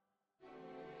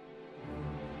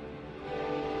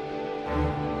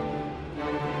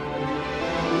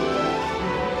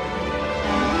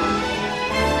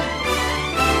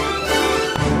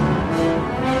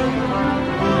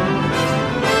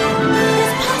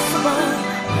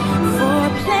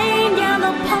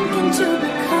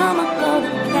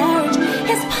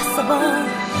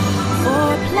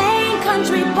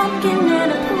king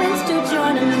and a prince to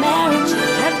join in marriage.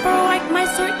 And for white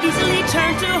mice are easily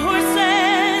turned to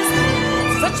horses.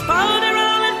 Such follow their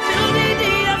own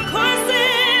infinity of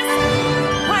courses.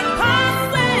 Quite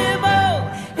possible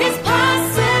is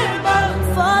possible.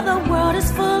 For the world is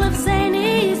full of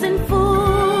zanies and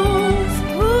fools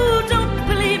who don't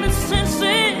believe in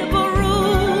sensible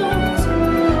rules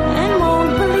and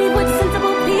won't believe what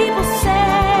sensible people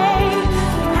say.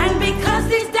 And because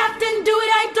these daft and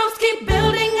do-it-I don'ts keep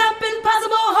building up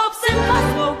impossible hopes,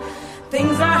 impossible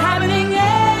things are happening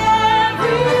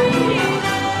every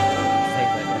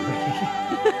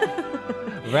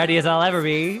day. Ready as I'll ever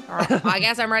be. I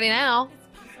guess I'm ready now.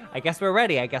 I guess we're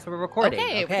ready. I guess we're recording.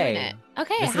 Okay, we're doing it.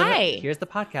 Okay, This is hi. Here's the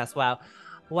podcast.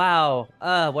 Wow.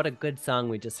 What a good song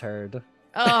we just heard.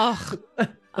 Oh,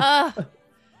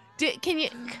 can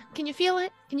you feel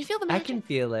it? Can you feel the I magic? can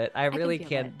feel it. I really feel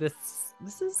can. it.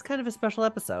 This is kind of a special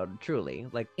episode, truly.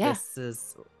 Like Yeah. this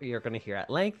is you're gonna hear at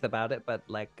length about it, but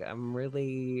like I'm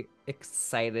really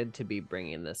excited to be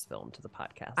bringing this film to the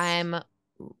podcast. I'm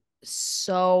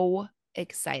so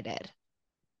excited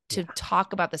to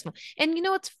talk about this film. And you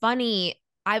know what's funny?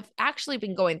 I've actually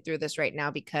been going through this right now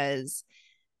because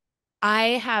I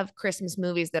have Christmas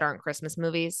movies that aren't Christmas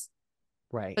movies,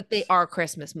 right, but they are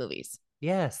Christmas movies.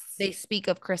 Yes. They speak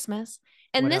of Christmas.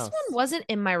 And What this else? one wasn't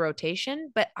in my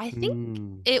rotation, but I think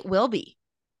Mm. it will be.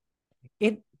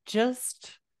 It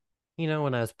just,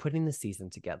 when I was putting the season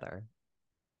together,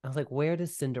 I was like, where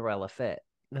does Cinderella fit?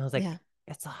 And I was like, Yeah.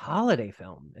 it's a holiday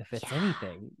film, if it's Yeah.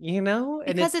 anything, And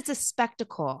Because it's a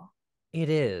spectacle. it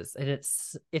is. And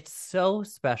it's so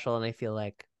special. And I feel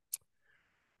like,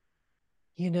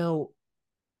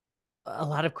 a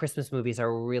lot of Christmas movies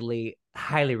are really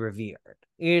highly revered,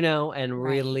 and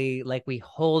Right. really like we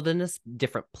hold in a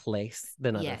different place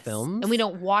than other Yes. films. And we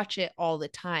don't watch it all the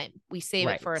time. We save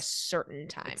it for a Right. certain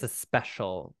time. It's a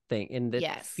special thing. And it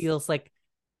Yes. feels like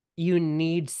you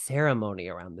need ceremony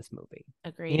around this movie,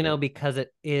 Agreed. because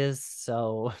it is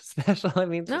so special. I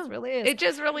mean, it just No, really is. It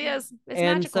just really is. It's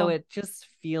and magical. so it just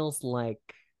feels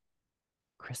like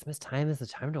Christmas time is the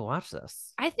time to watch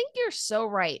this. I think you're so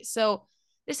right. So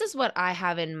this is what I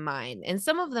have in mind. And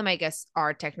some of them, I guess,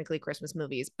 are technically Christmas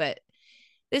movies, but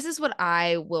this is what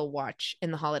I will watch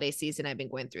in the holiday season. I've been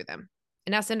going through them.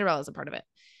 And now Cinderella is a part of it.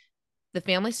 The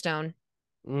Family Stone.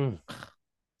 Mm,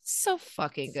 So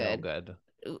fucking so good. good.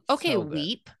 Okay, So good.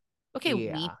 Weep. Okay,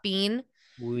 Yeah. Weeping.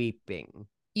 Weeping.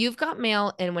 You've Got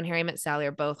Mail and When Harry Met Sally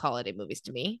are both holiday movies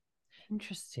to me.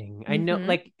 Interesting. I know, Mhm.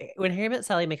 like, When Harry Met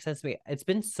Sally makes sense to me. It's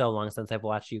been so long since I've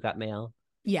watched You Got Mail.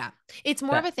 Yeah. It's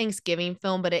more of That- a Thanksgiving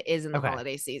film, but it is in the Okay.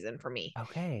 holiday season for me.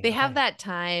 Okay. They have okay. that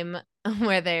time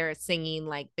where they're singing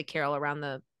like the carol around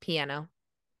the piano.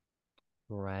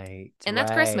 Right. And that's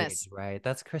right, Christmas. Right.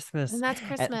 That's Christmas. And that's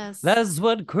Christmas. That's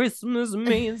what Christmas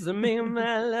means to me,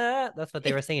 my love. That's what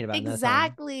they were singing about. in that song.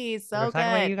 Exactly. We So were good. talking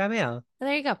about You Got Mail.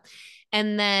 There you go.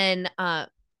 And then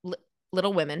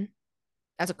Little Women.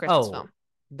 That's a Christmas film.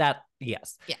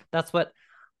 Yes. Yeah. That's what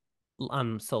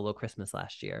Solo Christmas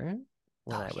last year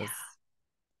when Oh, I was yeah.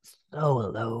 so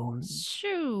alone.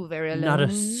 So very alone. Not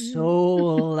a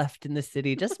soul left in the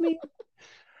city, just me.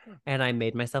 And I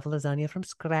made myself a lasagna from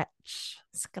scratch.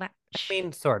 Scratch. I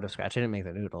mean, sort of scratch. I didn't make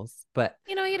the noodles, but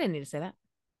You didn't need to say that.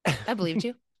 I believed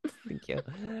you. thank you.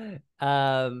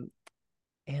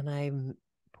 And I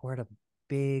poured a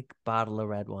big bottle of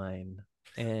red wine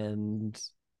and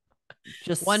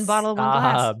just One bottle, one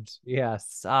glass. sobbed. Yeah,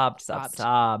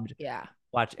 sobbed. Yeah.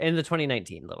 Watch in the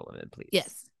 2019 Little Women, please.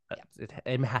 Yes.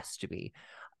 It has to be.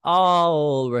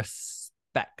 All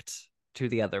respect to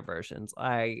the other versions.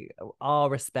 All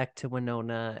respect to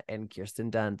Winona and Kirsten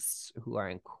Dunst, who are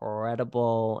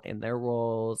incredible in their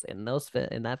roles in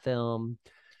that film.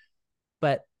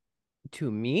 But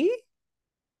to me,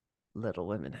 Little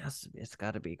Women it's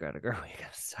got to be Greta Gerwig. I'm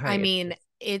sorry. I mean,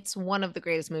 it's one of the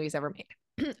greatest movies ever made.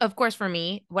 Of course, for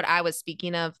me, what I was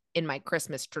speaking of in my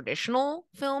Christmas traditional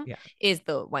film Yeah. is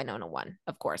the Winona one,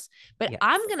 of course. But Yes.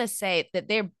 I'm going to say that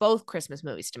they're both Christmas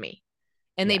movies to me.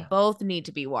 And they Yeah. both need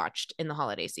to be watched in the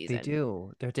holiday season. They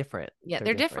do. They're different. Yeah,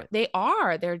 they're different. They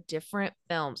are. They're different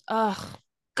films. Ugh,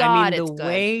 God, I mean, it's the good.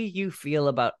 way you feel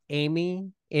about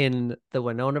Amy in the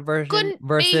Winona version Couldn't be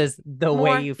versus the more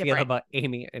way you feel different. about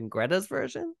Amy in Greta's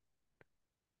version.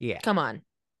 Yeah. Come on.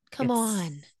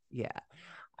 It's- Yeah.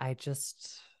 I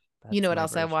just. You know that's what my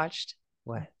else I version. watched?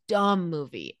 What? Dumb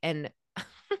movie. And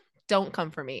don't come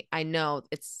for me. I know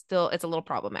it's a little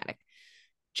problematic.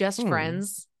 Just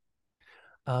Friends.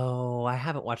 Oh, I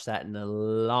haven't watched that in a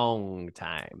long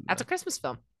time. That's a Christmas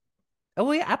film.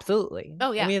 Oh, yeah, absolutely.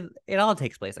 Oh, yeah. I mean, it all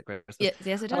takes place at Christmas.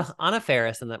 Yes, it does. Anna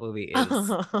Faris in that movie is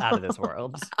out of this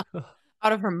world.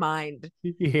 out of her mind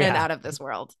and Yeah. out of this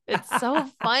world. It's so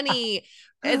funny.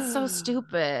 It's so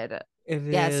stupid. It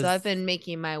Yeah, is. so I've been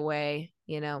making my way,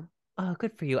 Oh,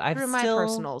 good for you. through my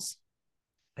personals.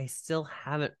 I still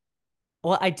haven't.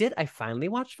 Well, I did. I finally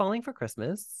watched Falling for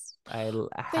Christmas. Have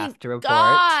Thank to report.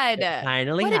 God. It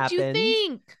finally What did you happened.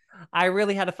 think? I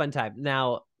really had a fun time.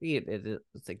 Now,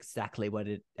 it's exactly what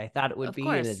I thought it would Of be,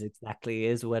 course. and it exactly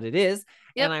is what it is.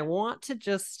 Yep. And I want to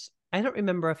just, I don't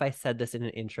remember if I said this in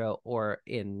an intro or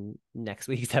in next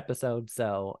week's episode.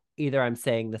 So either I'm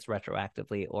saying this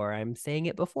retroactively or I'm saying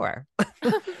it before.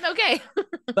 Okay.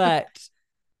 But,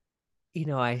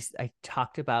 I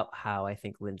talked about how I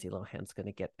think Lindsay Lohan's going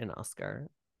to get an Oscar.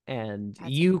 And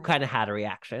That's you impressive. kind of had a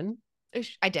reaction,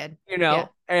 I did. and Yeah.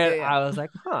 I was like,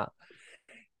 huh.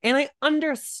 And I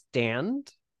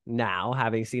understand now,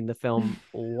 having seen the film,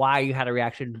 why you had a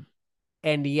reaction,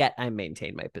 and yet I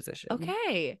maintain my position.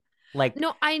 Okay. Like,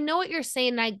 No, I know what you're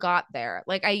saying. I got there.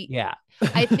 Like yeah.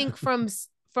 I think from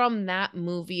that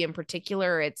movie in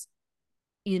particular, it's,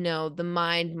 the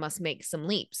mind must make some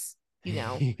leaps,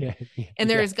 Yeah. and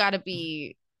there's got to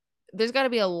be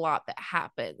a lot that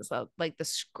happens, like the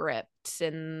script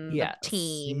and Yes, the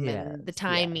team and the yes,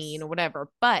 timing yes. or whatever.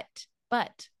 But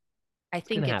I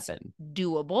think gonna it's happen.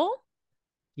 doable,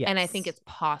 and I think Yes. it's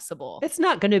possible. It's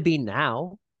not going to be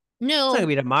now. It's not No, going to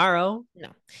be tomorrow. no.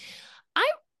 I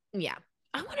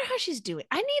wonder how she's doing.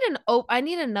 I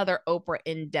need another Oprah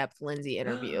in-depth Lindsay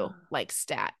interview, like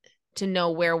stat, to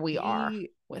know where we are The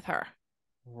with her.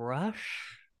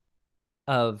 rush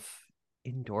of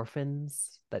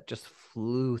endorphins that just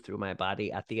flew through my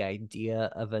body at the idea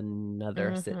of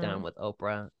another sit down with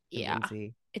Oprah and Yeah.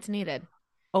 Lindsay. It's needed.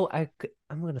 Oh, I'm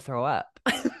going to throw up.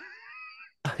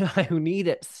 I need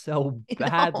it so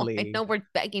badly. I know we're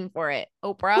begging for it.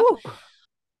 Oprah. Woo.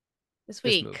 This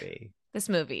week. This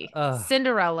movie. Ugh.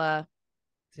 Cinderella.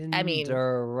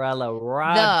 Cinderella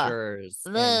Rogers.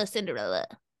 The Cinderella.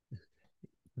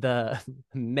 The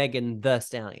Megan the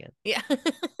Stallion. Yeah.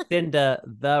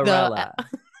 Cinderella.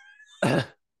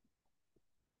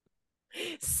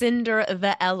 Cinder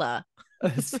the Ella.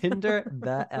 Cinder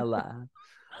the Ella.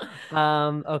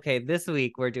 Okay, this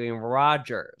week we're doing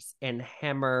Rogers and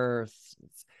Hammer's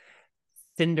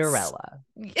Cinderella.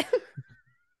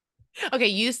 Okay,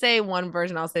 you say one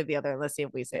version, I'll say the other. Let's see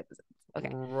if we say it. Okay.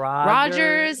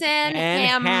 Rogers and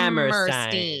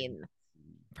Hammerstein.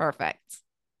 Perfect.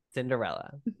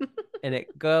 Cinderella. And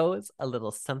it goes a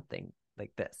little something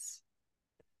like this.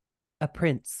 A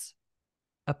prince,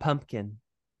 a pumpkin,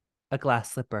 a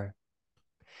glass slipper.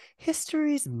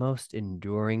 History's most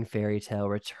enduring fairy tale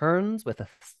returns with a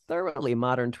thoroughly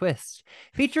modern twist,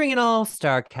 featuring an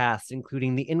all-star cast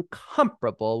including the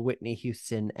incomparable Whitney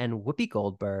Houston and Whoopi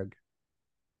Goldberg.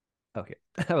 Okay,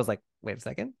 I was like, wait a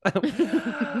second.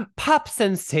 Pop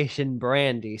sensation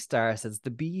Brandy stars as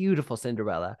the beautiful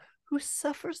Cinderella, who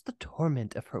suffers the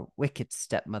torment of her wicked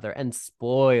stepmother and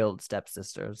spoiled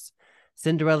stepsisters.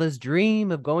 Cinderella's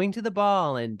dream of going to the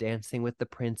ball and dancing with the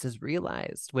prince is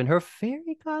realized when her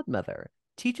fairy godmother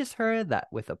teaches her that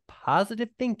with a positive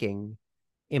thinking,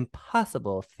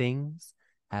 impossible things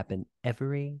happen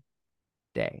every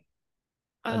day.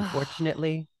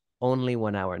 Unfortunately, only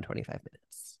 1 hour and 25 minutes.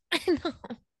 I know.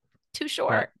 Too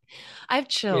short. I have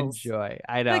chills. Enjoy.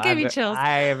 I know. That gave me chills.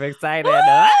 I am excited.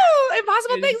 Woo!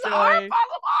 Impossible things are possible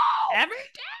every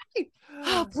day.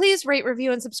 Oh, please rate,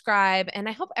 review, and subscribe. And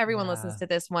I hope everyone listens to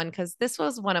this one because this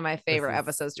was one of my favorite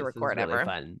episodes to record really ever.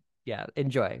 Fun. Yeah,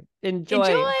 enjoy.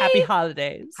 Happy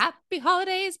holidays. Happy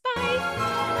holidays. Bye.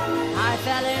 I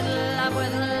fell in love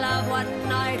with love one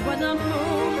night when the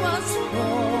moon was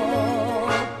full.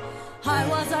 I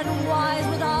was unwise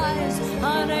with eyes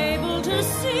unable to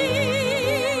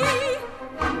see.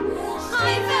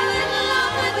 I fell in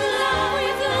love with love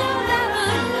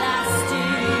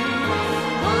everlasting.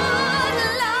 But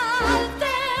love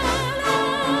fell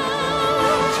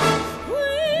out with me.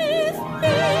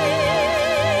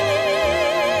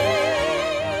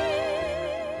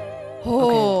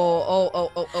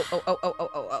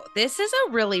 Oh. This is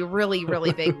a really, really,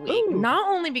 really big week. Not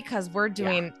only because we're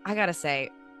doing, I gotta say,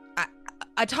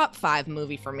 a top 5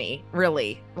 movie for me,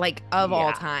 really, like of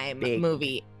all time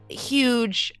movie.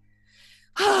 Huge.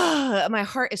 My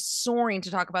heart is soaring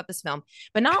to talk about this film.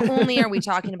 But not only are we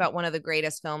talking about one of the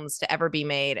greatest films to ever be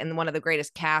made and one of the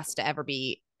greatest casts to ever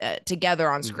be together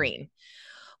on screen.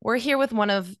 We're here with one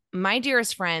of my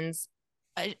dearest friends.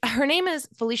 Her name is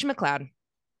Felicia McLeod.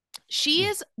 She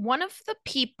is one of the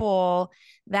people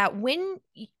that when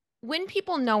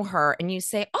people know her and you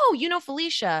say, oh, you know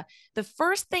Felicia, the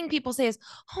first thing people say is,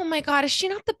 oh my God, is she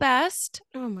not the best?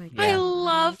 Oh my God. I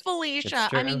love Felicia.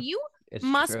 I mean, you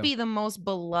must be the most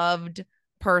beloved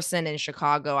person in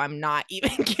Chicago. I'm not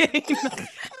even kidding.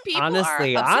 People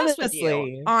Honestly, are obsessed with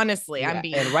you. Honestly, Yeah, I'm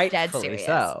being and dead rightfully serious.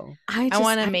 so. I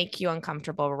want to make you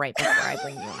uncomfortable right before I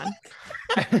bring you on.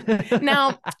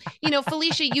 Now,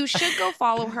 Felicia, you should go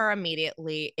follow her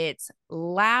immediately. It's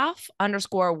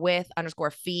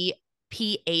laugh_with_fee,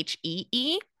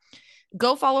 PHEE.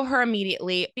 Go follow her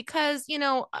immediately because,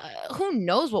 who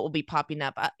knows what will be popping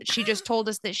up. She just told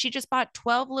us that she just bought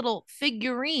 12 little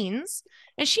figurines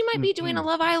and she might be doing a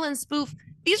Love Island spoof.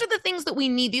 These are the things that we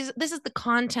need. This is the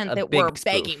content that we're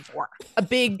begging for. A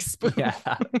big spoof. Yeah,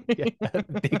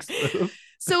 big spoof.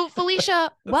 So,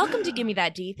 Felicia, welcome to Give Me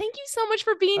That D. Thank you so much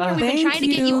for being here. We've been trying to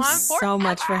get you on so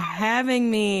much for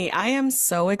having me. I am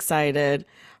so excited.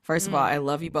 First of all, I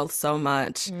love you both so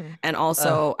much. And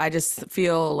also, I just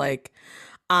feel like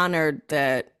honored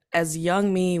that as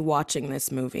young me watching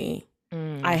this movie,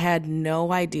 I had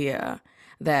no idea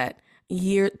that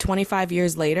 25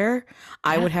 years later,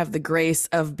 I would have the grace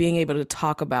of being able to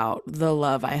talk about the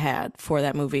love I had for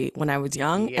that movie when I was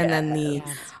young and then the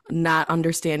not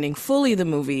understanding fully the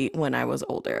movie when I was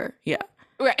older. Yeah.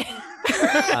 Right.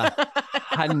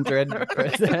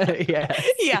 100%. Yes.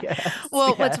 Yeah. Yes,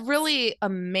 well, what's really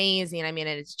amazing, I mean,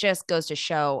 and it just goes to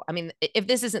show, I mean, if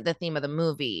this isn't the theme of the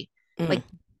movie, like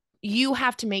you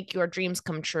have to make your dreams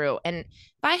come true. And if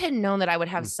I had known that I would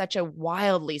have such a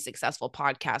wildly successful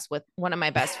podcast with one of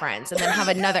my best friends and then have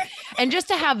another, and just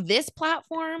to have this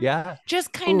platform,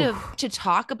 just kind of to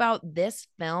talk about this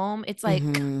film, it's like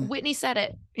Whitney said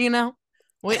it,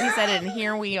 Whitney said it, and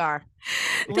here we are.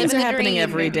 Things are happening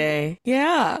every day.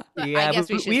 Yeah. I guess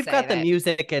we've got the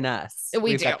music in us.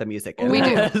 We've got the music in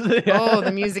us. Do. Oh,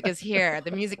 the music is here.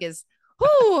 The music is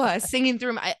singing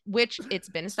through which it's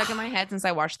been stuck in my head since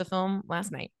I watched the film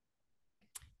last night.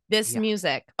 This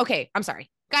music. Okay, I'm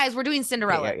sorry. Guys, we're doing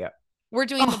Cinderella. We're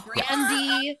doing the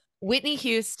Brandy, Whitney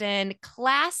Houston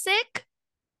classic.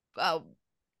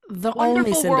 The wonderful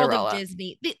only Cinderella. world of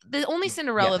Disney. The only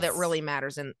Cinderella that really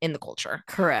matters in the culture.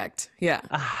 Correct. Yeah.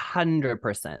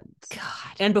 100%. God.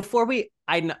 And before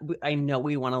I know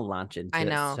we want to launch into it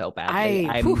so badly.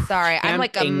 I'm sorry. I'm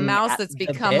like a mouse that's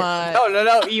become a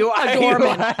No. You are.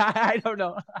 dormant. I don't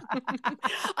know.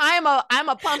 I'm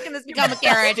a pumpkin that's become a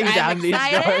carrot. I'm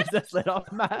excited.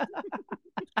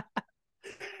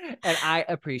 And I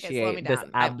appreciate this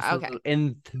absolute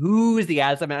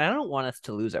enthusiasm, and I don't want us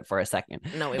to lose it for a second.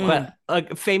 No, we won't.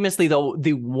 But famously,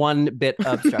 the one bit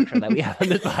of structure that we have on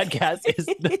this podcast is,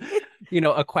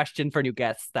 a question for new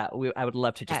guests that I would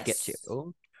love to just get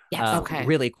to. Yes. Okay.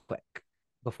 Really quick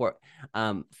before,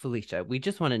 Felicia, we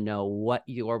just want to know what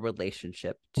your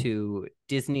relationship to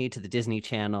Disney, to the Disney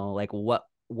Channel, like what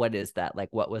is that? Like,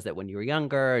 what was it when you were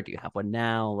younger? Do you have one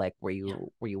now? Like, were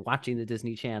you watching the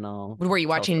Disney Channel? Were you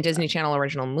watching Disney Channel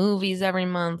original movies every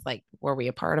month? Like, were we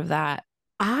a part of that?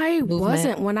 I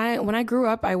wasn't. When I grew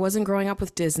up, I wasn't growing up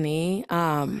with Disney.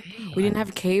 We didn't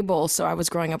have cable, so I was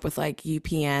growing up with like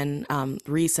UPN,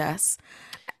 Recess.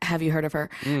 Have you heard of her?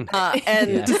 And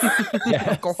yes.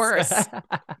 Of course.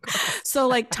 So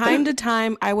like time to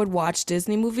time, I would watch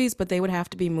Disney movies, but they would have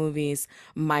to be movies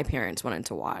my parents wanted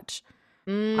to watch.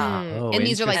 And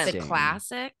these are like the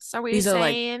classics, are we these saying?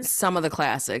 Are like some of the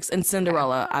classics, and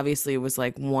Cinderella obviously was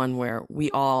like one where we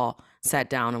all sat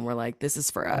down and were like, this is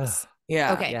for us.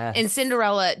 Yeah. Okay. Yes. And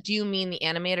Cinderella, do you mean the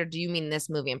animated or do you mean this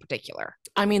movie in particular?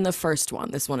 I mean the first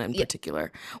one, this one in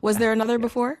particular. Was there another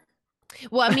before?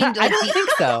 Well, I mean, I don't think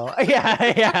so.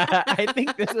 Yeah. I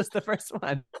think this was the first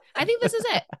one. I think this is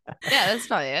it. Yeah, that's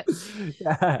probably it.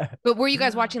 Yeah. But were you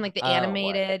guys watching like the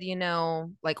animated,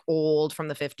 like old from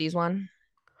the 50s one?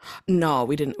 No,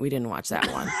 we didn't watch that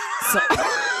one. So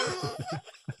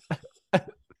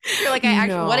you're like,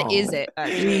 what is it?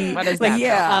 Actually? What is that?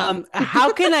 Yeah.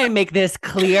 How can I make this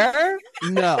clear?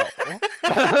 No.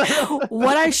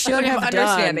 What I should have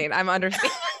understanding. I'm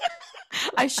understanding.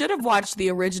 I should have watched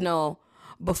the original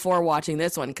before watching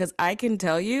this one, because I can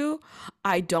tell you,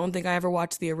 I don't think I ever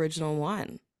watched the original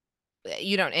one.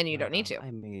 You don't need to.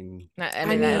 I mean,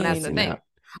 and that's the thing.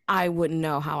 I wouldn't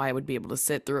know how I would be able to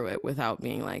sit through it without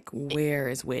being like, where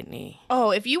is Whitney?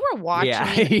 Oh, if you were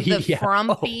watching the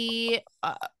frumpy,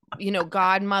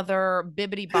 godmother,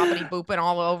 bibbity boppity booping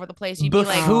all over the place, you'd be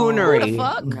like, who the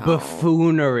fuck?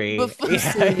 Buffoonery.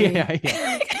 Yeah.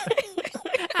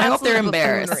 I hope they're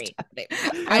embarrassed.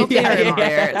 I hope they're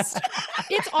embarrassed.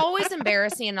 It's always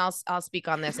embarrassing, and I'll speak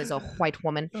on this as a white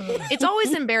woman. It's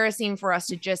always embarrassing for us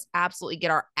to just absolutely get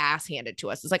our ass handed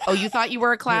to us. It's like, oh, you thought you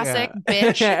were a classic,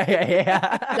 bitch?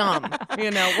 Dumb.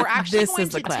 We're actually going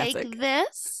to take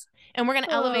this and we're going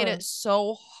to elevate it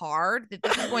so hard that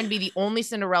this is going to be the only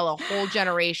Cinderella a whole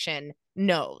generation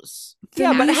knows.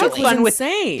 Yeah, but have Usually. fun with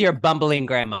insane. your bumbling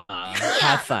grandma.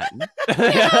 Have fun.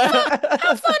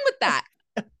 Have fun with that.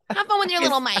 Have fun with your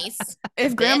little mice.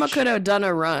 If grandma bitch. could have done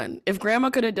a run, if grandma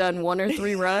could have done 1 or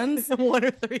 3 runs, 1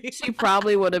 or 3. she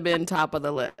probably would have been top of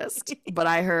the list. But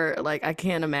I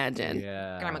can't imagine.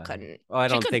 Yeah. Grandma couldn't. Oh, I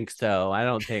She don't could- think so. I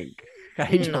don't think.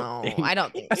 I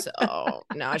don't think so.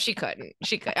 No, she couldn't.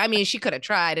 She could. I mean, she could have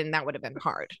tried, and that would have been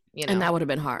hard. You know, And that would have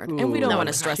been hard. And we don't Ooh, want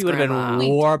to stress She would have grandma. been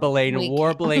warbling her little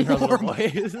Warbling.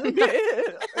 voice.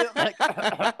 Like-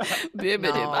 Bibbidi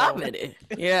No. bobbidi.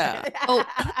 Yeah. Oh,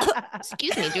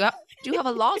 excuse me. Do you have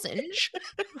a lozenge?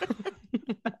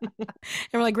 And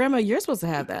we're like, Grandma, you're supposed to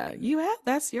have that. You have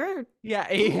that's your yeah.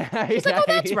 He's like, oh,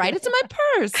 that's right. It's in my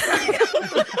purse.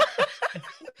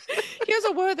 Here's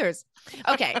a Werther's.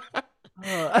 Okay.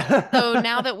 So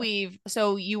now that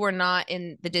so you were not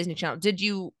in the Disney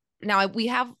Channel, now we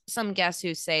have some guests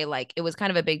who say like it was kind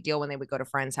of a big deal when they would go to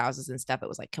friends' houses and stuff. It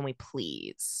was like, can we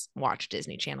please watch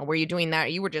Disney Channel? Were you doing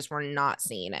that? You were not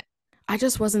seeing it. I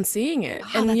just wasn't seeing it. Wow,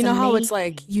 and that's you know how it's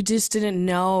amazing. like you just didn't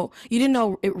know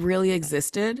it really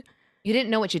existed. You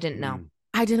didn't know what you didn't know. Mm.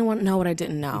 I didn't want to know what I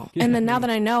didn't know. And then now that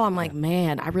I know, I'm like,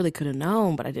 man, I really could have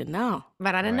known, but I didn't know.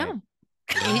 But I didn't Right. know.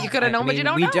 You could have known, but you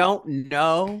don't we know. don't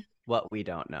know what we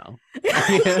don't know.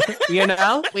 You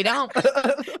know? We don't.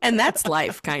 And that's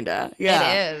life, kind of.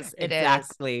 Yeah. It is. It is.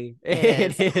 Exactly.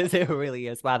 It It is. It really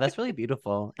is. Wow, that's really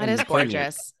beautiful. That and is poignant.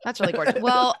 gorgeous. That's really gorgeous.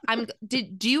 Well,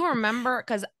 do you remember?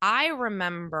 Because I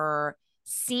remember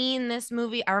seeing this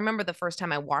movie. I remember the first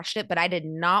time I watched it, but I did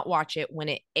not watch it when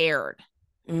it aired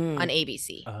Mm. on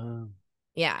ABC. Oh.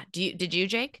 Yeah. Did you,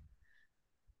 Jake?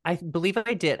 I believe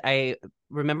I did. I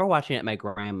remember watching it at my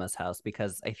grandma's house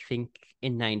because I think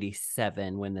in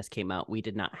 '97 when this came out, we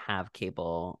did not have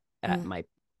cable at my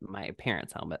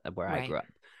parents' home where I Right. grew up.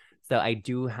 So I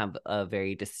do have a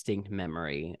very distinct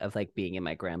memory of like being in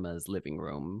my grandma's living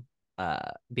room,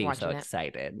 being so Watching it.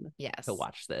 excited Yes. to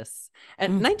watch this.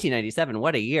 And 1997,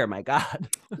 what a year, my God.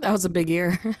 That was a big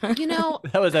year. You know,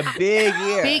 That was a big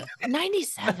year. big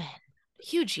 97.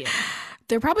 Huge year.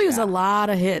 There probably was Yeah. a lot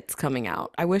of hits coming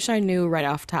out. I wish I knew right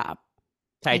off top.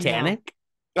 Titanic,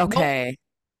 Okay.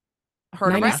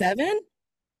 Heard of it? 97?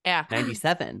 Yeah.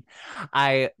 97.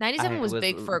 97 was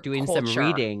big for doing culture. some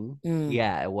reading. Mm.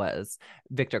 Yeah, it was.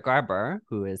 Victor Garber,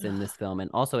 who is in this film and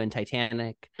also in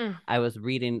Titanic. Mm. I was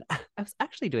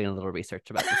actually doing a little research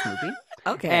about this movie.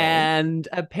 Okay. And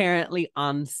apparently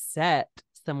on set,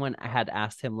 someone had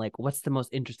asked him, like, what's the most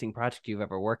interesting project you've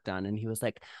ever worked on? And he was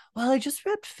like, well, I just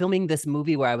wrapped filming this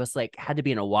movie where I was like, had to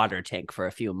be in a water tank for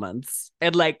a few months.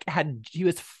 And like he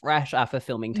was fresh off of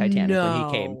filming Titanic when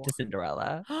he came No. to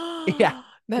Cinderella. Yeah.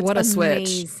 That's What a switch.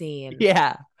 amazing.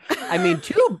 Yeah. I mean,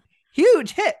 2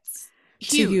 huge hits.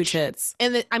 Two huge hits.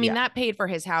 And Yeah. that paid for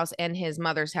his house and his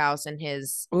mother's house and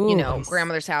his, Ooh.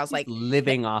 grandmother's house. He's Like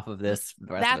living off of this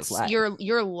the rest of his that's life.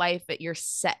 your life that you're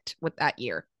set with that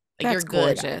year. Like That's you're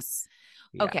good. gorgeous.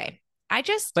 Yeah. Okay. I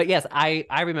just But yes, I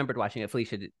remembered watching it.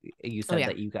 Felicia, you said yeah.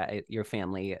 that your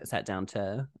family sat down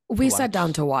to We watch. sat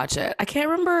down to watch it. I can't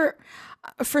remember.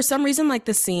 For some reason, like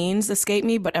the scenes escape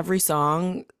me, but every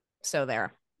song, so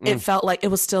there. it felt like it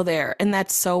was still there. And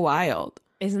that's so wild.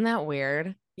 Isn't that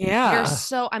weird? Yeah. You're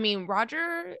so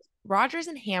Rogers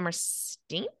and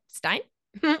Hammerstein? Stein?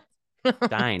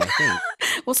 Stein, I think.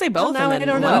 We'll say both now and I then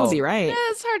don't one know. will be right. Yeah,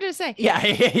 it's hard to say. Yeah,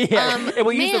 yeah. And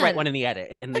we'll use the right man. one in the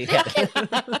edit.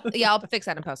 Yeah, I'll fix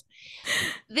that in post.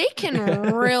 They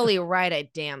can really write a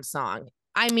damn song.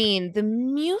 I mean, the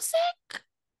music.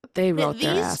 They wrote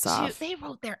their these ass off.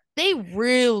 They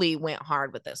really went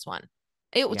hard with this one.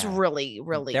 It was Yeah. really,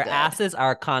 really Their good. asses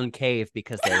are concave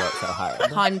because they wrote so hard.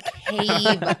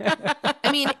 Concave.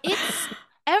 I mean, it's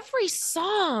every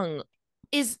song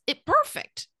is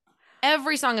perfect.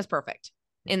 Every song is perfect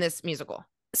in this musical.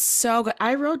 So good.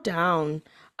 I wrote down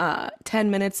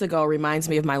 10 minutes ago reminds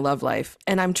me of my love life.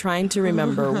 And I'm trying to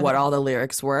remember what all the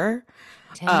lyrics were.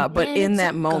 10 but in minutes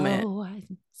that moment- ago, I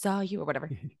saw you or whatever.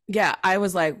 Yeah, I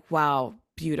was like, wow,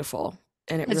 beautiful.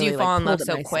 And it Because really you fall in love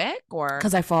so quick. quick, or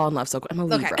Because I fall in love so quick. I'm a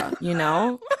Okay. Libra, you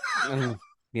know?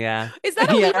 Yeah, is that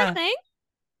a Yeah. Libra thing?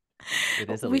 it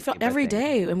is. We feel Libra every thing.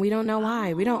 day and we don't know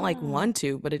why. We don't like Oh. want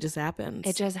to, but it just happens.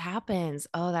 It just happens.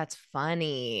 Oh, that's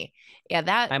funny. Yeah,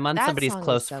 that I'm on that somebody's song is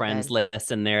close so friends good.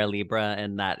 list, and they're a Libra,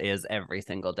 and that is every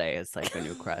single day. It's like a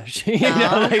new crush. You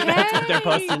know, like that's what they're Okay.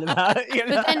 posting about. You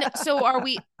know? But then, so are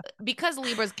we? Because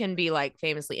Libras can be like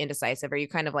famously indecisive. Are you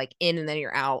kind of like in and then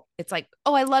you're out? It's like,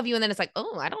 oh, I love you, and then it's like,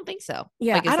 oh, I don't think so.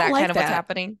 Yeah, like, is I don't that like kind of what's that.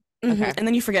 happening? Mhm. Okay. And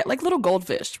then you forget, like little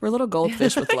goldfish. We're little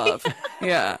goldfish with love.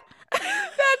 Yeah.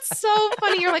 That's so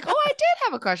funny. You're like, oh, I did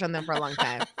have a crush on them for a long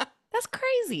time. That's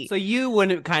crazy. So you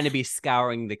wouldn't kind of be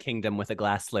scouring the kingdom with a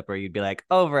glass slipper. You'd be like,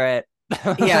 over it.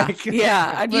 Yeah. Like,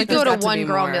 Yeah. I'd you like, go there's to got one be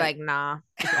girl and be more. like, nah.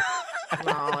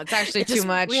 No, it's actually It too just-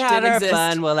 much. we had our exist.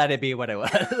 fun. We'll let it be what it was.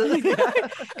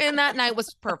 And that night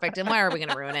was perfect. And why are we going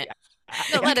to ruin it?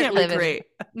 No, You let it can't live. recreate.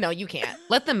 No, you can't.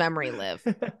 Let the memory live.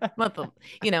 Let the,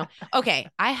 Okay,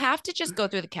 I have to just go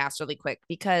through the cast really quick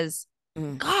because,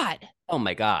 Mm. God, Oh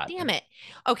my God. damn it.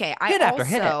 Okay, I Hit after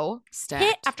hit. also Stacked.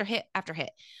 hit after hit after hit.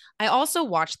 I also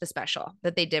watched the special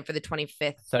that they did for the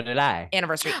 25th So did I.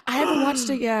 anniversary. I haven't watched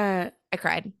it yet. I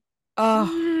cried.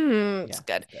 Oh, It's Yeah,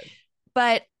 good. it's good.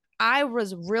 But I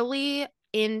was really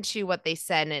into what they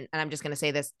said, and I'm just going to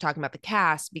say this talking about the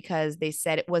cast because they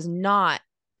said it was not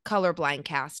colorblind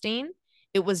casting,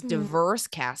 it was diverse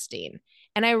casting.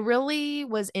 And I really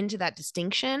was into that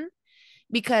distinction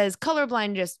because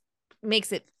colorblind just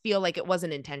makes it feel like it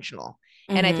wasn't intentional.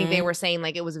 And I think they were saying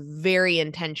like it was very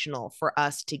intentional for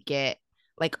us to get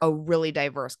like a really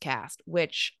diverse cast,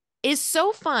 which is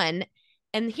so fun.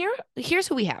 And here's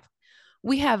who we have.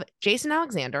 We have Jason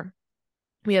Alexander.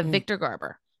 We have Victor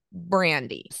Garber,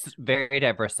 Brandy. It's very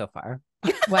diverse so far.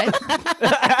 What?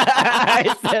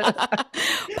 I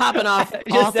said- Popping off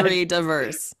Just all said- three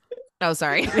diverse. Oh,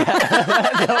 sorry. No,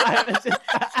 I was just-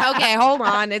 Okay, hold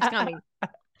on. It's coming.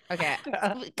 Okay.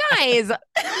 Guys,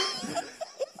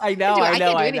 I know, dude, I know, can't do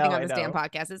I anything know, on this I damn know.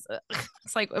 podcast.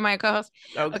 It's like, am I a co-host?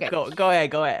 Oh, Okay. Go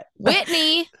ahead.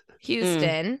 Whitney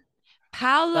Houston,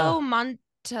 Paolo Oh.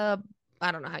 Monta,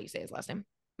 I don't know how you say his last name.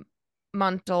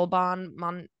 Montalban.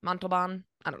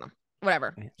 I don't know.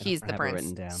 Whatever. I don't He's the have it prince.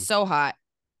 written down. So hot.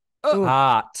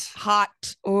 Hot.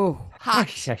 Hot. Oh, Hot.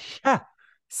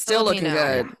 still looking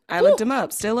Filipino. good. I looked him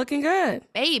up. Still looking good.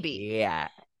 Baby. Yeah.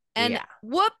 And yeah.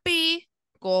 Whoopi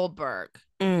Goldberg.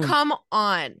 Mm. Come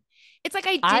on. It's like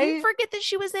I didn't I- forget that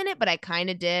she was in it, but I kind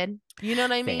of did. You know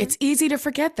what I mean? It's easy to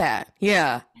forget that.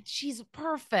 Yeah. And she's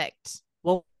perfect.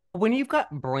 Well, when you've got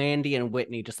Brandy and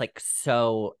Whitney just like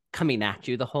so coming at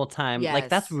you the whole time, like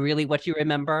that's Yes. really what you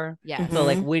remember. Yes. So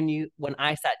like Mhm. when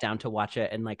I sat down to watch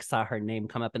it and like saw her name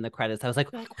come up in the credits, I was like,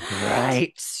 You're like,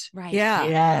 right. Right. Yeah.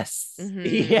 Yes.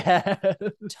 Mhm. Yes.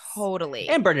 Totally.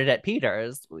 And Bernadette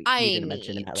Peters. We I didn't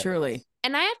mention in mean, that list. Truly.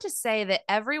 And I have to say that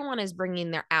everyone is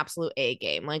bringing their absolute A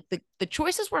game. Like the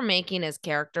choices we're making as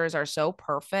characters are so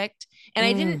perfect. And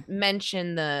I didn't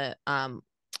mention the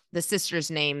sisters'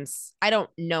 names. I don't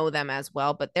know them as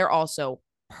well, but they're also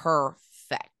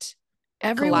perfect.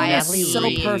 Everyone is Natalie so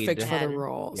Reid. perfect for the And-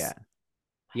 roles. Yeah.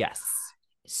 Yes.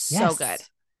 So Yes. good.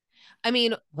 I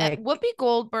mean, Like- Whoopi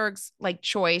Goldberg's like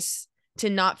choice to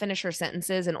not finish her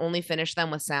sentences and only finish them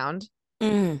with sound.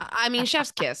 Mm. I mean,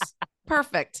 chef's kiss.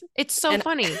 Perfect. It's so And-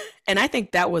 funny. And I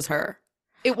think that was her.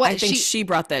 It was I think she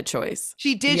brought that choice.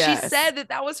 She did. She Yes. said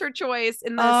that was her choice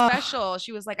in the Oh. special.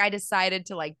 She was like, I decided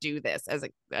to like do this as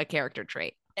a character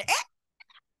trait.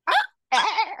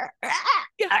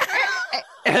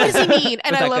 What does he mean?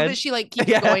 And Was I that love good? that she like keeps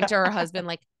Yeah. going to her husband,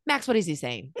 like, Max, what is he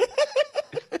saying?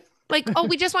 Like, oh,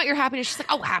 we just want your happiness. She's like,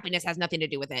 oh, happiness has nothing to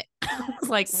do with it. I was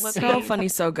like, what So the- funny,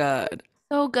 so good.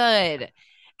 so good.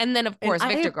 And then of And course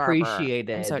I Victor Garber. I'm so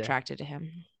appreciated- attracted to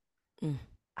him.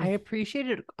 I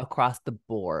appreciated it across the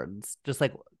boards, just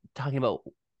like talking about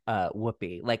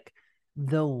Whoopi. Like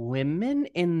the women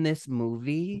in this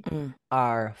movie Mm.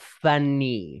 are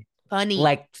funny. Funny.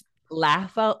 Like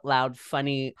laugh out loud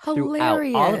funny throughout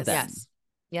all of Hilarious. them. Yes.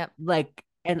 Yep. Like,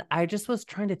 and I just was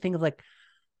trying to think of like,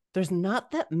 there's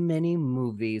not that many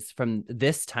movies from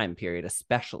this time period,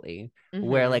 especially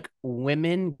where Mhm. like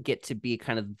women get to be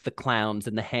kind of the clowns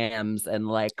and the hams and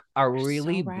like are You're so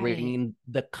really right. bringing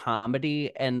the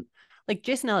comedy. And like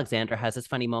Jason Alexander has his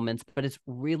funny moments, but it's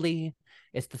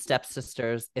the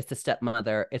stepsisters, it's the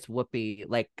stepmother, it's Whoopi.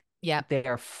 Like Yep. they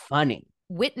are funny.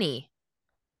 Whitney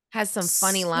has some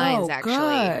funny So lines, actually.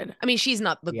 good. I mean, she's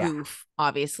not the Yeah. goof,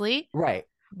 obviously, Right.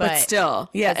 But still,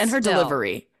 yeah. but And her still.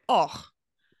 delivery. oh,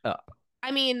 Oh,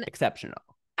 I mean, exceptional.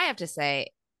 I have to say,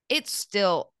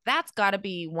 that's got to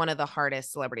be one of the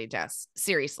hardest celebrity deaths.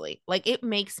 Seriously, like it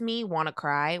makes me want to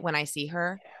cry when I see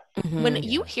her. When Mhm.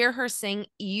 you hear her sing,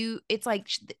 it's like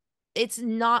it's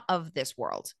not of this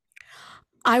world.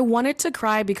 I wanted to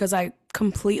cry because I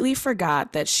completely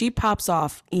forgot that she pops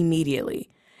off immediately.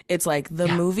 It's like the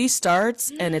Yeah. movie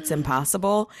starts and it's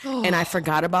impossible. And I Oh,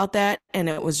 forgot about that. And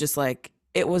it was just like,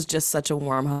 it was just such a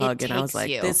warm hug. And I was takes like,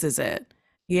 you. this is it.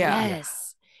 Yeah.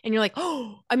 Yes. And you're like,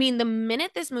 oh, I mean, the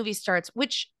minute this movie starts,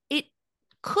 which it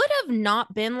could have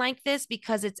not been like this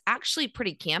because it's actually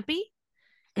pretty campy.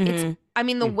 Mhm. I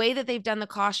mean, the Mm. way that they've done the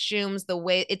costumes, the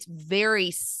way it's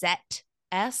very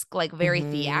set-esque, like very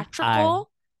Mhm.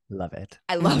 theatrical. Love it.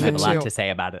 I I love have it a lot too. to say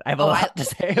about it. I have a Oh, lot to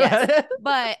say yes. about it.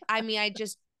 But I mean,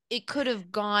 it could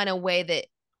have gone a way that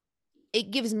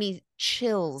it gives me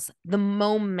chills the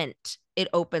moment it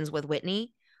opens with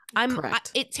Whitney.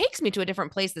 Correct. It takes me to a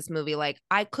different place, this movie. Like,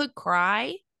 I could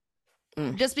cry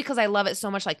just because I love it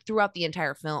so much, like throughout the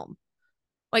entire film.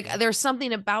 Like, there's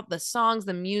something about the songs,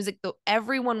 the music,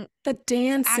 everyone The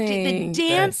acting, dancing. the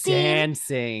dancing.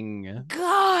 Dancing.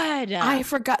 God. I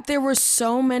forgot there were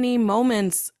so many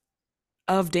moments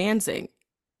of dancing.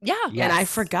 Yeah. Yes. And I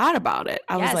forgot about it.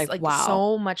 I was like, wow.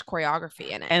 So much choreography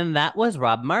in it. And that was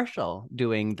Rob Marshall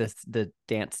doing the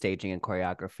dance staging and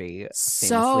choreography.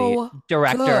 So famously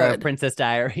director good. of Princess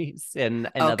Diaries and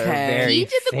another Okay. very He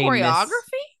did the famous-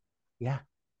 choreography? Yeah.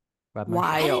 Rob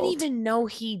Marshall. I didn't Wild. even know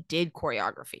he did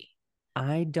choreography.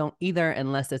 I don't either,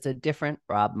 unless it's a different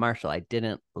Rob Marshall. I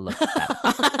didn't look that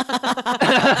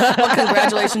up. Well,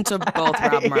 congratulations to both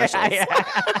Rob Marshalls.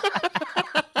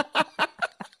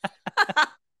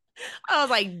 I was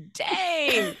like,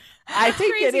 dang. I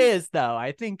think Crazy. it is, though.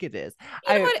 I think it is.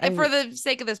 You know what? I- For the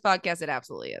sake of this podcast, it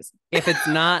absolutely is. If it's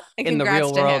not And in the congrats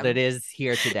real to world, him. it is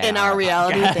here today. In on our our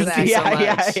reality, podcast. thank you so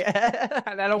Yeah, much. yeah.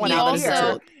 And I don't want He to also-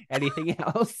 hear anything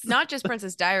else. Not just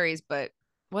Princess Diaries, but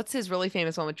what's his really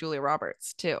famous one with Julia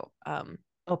Roberts, too?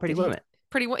 Pretty did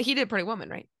he- Woman. He did Pretty Woman,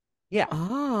 right? Yeah.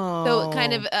 Oh. So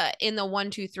kind of in the 1,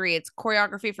 2, 3, it's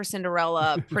choreography for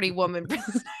Cinderella, Pretty Woman.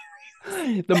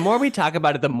 The more we talk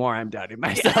about it, the more I'm doubting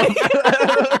myself.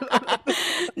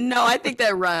 No, I think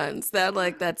that runs.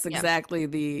 That's Yeah. exactly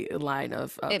the line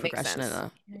of It makes progression.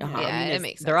 sense. Uh-huh. Yeah, it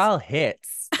makes sense. They're all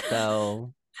hits.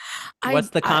 So I- what's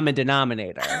the I- common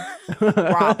denominator?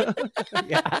 Rob.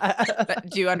 Yeah. But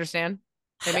do you understand?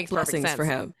 It makes perfect Blessings sense for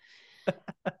him.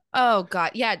 Oh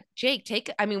God, yeah, Jake.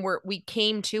 We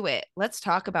came to it. Let's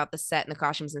talk about the set and the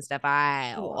costumes and stuff.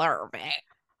 I love it.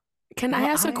 Can I Well,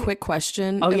 ask a quick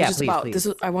question? Oh, It was yeah, just please, about please.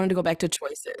 this. I wanted to go back to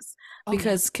choices Oh, yeah.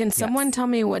 because can someone Yes. tell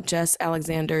me what Jess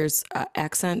Alexander's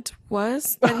accent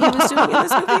was that he was doing in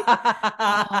this movie?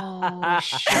 Oh,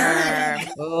 sure,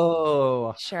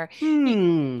 Oh. sure.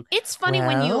 Hmm. It's funny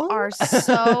when you Well. are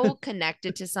so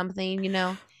connected to something,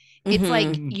 It's like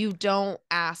Mhm. you don't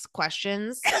ask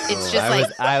questions. Oh, It's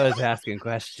just I was asking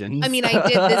questions. I mean, I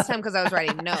did this time because I was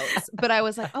writing notes, but I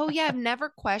was like, oh yeah, I've never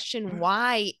questioned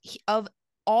why of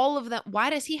all of them. Why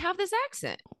does he have this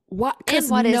accent? What? Because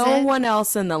what is no it? one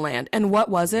else in the land. And what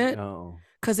was it? No.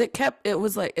 Because it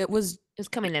was It's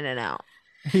coming in and out.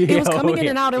 it was coming in Yeah,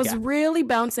 and out. It was yeah. really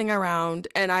bouncing around,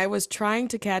 and I was trying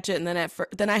to catch it, and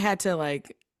then I had to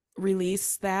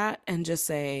release that and just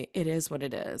say it is what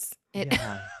it is.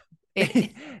 Yeah. It's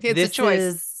a This choice.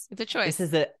 is- It's a choice.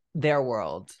 This is their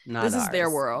world, not This is their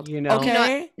ours, world. You know?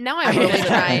 Okay. Now I'm really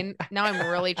trying. Now I'm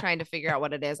really trying to figure out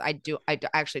what it is. I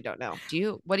actually don't know.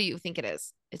 What do you think it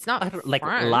is? It's not I don't- like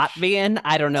French. Latvian.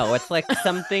 I don't know. It's like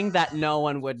something that no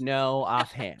one would know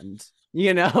offhand.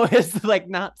 It's like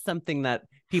not something that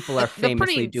people are The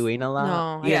famously pretty- doing a lot.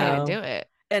 No, I Yeah. can't even do it.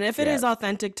 And if it Yeah. is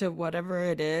authentic to whatever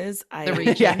it is, The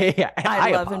region. Yeah.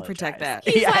 I love and protect that.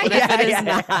 He's like- But if it is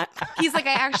not, He's like,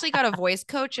 I actually got a voice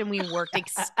coach and we worked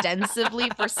extensively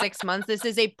for 6 months. This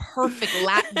is a perfect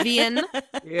Latvian.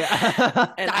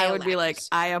 Yeah. and I would be like, dialect.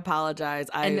 I apologize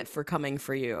And- for coming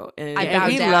for you. And, I And bow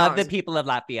we down. love the people of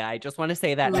Latvia. I just want to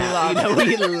say that now. Love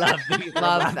we love the people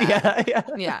Love of Latvia. Yeah.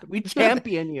 Yeah. We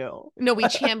champion you. No, we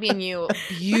champion you.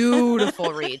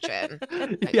 Beautiful region.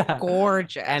 Like, Yeah.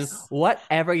 Gorgeous. And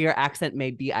whatever your accent may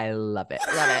be, I love it.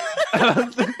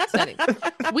 Love it. Stunning.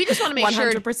 We just want to make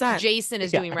sure 100%. Jason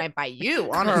is Yeah. doing right by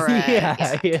you. On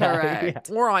Correct. Yeah.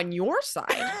 We're on your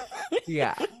side.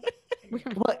 Yeah.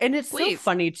 Well, and it's so Please.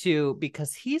 funny too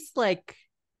because he's like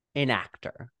an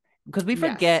actor. Because we Yes.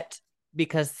 forget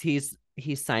because he's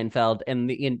Seinfeld and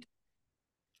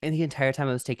the entire time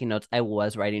I was taking notes, I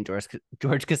was writing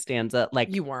George Costanza.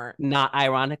 Like You weren't. not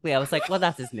ironically, I was like, well,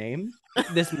 that's his name.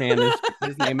 His name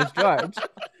is George.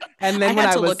 And then I when had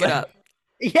I to was look it up.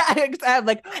 Yeah,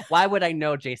 exactly. Like, why would I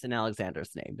know Jason Alexander's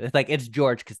name? It's like it's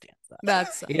George Costanza.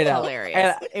 That's You know? hilarious.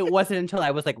 And it wasn't until I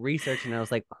was like researching, I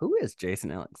was like, who is Jason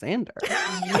Alexander?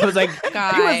 I was like, he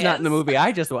was not in the Guys. movie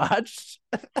I just watched.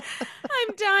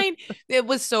 I'm dying. It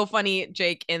was so funny,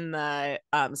 Jake, in the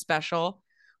special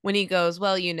when he goes,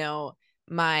 well,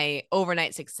 my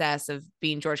overnight success of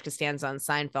being George Costanza on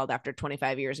Seinfeld after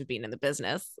 25 years of being in the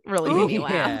business really made me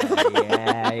laugh.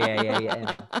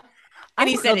 Yeah. And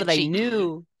he don't said know it that I cheeky.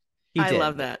 knew. He I did.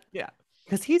 love that. Yeah,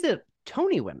 because he's a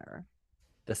Tony winner.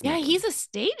 This Yeah, man. he's a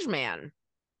stage man.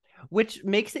 Which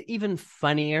makes it even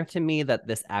funnier to me that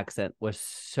this accent was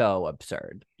so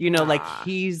absurd. You know, like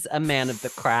he's a man of the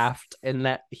craft and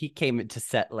that he came into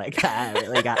set like, I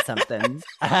really got something.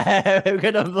 I'm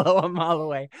going to blow him all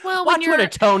away. Well, watch what a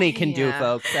Tony can do,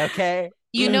 folks, okay?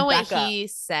 You know what he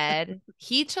said?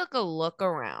 He took a look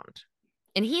around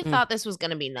and he thought this was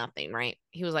going to be nothing, right?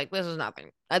 He was like, this is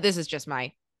nothing. This is just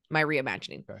my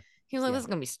reimagining. Sure. He was like, this is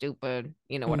going to be stupid.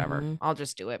 You know, whatever. I'll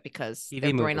just do it because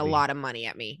they're throwing a lot of money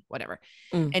at me, whatever.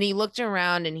 And he looked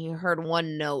around and he heard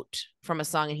one note from a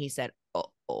song and he said,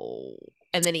 oh.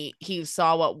 And then he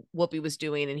saw what Whoopi was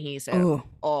doing and he said,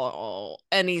 oh.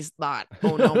 And he's thought,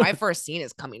 oh no, my first scene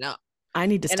is coming up. I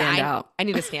need to stand out. I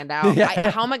need to stand out.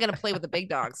 How am I going to play with the big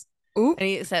dogs? Ooh. And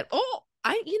he said,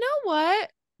 you know what?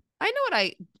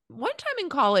 One time in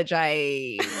college,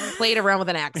 I played around with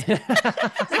an accent. Like, I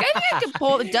think I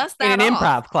could dust that in an off.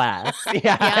 improv class.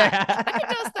 Yeah. I could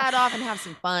dust that off and have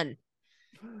some fun.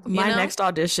 My next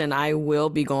audition, I will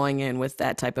be going in with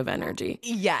that type of energy.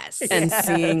 Yes. And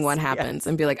seeing what happens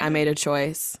and be like, I made a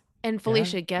choice. And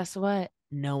Felicia, guess what?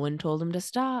 No one told him to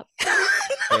stop.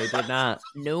 They did not.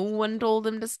 No one told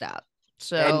him to stop.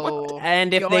 So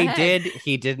and if they did,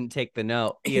 he didn't take the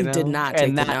note. He did not take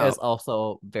the note. And that is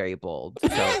also very bold.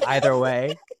 So either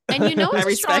way. And you know, it's I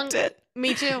respect it.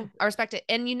 Me too. I respect it.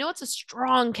 And you know, it's a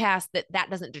strong cast that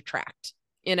doesn't detract,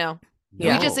 you know?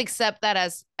 Yeah. We just accept that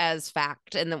as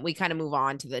fact. And then we kind of move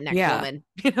on to the next woman.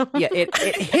 You know? Yeah. It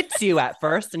hits you at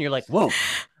first and you're like, whoa.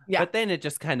 Yeah. But then it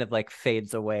just kind of like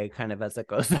fades away kind of as it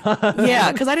goes on.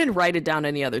 Yeah, because I didn't write it down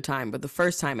any other time, but the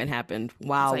first time it happened,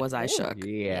 wow, was I shook.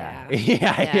 Yeah.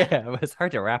 It was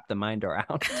hard to wrap the mind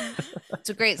around. It's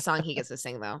a great song he gets to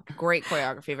sing, though. Great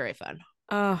choreography, very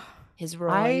fun. His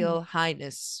Royal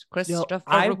Highness Christopher.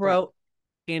 I wrote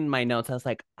in my notes, I was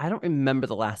like, I don't remember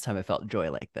the last time I felt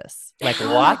joy like this. Like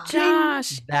watching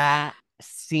that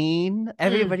scene,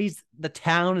 the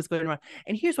town is going around.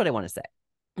 And here's what I want to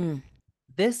say.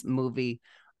 This movie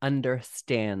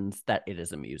understands that it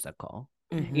is a musical,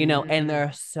 you know, and there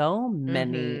are so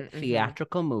many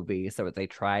theatrical movies that they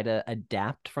try to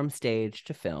adapt from stage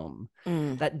to film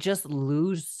that just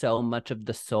lose so much of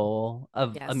the soul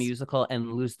of a musical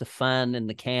and lose the fun and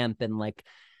the camp and like,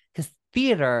 because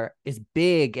theater is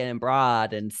big and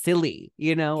broad and silly,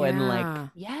 you know, and like,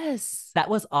 that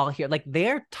was all here. Like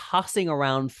they're tossing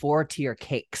around 4-tier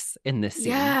cakes in this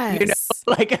scene. You know,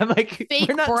 like I'm like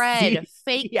fake bread,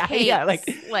 fake cakes.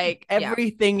 Like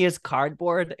everything is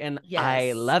cardboard, and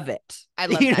I love it. I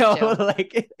love that too.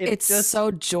 Like it's just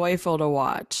so joyful to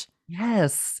watch.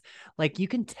 Yes, like you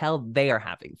can tell they are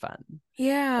having fun.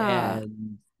 Yeah,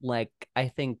 and like I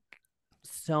think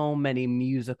so many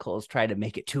musicals try to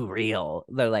make it too real.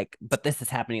 They're like, but this is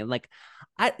happening. Like,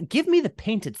 give me the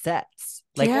painted sets.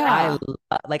 Like,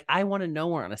 I want to know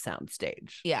we're on a sound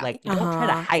stage. Yeah. Like, don't try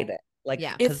to hide it. Like,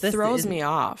 it throws me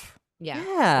off.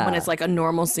 Yeah. When it's like a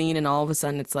normal scene and all of a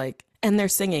sudden it's like, and they're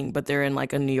singing, but they're in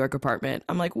like a New York apartment.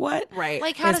 I'm like, what? Right.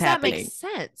 Like, how does that make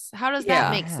sense? How does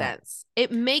that make sense?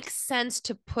 It makes sense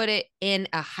to put it in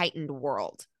a heightened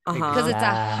world because it's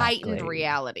a heightened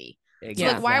reality. So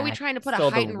like, why are we trying to put a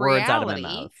heightened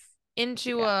reality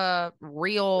into a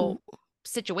real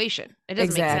situation? It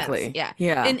doesn't make sense.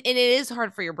 Yeah. And it is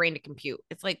hard for your brain to compute.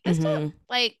 It's like, this stuff,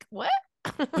 like, what?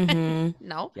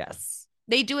 No. Yes.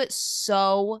 They do it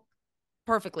so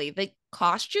perfectly. The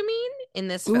costuming in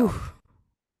this film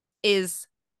is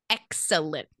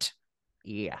excellent.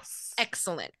 Yes.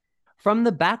 Excellent. From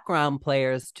the background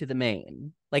players to the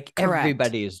main, like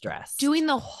everybody is dressed. Doing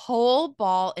the whole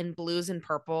ball in blues and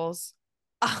purples.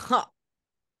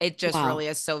 It just really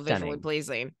is so visually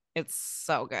pleasing. It's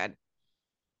so good.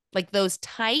 Like those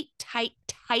tight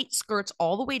skirts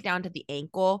all the way down to the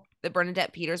ankle that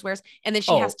Bernadette Peters wears. And then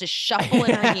she has to shuffle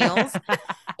in her heels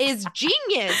is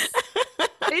genius.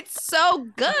 It's so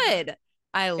good.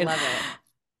 I love it.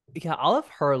 Yeah, all of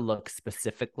her looks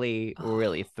specifically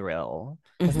really thrill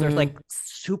because there's like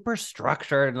super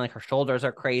structured and like her shoulders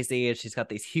are crazy and she's got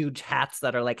these huge hats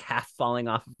that are like half falling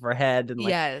off of her head and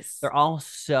like they're all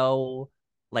so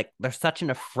like they're such an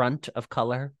affront of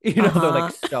color, you know, they're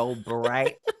like so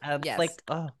bright and it's like,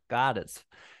 oh god, it's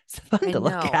fun to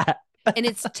look at. And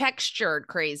it's textured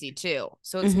crazy too,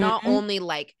 so it's not only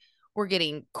like we're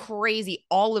getting crazy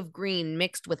olive green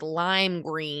mixed with lime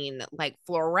green, like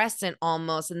fluorescent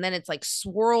almost. And then it's like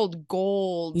swirled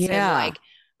gold and like,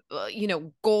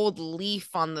 gold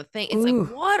leaf on the thing. It's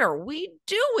like, what are we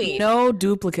doing? No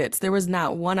duplicates. There was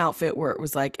not one outfit where it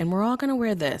was like, and we're all going to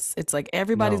wear this. It's like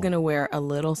everybody's going to wear a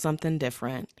little something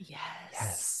different.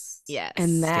 Yes.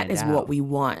 And that is what we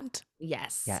want.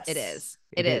 Yes. It is.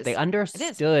 They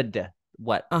understood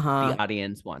what the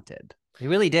audience wanted. He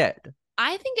really did.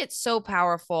 I think it's so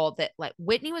powerful that like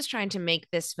Whitney was trying to make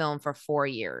this film for 4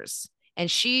 years and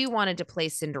she wanted to play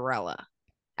Cinderella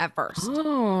at first.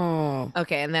 Oh.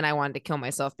 Okay, and then I wanted to kill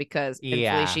myself because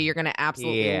Yeah. Felicia, you're gonna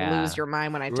absolutely Yeah. lose your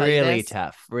mind when I tell you Really this.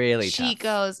 tough. Really She tough.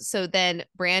 goes, so then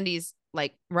Brandy's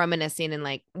like reminiscing and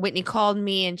like Whitney called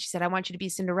me and she said, I want you to be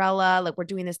Cinderella. Like we're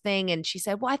doing this thing. And she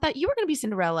said, well, I thought you were gonna be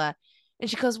Cinderella. And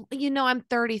she goes, you know, I'm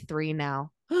 33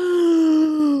 now.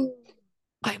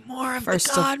 I'm more of First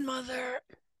the of- godmother.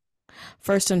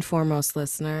 First and foremost,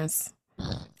 listeners,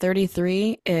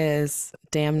 33 is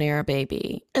damn near a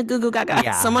baby. Goo goo gaga.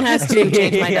 Yeah. Someone has to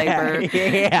change my diaper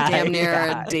Yeah, damn near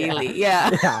yeah, daily. Yeah.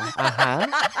 Uh-huh.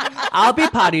 I'll be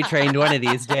potty trained one of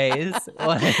these days.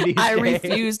 One of these I days.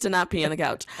 refuse to not pee on the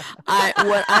couch.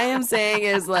 What I am saying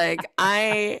is like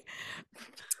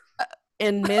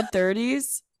in mid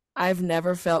 30s, I've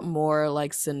never felt more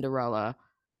like Cinderella.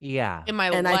 Yeah. In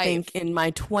my And life. I think in my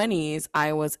 20s,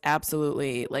 I was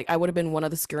absolutely like I would have been one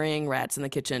of the scurrying rats in the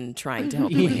kitchen trying to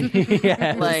help clean.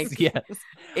 Yes, Like, yes.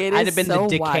 It I'd is have been so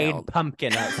the decayed wild.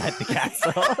 pumpkin outside the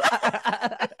castle.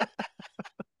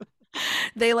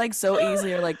 They like so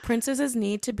easily are like princesses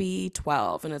need to be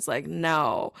 12, and it's like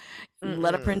no,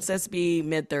 let a Mm-mm. princess be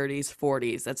mid 30s,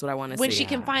 40s. That's what I want to see. when she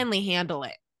can Yeah. finally handle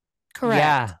it. Correct.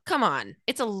 Yeah. Come on.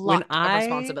 It's a lot of I-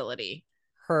 responsibility.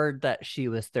 Heard that she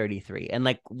was 33 and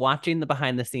like watching the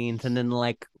behind the scenes and then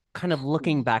like kind of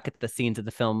looking back at the scenes of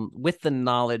the film with the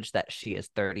knowledge that she is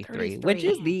 33, which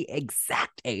is 33. the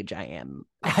exact age I am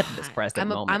at this present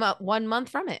moment. I'm a 1 month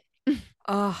from it.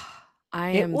 Oh, I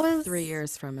It am was- 3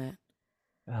 years from it.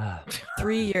 Ugh.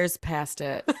 3 years past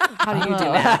it. How do you do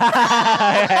Oh.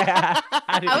 that?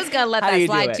 How do- I was gonna let how do that you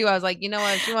do slide it? too. I was like, you know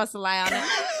what? If she wants to lie on it.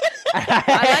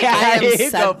 I am You go for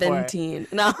it. 17.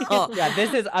 No. Yeah,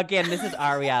 this is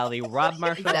our reality. Rob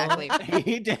Marshall, Exactly.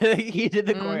 he did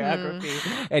the Mhm.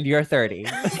 choreography, and you're 30.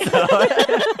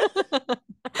 So.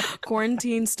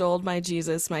 Quarantine stole my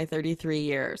Jesus, my 33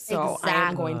 years. So I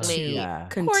am going to Exactly. Yeah.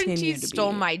 continue Quarantine to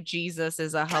stole be. my Jesus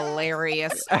is a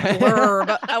hilarious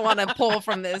blurb I want to pull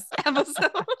from this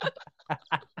episode.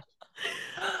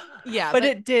 Yeah, but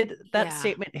it did. That yeah.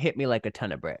 statement hit me like a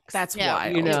ton of bricks. That's yeah,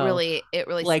 wild. you know, it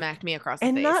really like- smacked me across the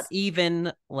and face. not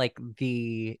even like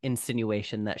the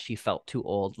insinuation that she felt too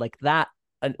old. Like that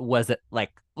wasn't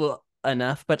like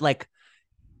enough. But like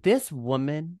this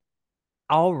woman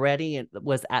already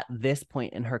was at this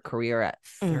point in her career at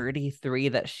 33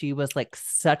 that she was like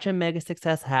such a mega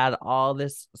success, had all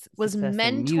this was success in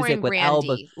mentoring music with Brandy.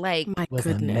 albums, Like, My was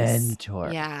goodness. a mentor.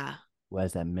 yeah.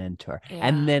 Was a mentor, Yeah.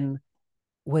 and then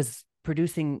was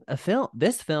producing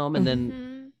this film, and then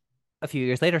Mhm. a few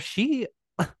years later she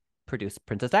produced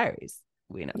Princess Diaries.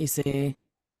 We know You see.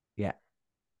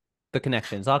 the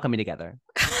connections all coming together.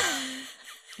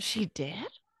 She did?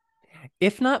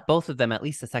 If not both of them, at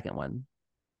least the second one.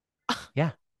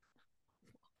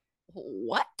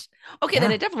 What? Okay,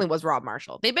 then Yeah. it definitely was Rob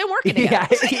Marshall. They've been working Yeah,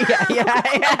 together.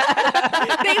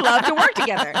 yeah. They love to work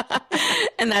together.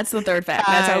 And that's the third fact.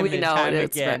 That's how Time we and know time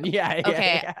it's again. Yeah, yeah,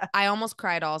 Okay. yeah. I almost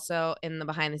cried also in the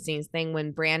behind the scenes thing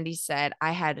when Brandy said,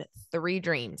 I had 3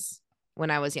 dreams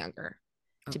when I was younger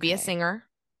to be a Okay. singer,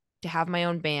 to have my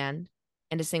own band,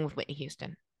 and to sing with Whitney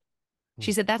Houston.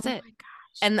 She said, that's Oh it. my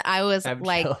gosh. And I was I have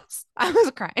like, chills. I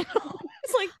was crying.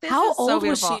 It's like, this How is so old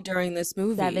was beautiful. she during this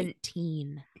movie?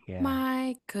 17. Yeah.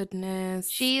 My goodness.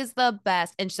 She's the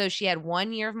best. And so she had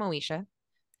 1 year of Moesha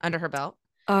under her belt.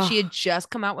 Ugh. She had just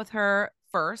come out with her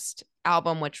first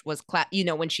album, which was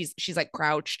when she's like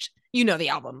crouched. You know the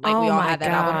album. Like we Oh all my had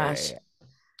that album. gosh.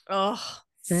 Oh,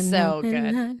 so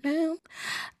good.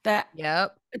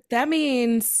 That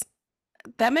means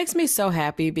that makes me so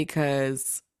happy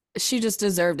because she just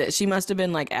deserved it. She must have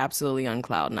been like absolutely on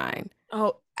cloud 9.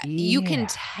 Oh, you can Yeah.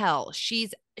 tell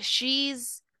she's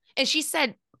and she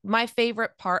said my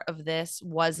favorite part of this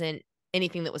wasn't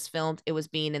anything that was filmed. It was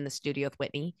being in the studio with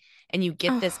Whitney. And you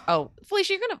get this. Oh,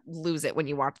 Felicia, you're gonna lose it when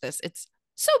you watch this. It's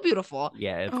so beautiful.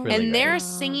 Yeah, it's Oh, really and great. they're Wow.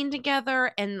 singing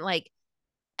together and like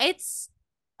it's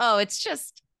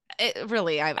just it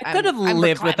really I could have I'm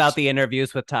lived without reclenched. the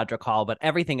interviews with Todrick Hall, but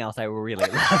everything else I really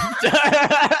loved.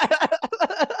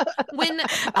 When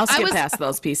I'll skip was- past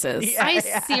those pieces. Yeah. I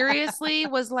seriously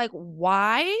was like,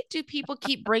 why do people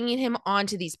keep bringing him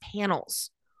onto these panels?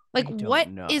 Like, I don't what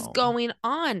is know. going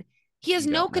on? He has I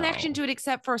no don't connection know. to it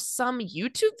except for some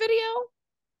YouTube video.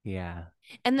 Yeah.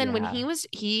 And then when Yeah.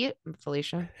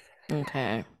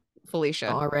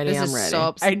 Felicia, Already this I'm is ready.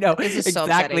 so I know This is so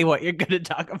exactly upsetting. what you're going to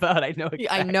talk about. I know exactly.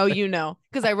 I know you know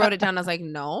because I wrote it down. I was like,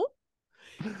 no.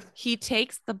 He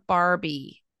takes the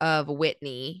Barbie of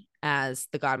Whitney as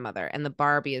the godmother, and the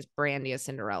Barbie is Brandy as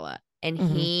Cinderella. and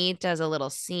Mhm. he does a little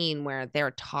scene where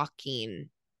they're talking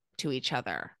to each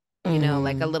other, you know,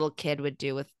 like a Mhm. little kid would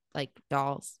do with like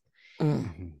dolls.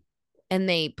 Mm. And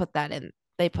they put that in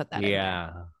there.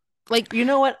 Yeah. Like, You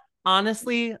know what?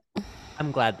 Honestly,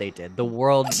 I'm glad they did. The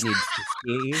world needs to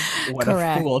see what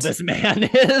a fool Correct. this man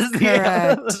is.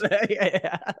 Yeah. Correct.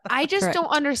 Yeah. I just don't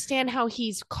Correct. understand how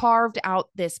he's carved out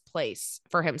this place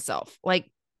for himself. Like,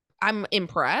 I'm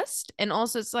impressed. And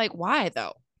also, it's like, why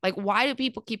though? Like, why do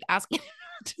people keep asking him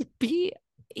to be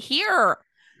here?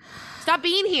 Stop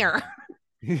being here.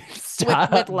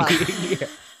 Stop with love. being here.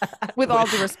 With all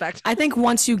due respect. I think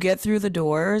once you get through the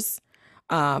doors,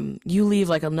 you leave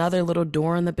like another little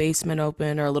door in the basement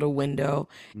open or a little window,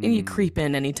 and you creep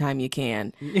in anytime you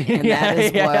can. And that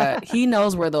is what he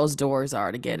knows where those doors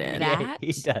are to get in. Yeah, That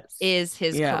he does. is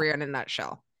his Yeah. career in a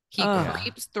nutshell. He Ugh.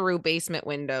 creeps through basement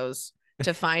windows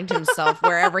to find himself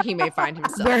wherever he may find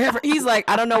himself. Wherever he's like,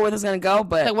 I don't know where this is gonna go,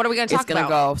 but Like, what are we going to it's talk gonna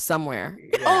about? go somewhere.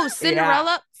 Oh,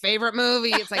 Cinderella, favorite movie.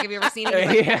 It's like, have you ever seen it?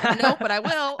 He's like, Yeah. no, but I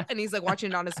will. And he's like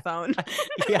watching it on his phone.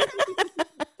 Yeah.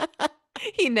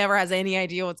 He never has any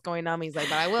idea what's going on. He's like,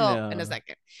 but I will in No. a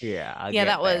second. Yeah. I'll Yeah, get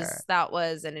that was there. that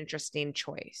was an interesting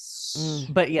choice.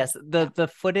 Mm. But yes, the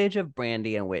footage of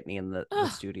Brandy and Whitney in the Ugh.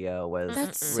 studio was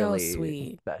That's so really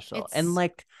sweet. special. It's- And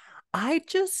like, I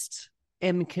just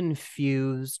am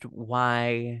confused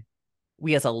why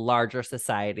we as a larger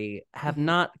society have Mhm.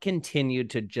 not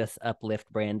continued to just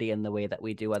uplift Brandy in the way that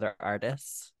we do other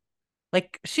artists.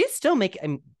 Like, she's still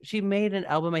making, she made an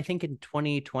album, I think, in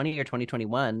 2020 or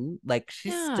 2021. Like,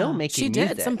 she's still Yeah. making She did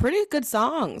music. some pretty good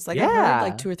songs. Like I heard Yeah.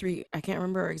 like 2 or 3. I can't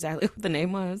remember exactly what the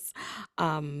name was.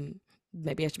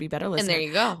 Maybe I should be better And listening. there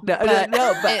you go. No, But-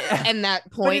 no, but And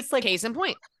that point, it's like- case in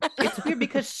point. it's weird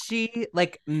because she,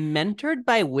 like, mentored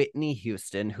by Whitney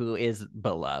Houston, who is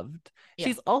beloved. Yeah.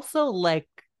 She's also like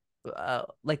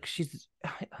she's,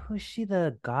 who is she,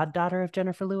 the goddaughter of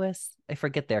Jennifer Lewis? I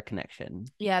forget their connection.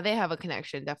 Yeah, they have a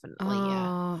connection, definitely. Yeah.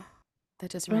 Oh, that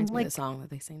just But I'm reminds me of the like- song that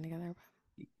they sing together.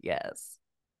 Yes.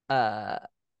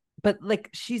 But like,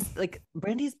 she's like,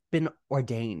 Brandy's been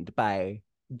ordained by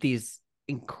these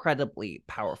incredibly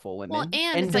powerful women. Well,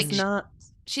 and it's does like not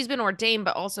She's been ordained,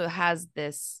 but also has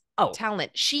this oh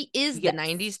talent. She is Yes. the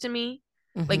 90s to me.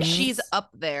 Like, Mhm. she's Yes. up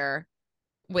there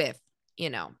with,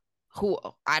 who,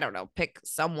 I don't know, pick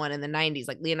someone in the 90s,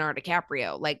 like Leonardo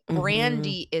DiCaprio. Like, Mhm.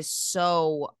 Brandy is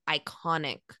so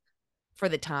iconic for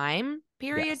the time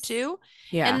period, Yes. too.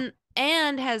 Yeah.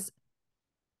 And has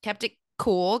kept it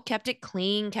cool, kept it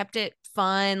clean, kept it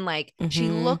fun. Like, she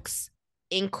Mhm. looks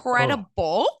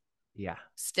incredible yeah.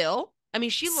 still. I mean,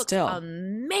 she looks Still.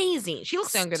 amazing. She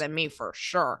looks younger than me for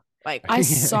sure. Like, I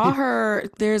saw her.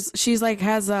 She's like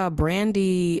has a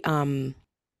brandy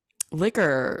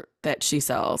liquor that she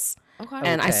sells, okay.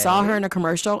 and I saw her Okay. in a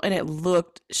commercial, and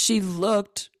she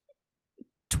looked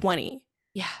 20,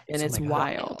 Yeah. and Oh it's my God.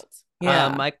 wild.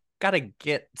 Yeah. I gotta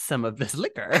get some of this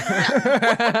liquor. And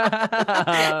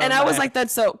I was like,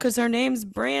 that's so, because her name's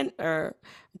Brandy.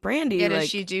 Yeah, does like,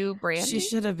 she do brandy? she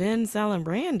should have been selling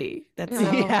brandy. That's No.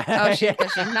 so. Yeah. Oh,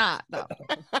 but she's not, though.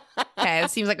 Okay,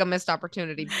 it seems like a missed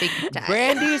opportunity big time.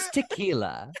 Brandy's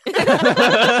tequila.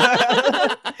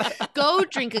 Go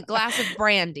drink a glass of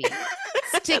brandy.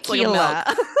 It's like a tequila.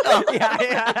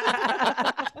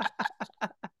 Yeah.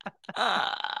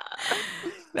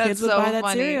 That's Kids would so buy that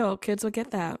funny. cereal. Kids would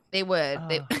get that. They would.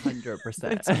 They,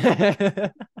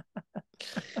 100%.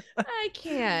 I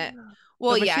can't.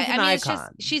 Well, but yeah. she's I an mean, it's just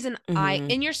icon. she's an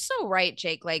Mhm. and you're so right,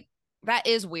 Jake. Like, that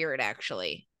is weird,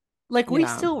 actually. Like, we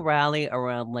Yeah. still rally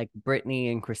around like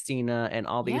Britney and Christina and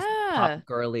all these Yeah. pop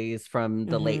girlies from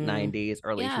the late Mhm. 90s,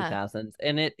 early Yeah. 2000s.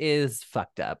 And it is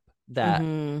fucked up that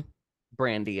Mhm.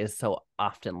 Brandy is so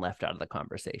often left out of the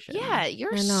conversation. Yeah,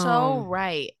 you're I so know.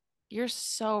 right. You're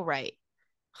so right.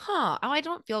 Huh. Oh, I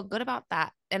don't feel good about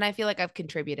that. And I feel like I've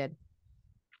contributed.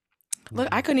 Look,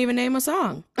 I couldn't even name a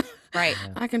song. Right.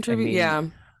 Yeah. I contribute. mean, yeah.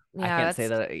 Yeah. I can't say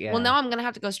that's- that. Yeah. Well, now I'm gonna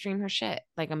have to go stream her shit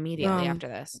like immediately Um, after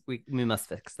this. we must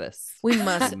fix this. We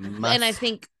must. We And I must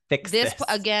think fix this this.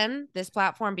 again, this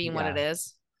platform being what Yeah. it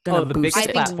is, Gonna the boost biggest I it.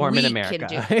 think platform in we America. can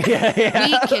do- Yeah.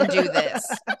 we can do this.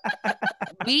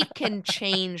 We can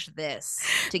change this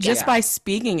together. Just by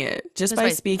speaking it. Just by by-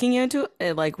 speaking into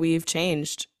it, like we've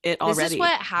changed it This already. is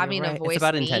what having right. a It's voice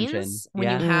about means. intention. When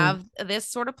Yeah. you Mm. have this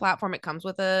sort of platform, it comes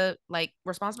with a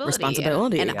responsibility.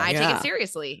 Responsibility, And I take yeah. it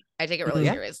seriously. I take it really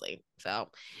Yeah. seriously. So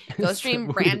go stream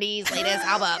Brandy's latest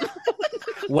album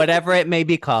Whatever it may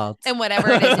be called. and whatever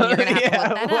it is, and you're gonna have to Yeah,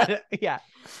 look that up. Yeah.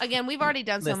 Again, we've already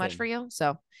done so much Listen. for you.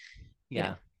 So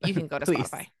Yeah. you can go to Please.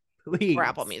 Spotify Please. or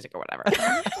Apple Music or whatever.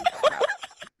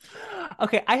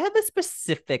 Okay, I have a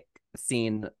specific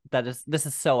scene this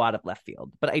is so out of left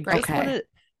field, but I just want to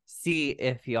see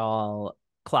if y'all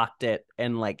clocked it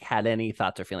and like had any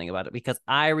thoughts or feeling about it, because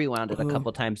I rewound it a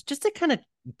couple times just to kind of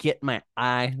get my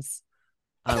eyes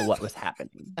on what was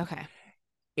happening. Okay.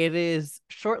 It is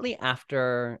shortly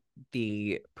after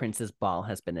the prince's ball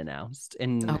has been announced,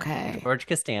 and George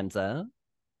Costanza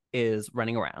is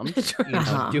running around,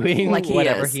 doing like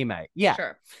whatever he might. Yeah.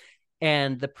 Sure.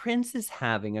 And the prince is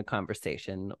having a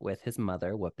conversation with his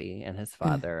mother, Whoopi, and his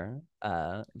father,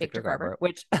 Victor Garber,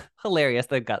 which hilarious.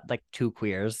 They've got like two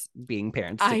queers being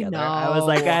parents together. I know. I was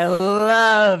like, I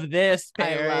love this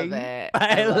pairing.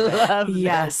 I love it.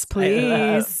 Yes,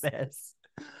 please. I love this.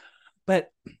 But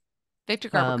Victor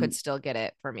Garber could still get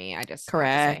it for me. I just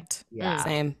correct. Yeah.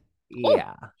 Same.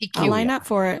 Yeah. I'll line up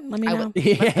for it. Let me know.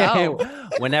 Let's go.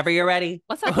 Whenever you're ready.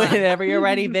 What's up? Whenever you're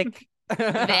ready, Vic.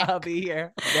 I'll be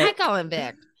here. Vic. I call him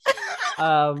Vic.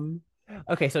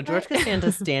 Okay, so George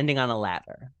Costanza's standing on a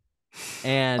ladder.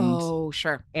 And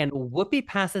sure. And Whoopi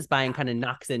passes by and kind of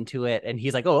knocks into it, and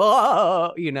he's like,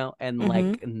 oh, and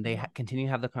like, and they continue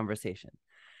to have the conversation.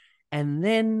 And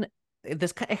then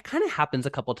it kind of happens a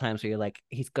couple times where you're like,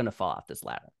 he's gonna fall off this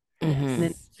ladder. And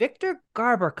then Victor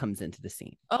Garber comes into the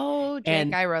scene. Oh,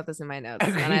 Jake, I wrote this in my notes,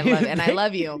 and I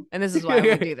love you, and this is why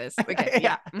we do this. Okay,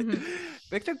 yeah.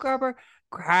 Victor Garber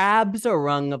grabs a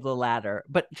rung of the ladder,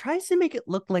 but tries to make it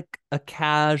look like a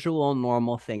casual,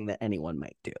 normal thing that anyone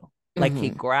might do. Like he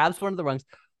grabs one of the rungs,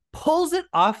 pulls it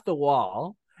off the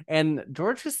wall, and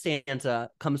George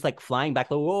Costanza comes like flying back,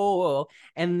 like, whoa, whoa,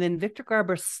 and then Victor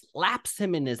Garber slaps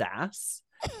him in his ass.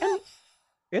 And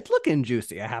it's looking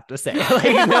juicy, I have to say.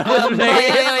 Like, not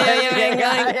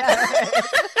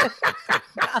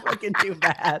looking too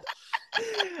bad.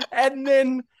 And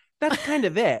then that's kind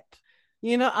of it.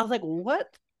 I was like,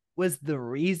 what was the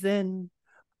reason?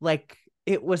 Like,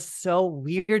 it was so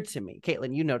weird to me.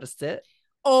 Caitlin, you noticed it?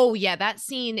 Oh, yeah. That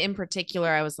scene in particular,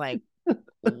 I was like,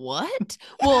 what?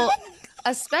 Well,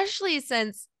 especially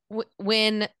since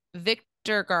when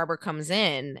Victor Garber comes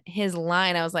in, his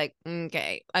line, I was like,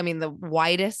 okay. I mean, the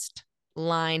widest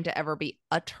line to ever be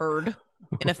uttered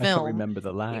in a film. I remember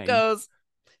the line. He goes,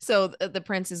 so the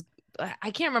prince is,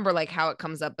 I can't remember like how it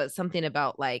comes up, but something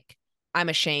about like, I'm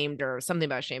ashamed or something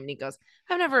about shame. And he goes,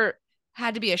 I've never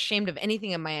had to be ashamed of anything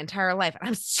in my entire life. And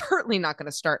I'm certainly not going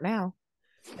to start now.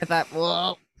 I thought,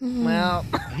 well.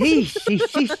 Sometimes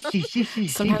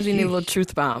we need a little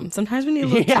truth bomb. Sometimes we need a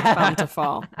little truth bomb to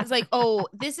fall. It's like, oh,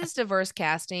 this is diverse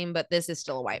casting, but this is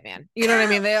still a white man. You know what I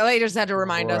mean? They just had to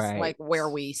remind us like where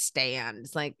we stand.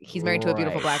 It's like he's married to a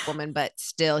beautiful black woman, but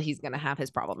still he's gonna have his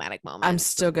problematic moment. I'm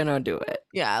still gonna do it.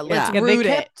 Yeah, let's root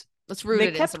it. Let's root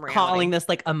it in some reality. Calling this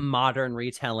like a modern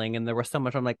retelling, and there was so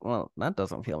much. I'm like, well, that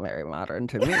doesn't feel very modern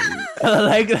to me.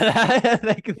 like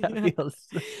that feels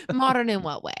modern in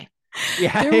what way?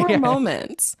 Yeah, there were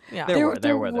moments. Yeah,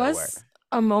 there was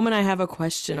a moment I have a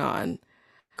question on.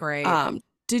 Great.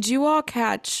 Did you all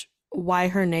catch why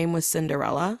her name was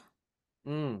Cinderella?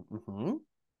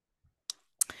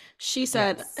 She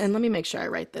said, and let me make sure I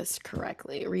read this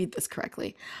correctly.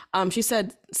 She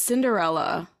said,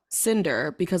 Cinderella,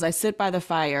 cinder, because I sit by the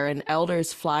fire and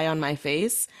elders fly on my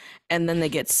face, and then they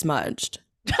get smudged.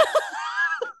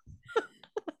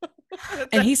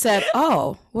 And he said,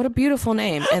 oh, what a beautiful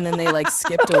name. And then they like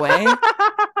skipped away.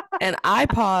 And I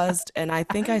paused, and I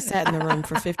think I sat in the room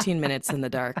for 15 minutes in the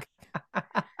dark.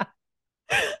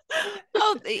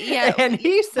 Oh, yeah. And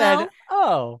he said,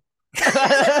 oh.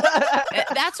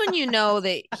 That's when you know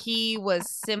that he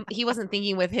wasn't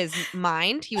thinking with his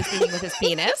mind. He was thinking with his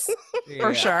penis,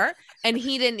 for sure. And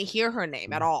he didn't hear her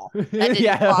name at all. That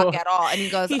didn't talk at all. And he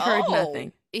goes, he heard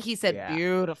nothing. He said,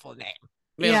 beautiful name.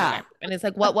 Yeah. And it's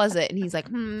like, what was it? And he's like,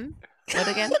 what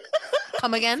again?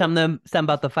 Come again? Some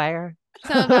about the fire.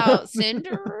 Some about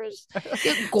cinders.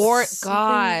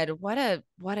 God, what a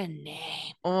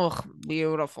name. Oh,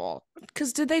 beautiful.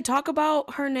 Because did they talk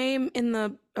about her name in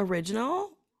the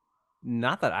original?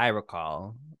 Not that I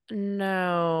recall.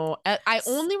 No, I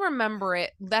only remember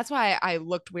it. That's why I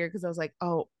looked weird, because I was like,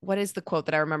 oh, what is the quote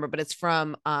that I remember? But it's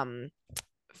from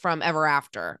Ever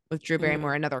After with Drew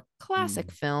Barrymore, another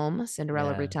classic film,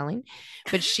 Cinderella retelling.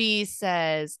 But she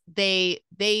says they've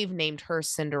named her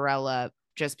Cinderella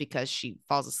just because she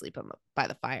falls asleep by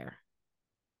the fire.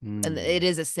 And it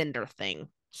is a cinder thing.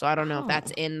 So I don't know if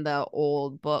that's in the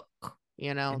old book,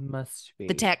 It must be.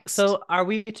 The text. So are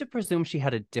we to presume she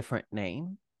had a different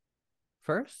name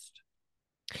first?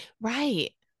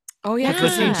 Right. Oh yeah,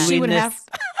 she would have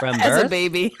from birth? As a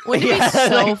baby. Wouldn't it be so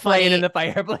like funny in the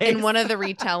fireplace? In one of the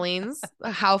retellings?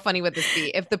 How funny would this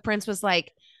be if the prince was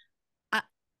like,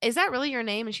 is that really your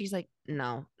name? And she's like,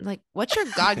 no. I'm like, what's your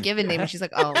God-given name? And she's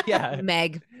like, oh, Yeah.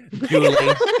 Meg. Julie.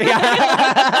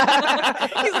 Yeah.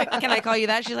 He's like, can I call you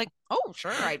that? She's like, oh,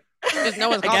 sure. Because no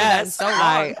one's I called me that in guess so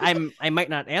long. I might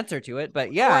not answer to it,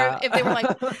 but yeah. Or if they were like,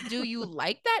 do you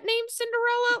like that name,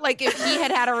 Cinderella? Like if he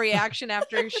had a reaction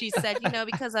after she said,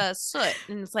 because of soot.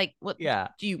 And it's like, what? Yeah.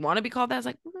 Do you want to be called that? I was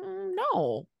like,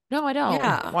 no, I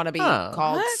don't want to be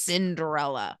called What?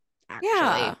 Cinderella. Actually.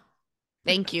 Yeah.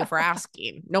 Thank you for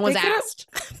asking. No one's They could've-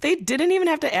 asked. They didn't even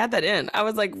have to add that in. I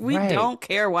was like, we Right. don't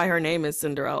care why her name is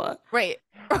Cinderella. Right.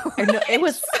 I know, it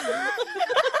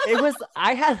was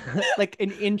I had like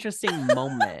an interesting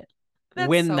moment That's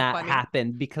when so that funny.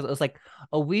 happened, because it was like,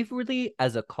 oh, we've really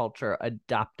as a culture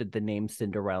adopted the name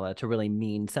Cinderella to really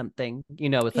mean something. It's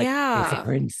like, it's a Yeah.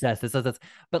 princess, this.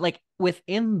 But like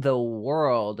within the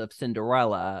world of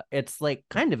Cinderella, it's like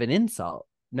kind of an insult.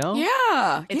 No?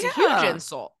 Yeah. It's yeah. a huge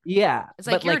insult. Yeah. It's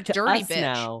like, but you're a to dirty us bitch.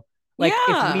 now, like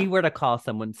Yeah. if we were to call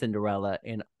someone Cinderella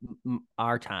in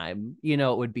our time,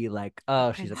 it would be like,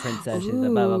 oh, she's a princess, she's a blah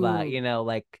blah blah. Ooh.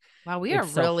 Like, Wow, we are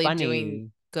it's so really funny.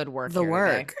 doing good work. The here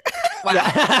work. today. Wow.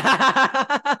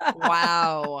 Yeah.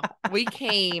 Wow. We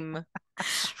came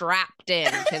strapped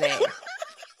in today.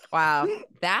 Wow.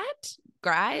 That,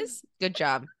 guys, good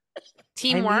job.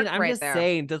 Teamwork I'm right just there.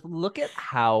 saying, just look at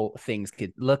how things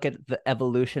could look at the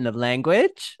evolution of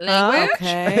language. Language?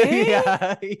 Okay.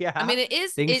 yeah. I mean, it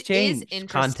is things change. interesting.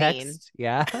 Context.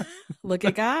 Yeah. Look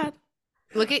at God.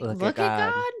 Look at Look at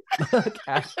God. Look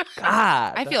at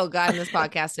God. I feel God in this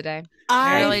podcast today.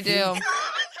 I I really do.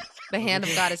 The hand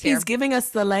of God is here. He's giving us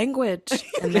the language,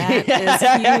 and that Yeah. is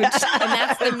huge. And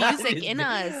that's the That music is in big.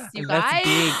 us, you And that's guys.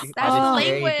 big. That's That is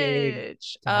very big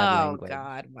language. to have Oh language.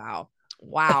 God. Wow.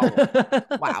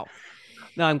 Wow.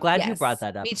 No, I'm glad you Yes, brought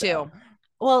that up. me though. too.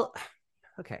 Well,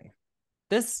 okay.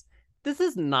 This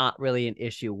is not really an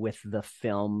issue with the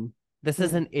film. This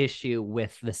is an issue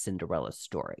with the Cinderella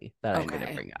story that I'm going to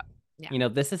Okay. bring up. Yeah.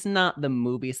 This is not the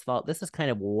movie's fault. This is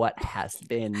kind of what has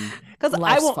been, because I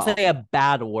Life's won't fault. say a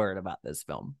bad word about this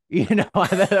film. You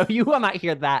will not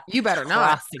hear that You better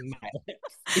not. crossing my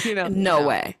lips. No No.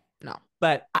 way. No.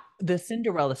 But the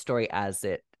Cinderella story as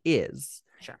it is,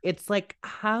 Sure. it's like,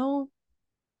 how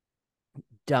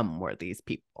dumb were these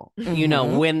people,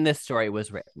 Mhm. when this story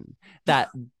was written, that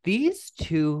these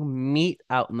two meet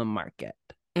out in the market,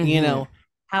 Mhm.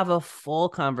 have a full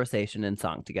conversation and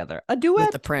song together, a duet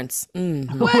With the prince.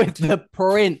 Mhm. with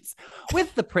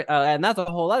the prince, and that's a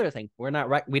whole other thing. We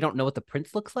don't know what the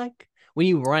prince looks like. When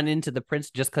you run into the prince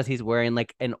just because he's wearing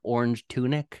like an orange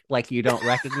tunic, like you don't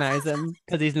recognize him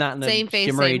because he's not in a Same face,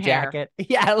 shimmery same hair. jacket.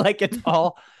 Yeah, like it's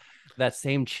all that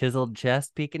same chiseled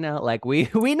chest peeking out. Like we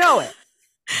know it.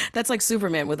 That's like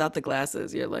Superman without the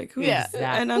glasses. You're like, who? Yeah.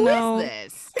 I don't Who know.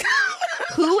 is this?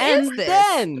 Who is And this?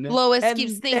 then- Lois and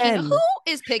keeps thinking, then- who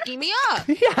is picking me up?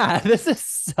 Yeah, this is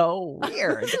so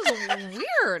weird. This is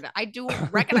weird. I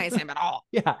don't recognize him at all.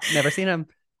 Yeah, never seen him.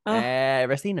 Oh.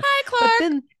 Never seen him. Hi, But Clark.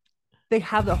 then they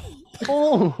have the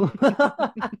whole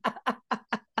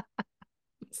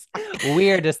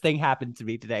weirdest thing happened to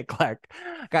me today. Clark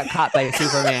got caught by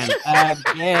Superman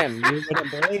again. You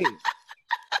wouldn't believe.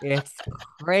 It's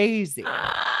crazy.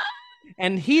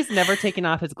 And he's never taken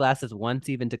off his glasses once,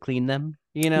 even to clean them.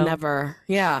 Never.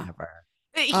 Yeah. Never.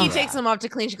 He Oh. takes them off to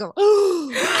clean. She goes,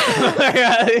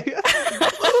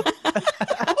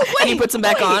 And he puts them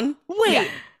back on. wait.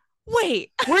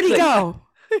 Where'd he go?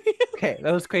 Okay,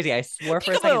 that was crazy. I swore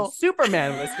for a Piccolo. second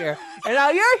Superman was here, and now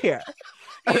you're here.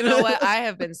 You know what? I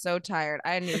have been so tired.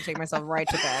 I need to take myself right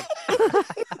to bed.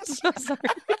 I'm so sorry.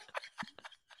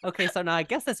 Okay, so now I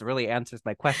guess this really answers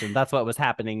my question. That's what was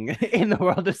happening in the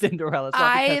world of Cinderella. as well,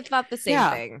 I because thought the same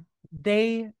Yeah. thing.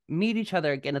 they meet each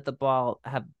other again at the ball.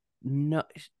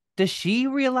 Does she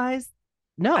realize?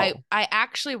 No. I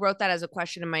actually wrote that as a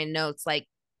question in my notes, like,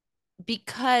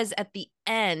 because at the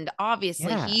end, obviously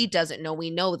Yeah. he doesn't know. We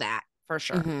know that for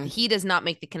sure. Mhm. He does not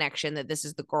make the connection that this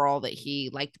is the girl that he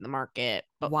liked in the market,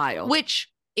 but Wild. which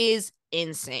is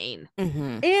insane.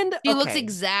 Mhm. And She looks okay,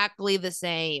 exactly the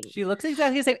same. She looks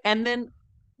exactly the same. And then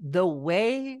the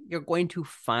way you're going to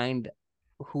find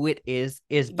who it is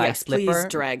by Yes, slipper, please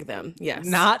drag them. Yes.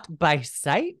 not by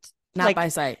sight. Not Like, by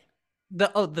sight.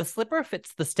 the slipper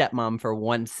fits the stepmom for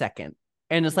 1 second,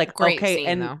 and it's like, Great okay, scene,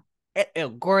 and though.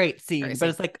 great scene, Great but scene.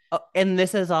 it's like, and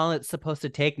this is all it's supposed to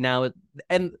take now.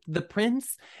 And the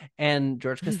prince and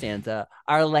George Costanza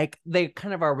are like, they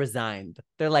kind of are resigned.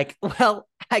 They're like, well,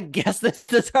 I guess this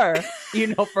is her,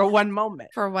 for one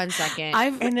moment. For 1 second.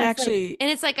 I've And it's like- actually. And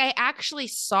it's like I actually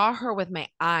saw her with my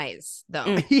eyes, though.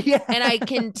 Mm. Yeah, And I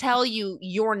can tell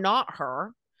you're not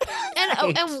her.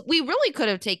 And we really could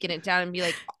have taken it down and be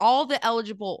like all the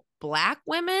eligible Black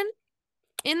women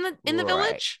in the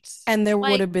village, and there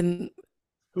Like- would have been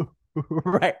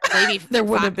Right. maybe There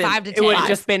would have been- 5 to It 10. would have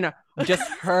just been just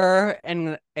her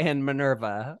and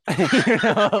Minerva. You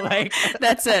know, like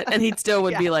that's it, and he still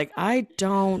would Yeah. be like, I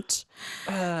don't.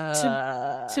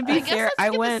 To be I guess fair, let's I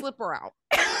get went. the slipper out.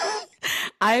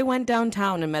 I went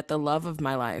downtown and met the love of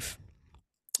my life.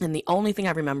 And the only thing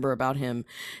I remember about him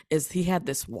is he had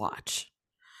this watch.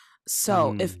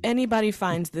 So if anybody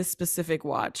finds this specific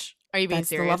watch, Are you being that's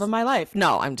serious? the love of my life.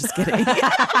 No, I'm just kidding.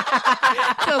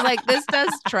 So like this does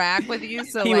track with you.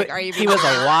 So he, like, wa- are you? he was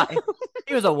a watch.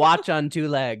 He was a watch on 2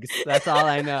 legs. That's all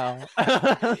I know.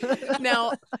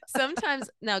 Now, sometimes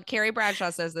Carrie Bradshaw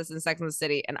says this in Sex and the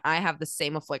City, and I have the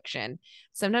same affliction.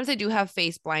 Sometimes I do have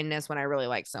face blindness when I really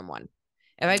like someone.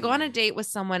 If I go on a date with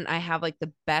someone, I have like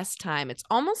the best time. It's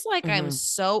almost like I'm Mhm.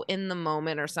 so in the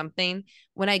moment or something.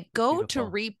 When I go Beautiful.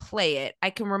 to replay it,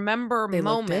 I can remember They look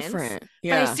moments. different. But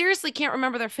Yeah. I seriously can't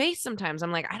remember their face sometimes.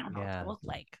 I'm like, I don't know Yeah. what they look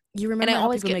like. You remember I how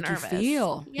always people get make nervous. you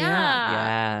feel. Yeah.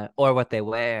 Yeah, or what they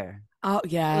wear. Oh,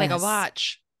 yeah. Like a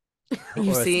watch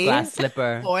You or see? a glass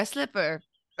slipper. or a slipper.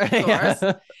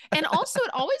 Yeah. And also, it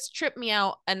always tripped me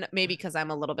out. And maybe because I'm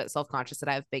a little bit self conscious that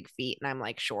I have big feet and I'm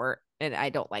like short and I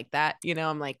don't like that. You know,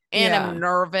 I'm like, and Yeah. I'm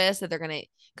nervous that they're going to,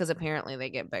 because apparently they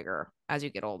get bigger as you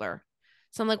get older.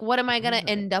 So I'm like, what am I going to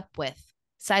Really? end up with?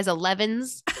 Size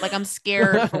 11s? Like, I'm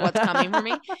scared for what's coming for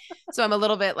me. So I'm a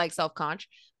little bit like self conscious.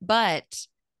 But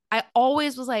I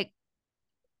always was like,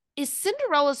 is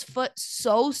Cinderella's foot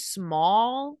so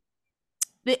small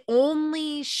that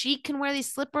only she can wear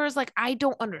these slippers? Like, I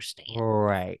don't understand.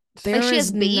 Right. There she has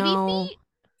is baby no, feet?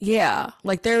 Yeah,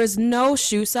 like there is no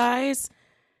shoe size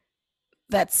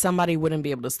that somebody wouldn't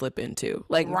be able to slip into.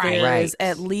 Like Right. there is Right.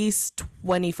 at least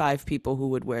 25 people who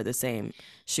would wear the same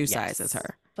shoe size as Yes.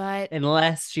 her. But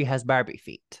Unless she has Barbie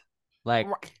feet. Like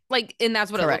like, and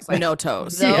that's what it Correct. looks like. No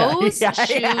toes. Yeah, Those yeah,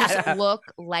 shoes yeah. look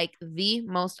like the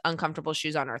most uncomfortable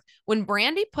shoes on earth. When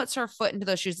Brandy puts her foot into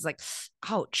those shoes, it's like,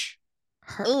 ouch,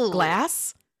 Her Ooh.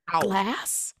 glass? ouch.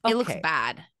 Glass? It looks Okay.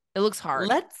 bad. It looks hard.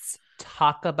 Let's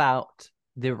talk about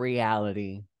the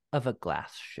reality of a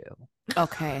glass shoe.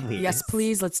 Okay. Yes, Please.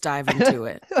 please. Let's dive into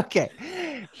it. Okay.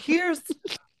 Here's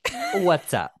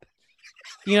what's up.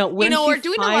 You know, when we're she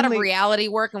doing a lot of finally- reality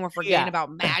work and we're forgetting Yeah. about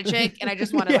magic. And I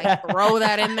just want to Yeah. like throw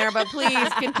that in there. But please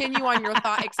continue on your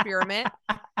thought experiment.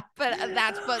 But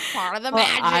that's but part of the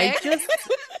Well, magic.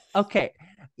 Okay.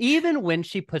 Even when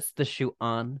she puts the shoe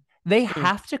on, they Mm.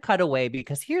 have to cut away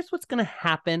because here's what's going to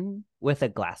happen with a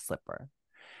glass slipper.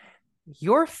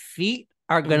 Your feet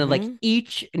are going to like Mhm.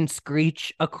 each and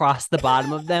screech across the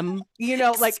bottom of them. You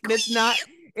know, like it's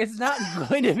not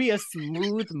going to be a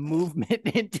smooth movement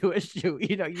into a shoe.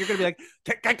 You know, you're going to be like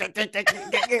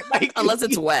Unless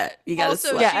it's wet. You got to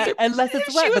Also, sweat. yeah, unless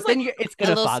it's She wet, was but then like it's going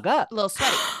to little- fog up. A little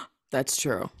sweaty. That's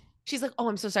true. She's like, oh,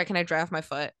 I'm so sorry. Can I dry off my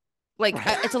foot? Like,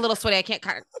 it's a little sweaty. I can't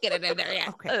kind of get it in there yet.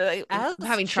 Okay. As I'm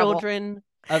having trouble. children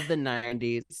of the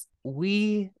 90s,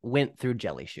 we went through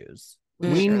jelly shoes.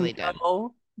 Mm. We Surely did.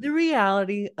 know the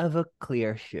reality of a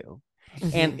clear shoe.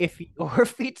 Mhm. And if your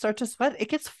feet start to sweat, it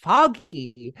gets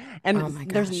foggy. And Oh my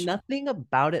there's gosh. nothing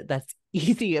about it that's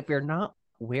easy if you're not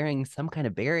wearing some kind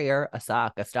of barrier, a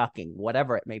sock, a stocking,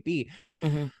 whatever it may be.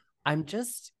 Mhm. I'm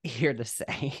just here to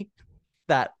say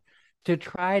that to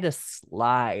try to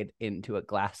slide into a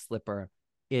glass slipper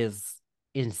is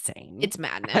insane. It's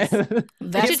madness.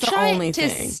 That's to the try only to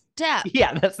thing. step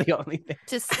yeah, that's the only thing.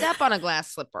 to step on a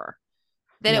glass slipper,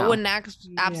 then it No. wouldn't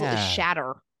absolutely Yeah.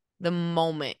 shatter the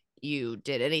moment you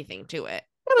did anything to it.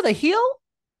 That was a heel?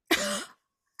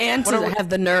 And What to are we- have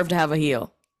the nerve to have a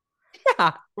heel.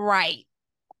 Yeah. Right.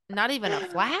 Not even a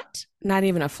flat. Not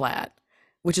even a flat,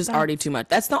 which is already too much.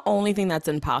 That's the only thing that's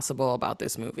impossible about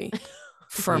this movie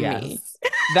for me. Yes.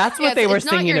 That's what Yes, they were it's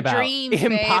not singing your about. dreams,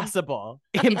 babe. Impossible.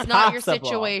 It's not your Impossible.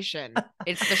 situation.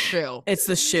 It's the shoe. It's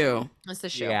the shoe. It's the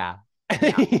shoe. Yeah.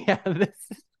 Yeah. Yeah, this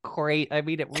is great. I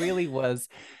mean, it really was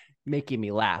making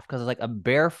me laugh because it's like a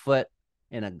barefoot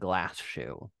in a glass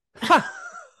shoe. What?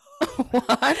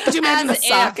 Could you imagine a As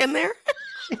sock if. in there?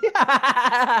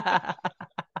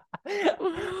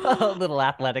 A little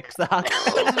athletic sock.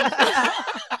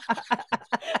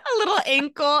 A little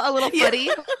ankle, a little Yeah. footy.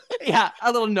 Yeah,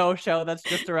 a little no-show that's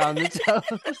just around the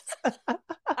toes.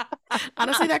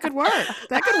 Honestly, that could work.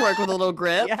 That could work with a little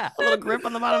grip. Yeah. A little grip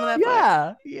on the bottom of that foot.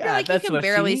 Yeah, You're yeah. like you that's can what she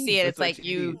barely needs. see it. That's It's what like she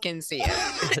you needs. can see it.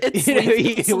 It's You know,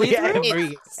 sleeve, sleeve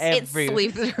through? It's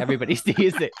sleeve through. everybody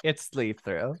sees it. It's sleeve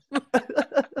through.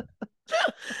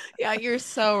 Yeah, you're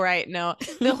so right. No,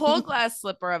 the whole glass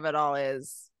slipper of it all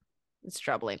is it's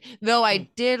troubling. Though I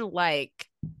did like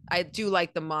I do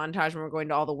like the montage when we're going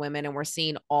to all the women and we're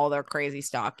seeing all their crazy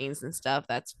stockings and stuff.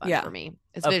 That's fun Yeah. for me.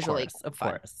 It's Of visually course, of fun.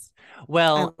 course.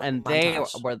 Well, love and they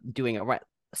montage. were doing it right.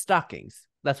 Stockings.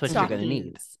 That's what you're going to need.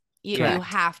 Stockings. You Correct.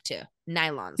 have to.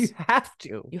 Nylons. You have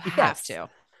to. You have Yes. to.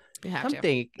 You have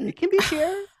Something. It can be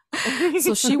sheer.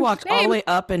 So she walked all Same. the way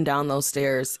up and down those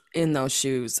stairs in those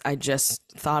shoes. I just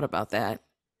thought about that.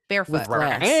 Barefoot. With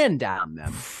glass. Ran down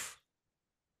them.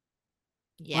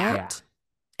 Yeah. What?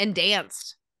 And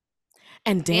danced.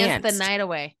 And Danced danced. the night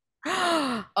away.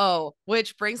 Oh,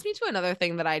 which brings me to another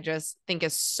thing that I just think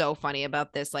is so funny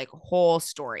about this like whole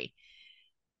story.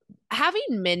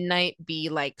 Having midnight be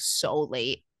like so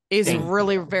late is Thank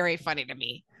really you. very funny to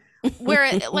me.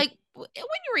 Where like when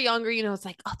you were younger, you know, it's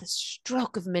like, oh, the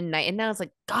stroke of midnight. And now it's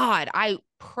like, God, I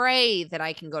pray that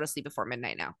I can go to sleep before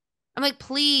midnight now. I'm like,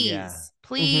 please,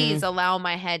 please allow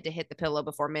my head to hit the pillow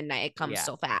before midnight. It comes Yeah.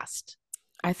 so fast.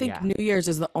 I think Yeah. New Year's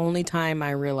is the only time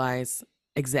I realize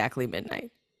exactly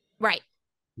midnight. Right.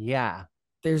 Yeah.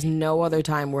 There's no other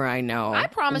time where I know. I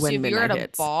promise when you, if you're at midnight a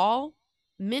hits. ball,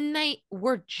 midnight,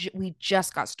 we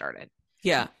just got started.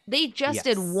 Yeah. They just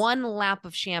did Yes. one lap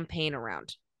of champagne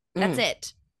around. That's Mm.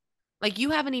 it. Like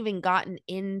you haven't even gotten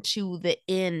into the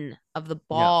inn of the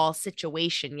ball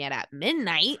situation yet at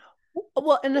midnight.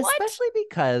 Well, and What? especially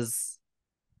because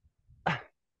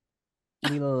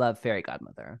we love Fairy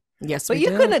Godmother. Yes, But we you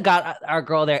do. couldn't have got our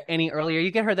girl there any earlier. You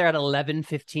get her there at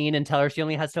 11:15 and tell her she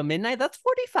only has till midnight. That's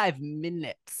 45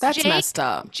 minutes. That's Jake- messed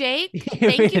up. Jake, It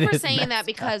thank you for is saying that messed up.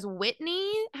 because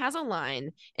Whitney has a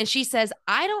line and she says,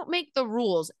 I don't make the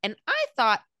rules. And I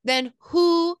thought, then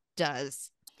who does?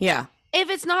 Yeah.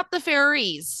 If it's not the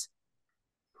fairies,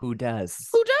 Who does?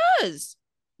 who does?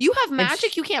 You have And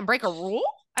magic, sh- you can't break a rule?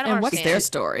 I don't And what's understand. their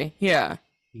story? Yeah.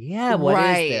 Yeah, what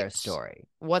is their Right. story?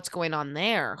 What's going on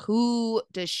there? Who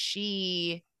does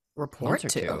she Report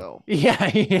Answer to. go? Yeah,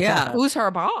 Yeah. Who's her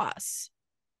boss?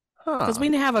 Because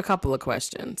we have a couple of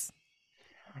questions.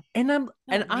 And I'm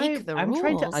Don't make the I'm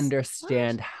trying to rules.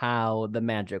 understand how the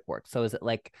magic works. So is it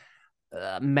like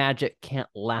magic can't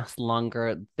last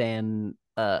longer than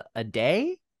a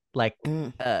day? Like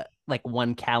Mm.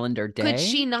 one calendar day? Could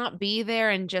she not be there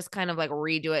and just kind of like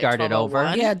redo it? Start it over?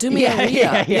 12:01? Yeah, do me Yeah, a re-up.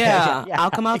 yeah, Yeah, yeah,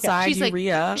 I'll come yeah. outside, She's you like-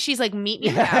 re-up. She's like, meet me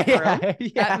in the Yeah, bathroom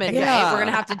yeah, at midnight. Yeah. We're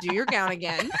gonna have to do your gown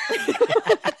again.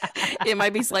 It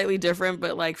might be slightly different,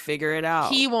 but like figure it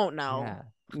out. He won't know. Yeah.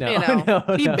 No, You know,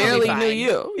 no, He no. barely fine. knew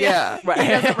you. Yeah. Right. He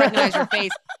doesn't recognize your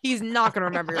face. He's not gonna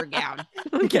remember your gown.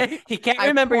 Okay. He can't I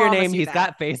remember your promise name. you He's that.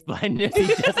 got face blindness. He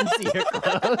doesn't see your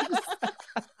clothes.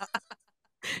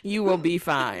 You will be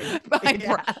fine.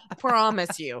 I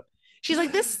promise you. She's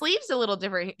like, this sleeve's a little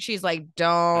different. She's like,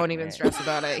 don't even Okay. stress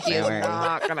about it. He Don't is worry.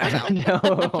 not gonna tell. No,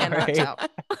 Cannot worry. tell.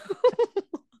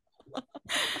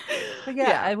 But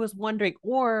yeah, I was wondering,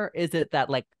 or is it that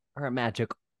like her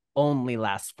magic only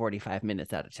lasts 45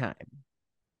 minutes at a time?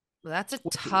 That's a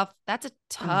What do you-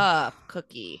 tough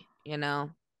cookie, you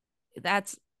know.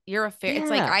 You're a fair. It's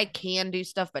like Yeah. I can do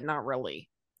stuff, but not really.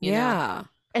 you know? Yeah.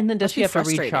 And then does Must she be have to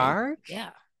frustrating. recharge? Yeah.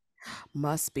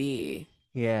 Must be.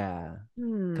 Yeah.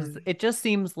 Because it just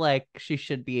seems like she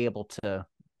should be able to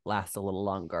last a little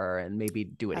longer and maybe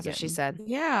do it That's again. what she said.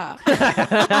 Yeah.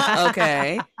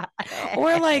 Okay.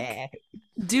 Or, like,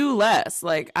 do less.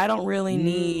 Like, I don't really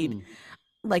need,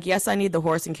 like, yes, I need the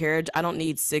horse and carriage. I don't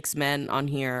need 6 men on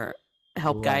here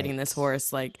help guiding this Right.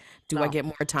 horse. Like, do I No. get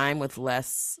more time with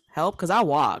less help? Because I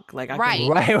walk. Like, I Right.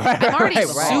 can, Right. I'm already right.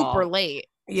 super late.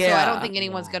 yeah. So I don't think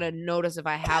anyone's Yeah. gonna notice if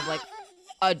I have like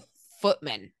a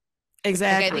footman. Like,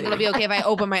 exactly. I think it'll be okay if I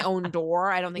open my own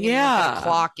door. I don't think anyone's Yeah. gonna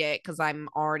clock it because I'm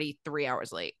already 3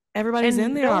 hours late. Everybody's And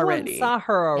in there no already. one saw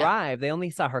her Yeah. arrive. They only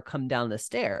saw her come down the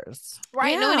stairs.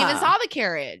 Right. No one even Yeah. saw the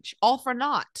carriage. All for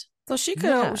naught. So she could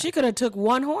Yeah. have took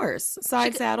one horse,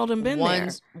 side could- saddled and been there.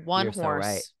 One You're so horse.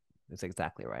 right. That's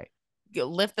exactly right. You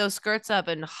lift those skirts up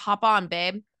and hop on,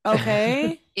 babe.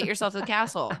 Okay. Get yourself to the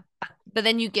castle. But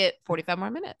then you get 45 more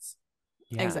minutes.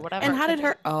 Yeah. Exactly. whatever And it how could did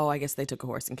her? Oh, I guess they took a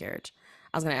horse and carriage.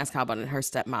 I was gonna ask how about her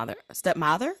stepmother?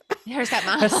 Stepmother? Here's that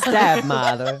Her mom.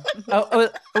 stepmother.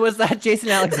 Was that Jason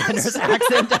Alexander's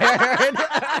accent I heard?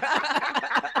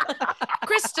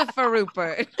 Christopher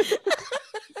Rupert.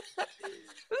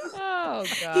 Oh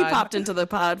god. He popped into the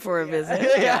pod for a visit.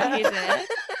 Yeah, he did.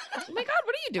 Oh my god,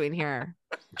 what are you doing here?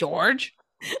 George?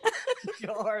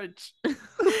 George.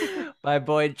 My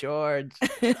boy George.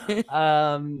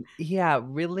 Yeah,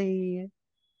 really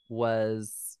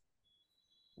was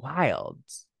wild.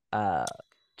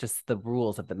 Just the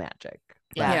rules of the magic.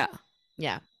 Yeah. Yeah.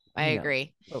 Yeah, I You know.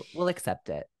 agree. We'll accept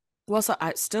it. Well, so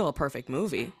still a perfect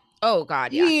movie. Oh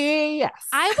God, yeah. Yes.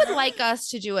 I would like us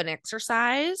to do an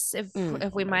exercise if we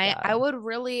Oh my might. God. I would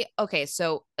really. Okay,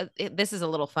 so this is a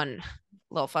little fun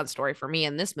story for me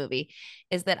in this movie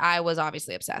is that I was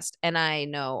obviously obsessed, and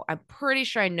I'm pretty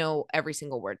sure I know every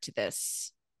single word to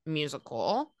this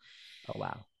musical, Oh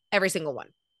wow. every single one,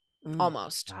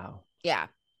 almost. Wow. Yeah,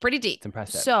 pretty deep. It's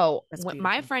impressive. So That's my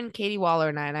beautiful. friend Katie Waller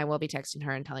and I will be texting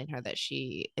her and telling her that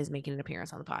she is making an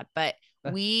appearance on the pod. But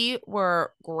we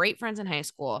were great friends in high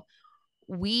school.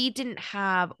 We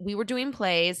were doing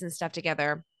plays and stuff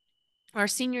together. Our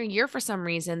senior year, for some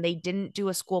reason, they didn't do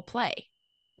a school play,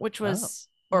 which was,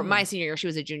 or my senior year, she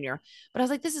was a junior. But I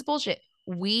was like, this is bullshit.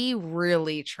 We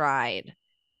really tried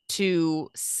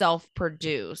to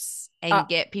self-produce and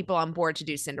get people on board to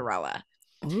do Cinderella.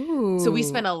 Ooh. So we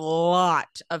spent a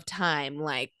lot of time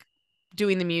like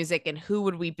doing the music and who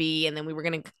would we be, and then we were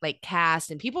gonna like cast,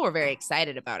 and people were very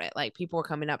excited about it. Like people were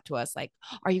coming up to us like,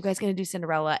 are you guys gonna do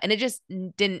Cinderella? And it just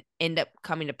didn't end up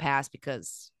coming to pass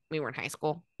because we were in high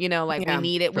school, like we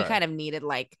kind of needed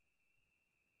like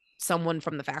someone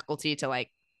from the faculty to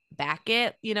like back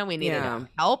it, we needed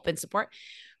help and support.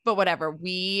 But whatever,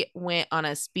 we went on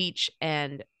a speech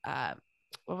and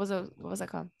what was that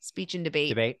called? Speech and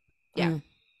debate. Yeah.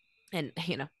 And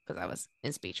because I was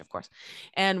in speech, of course.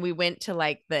 And we went to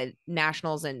like the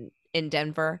nationals in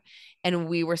Denver, and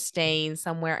we were staying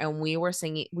somewhere, and we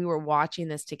were watching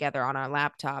this together on our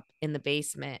laptop in the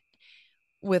basement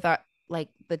with our like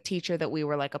the teacher that we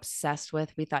were like obsessed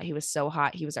with. We thought he was so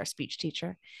hot. He was our speech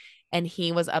teacher, and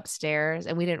he was upstairs,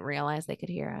 and we didn't realize they could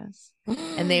hear us.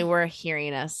 And they were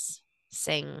hearing us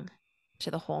sing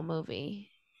to the whole movie.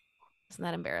 Isn't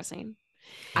that embarrassing?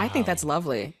 I think that's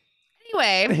lovely.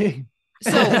 Anyway,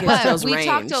 but we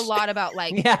talked a lot about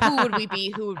like who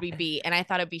would we be, and I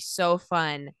thought it'd be so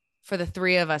fun for the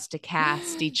three of us to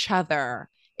cast each other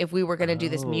if we were going to do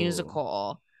this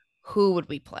musical. Who would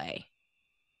we play?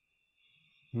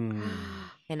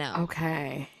 I know.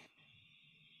 Okay.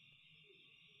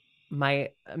 My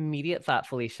immediate thought,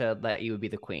 Felicia, that you would be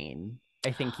the queen.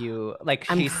 I think you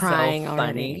like. I'm she's crying so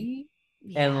already. funny.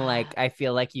 And like, I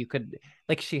feel like you could,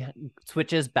 like, she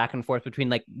switches back and forth between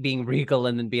like being regal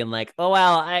and then being like, oh,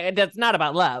 well, that's not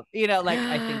about love. Like,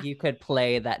 I think you could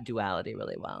play that duality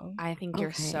really well. I think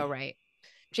you're so right.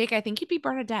 Jake, I think you'd be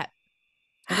Bernadette.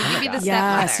 I Oh think my you'd be the God.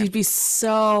 stepmother. Yes, you'd be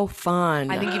so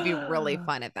fun. I think you'd be really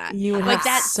fun at that. You would like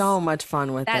have so much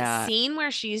fun with that. That scene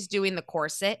where she's doing the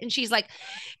corset and she's like,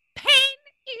 pain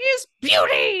is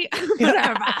beauty.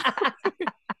 Whatever.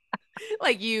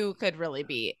 Like you could really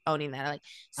be owning that. Like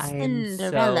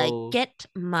Cinderella, so get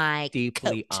my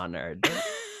deeply coat. honored.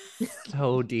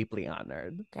 So deeply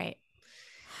honored. Great.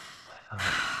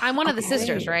 I'm one of the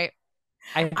sisters, right?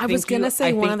 I was gonna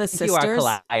say one of the sisters. You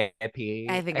are Calliope.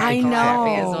 I think I I'm know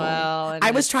Calliope as well. And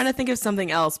I was trying to think of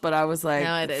something else, but I was like,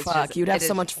 No, it is fuck, just- you'd have it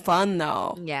so is- much fun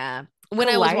though. Yeah. When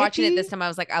I was watching it Calliope? this time, I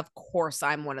was like, of course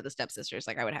I'm one of the stepsisters.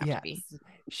 Like I would have to be.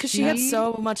 Because she had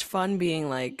so much fun being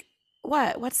like,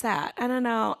 what's that? I don't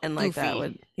know. And like that Goofy.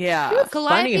 would, yeah. She was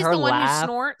Calliope's her the one who laugh.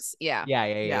 snorts. Yeah. Yeah.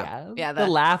 Yeah, The that-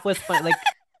 laugh was fun. Like,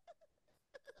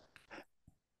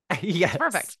 yes.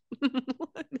 Perfect.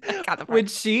 Got the When part.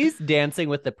 she's dancing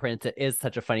with the prince, it is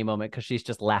such a funny moment because she's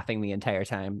just laughing the entire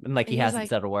time, and like he And he's hasn't like-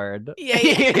 said a word.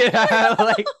 Yeah.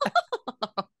 Like,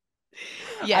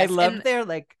 Yes, I love and- their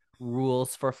like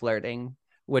rules for flirting,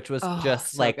 which was Oh,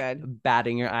 just so like good.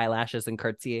 batting your eyelashes and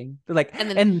curtsying. They're like,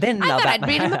 And and then, then I I'll thought bat I'd my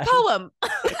read him a eyelash." poem.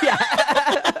 Yeah.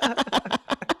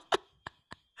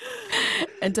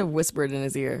 And to whisper it in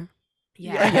his ear.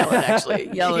 Yeah. Yell it, actually.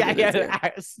 Yell it in his ear.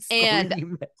 And-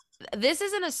 Scream it. This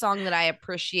isn't a song that I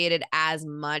appreciated as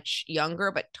much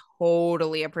younger, but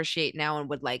totally appreciate now and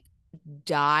would like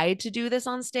die to do this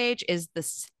on stage is the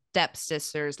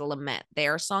Stepsisters Lament.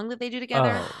 Their song that they do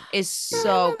together Oh. is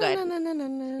so good.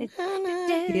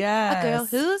 Yes. A girl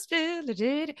who's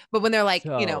feeling, but when they're like,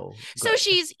 so good.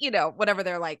 she's, whatever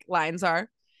their like lines are.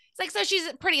 It's like, so she's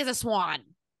pretty as a swan.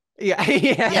 Yeah.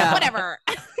 Yeah, whatever.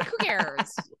 Who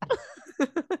cares?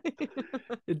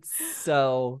 It's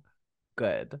so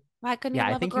good. Why couldn't Yeah, I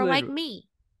you love a think you girl would- like me?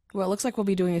 Well, it looks like we'll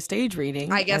be doing a stage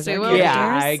reading. I guess as we our will. Yeah,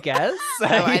 characters.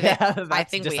 I guess. I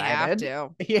think we have to.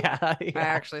 Yeah, I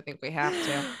actually think we have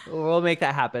to. We'll make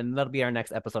that happen. That'll be our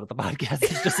next episode of the podcast.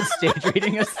 It's just a stage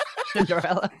reading of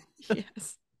Cinderella.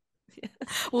 Yes.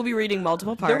 We'll be reading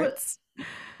multiple There was- parts.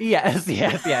 Yes.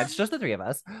 It's just the three of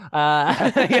us.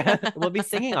 Yeah, we'll be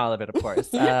singing all of it, of course.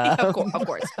 Of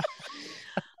course.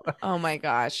 Oh my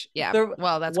gosh. Yeah.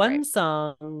 Well, that's one great.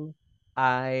 song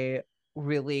I'd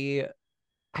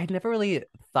never really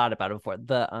thought about it before.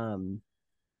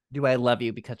 Do I love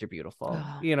you because you're beautiful?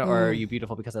 Oh. You know, or are you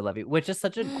beautiful because I love you? Which is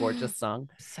such a gorgeous song.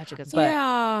 Such a good But song.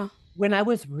 Yeah. when I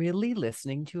was really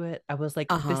listening to it, I was like,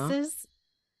 this Uh-huh. is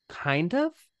kind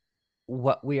of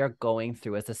what we are going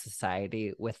through as a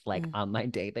society with like online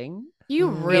dating. You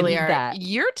really In are. that-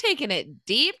 You're taking it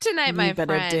deep tonight, You my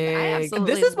better friend. I dig.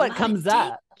 absolutely This is what love comes it deep.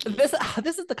 up.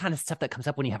 This is the kind of stuff that comes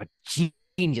up when you have a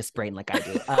genius brain like I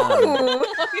do.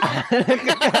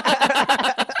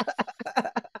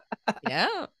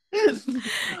 Yeah.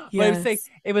 But I was saying, Yes.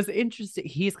 it was interesting.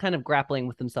 He's kind of grappling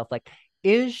with himself, like,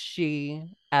 is she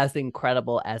as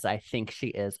incredible as I think she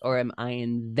is, or am I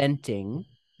inventing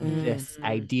this Mhm.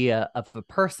 idea of a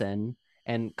person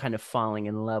and kind of falling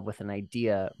in love with an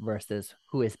idea versus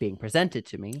who is being presented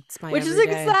to me, It's my which is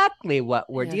everyday. exactly what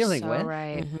we're You're dealing so with.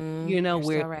 right. Mhm. You know,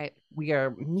 You're so right. we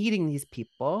are meeting these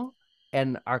people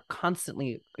and are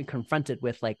constantly confronted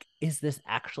with, like, is this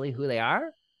actually who they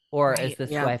are, or is Right.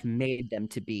 this Yeah. who I've made them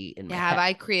to be in my Have head?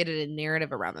 I created a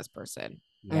narrative around this person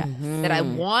Yes. that I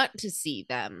Mhm. want to see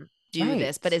them do Right.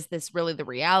 this, but is this really the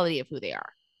reality of who they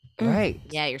are? Right.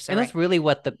 Yeah, you're so And right. that's really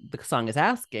what the song is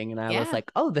asking. And I was Yeah.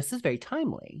 like, oh, this is very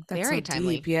timely. That's Very so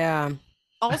timely. deep. Yeah.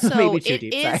 Also, Maybe too it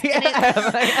deep. is, Sorry. and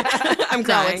it's I'm no,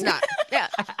 crying. it's not. Yeah,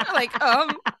 like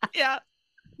yeah.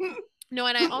 No,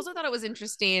 and I also thought it was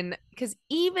interesting because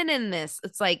even in this,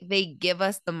 it's like they give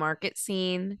us the market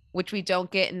scene, which we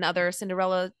don't get in other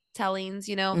Cinderella tellings,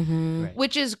 you know, Mhm. Right.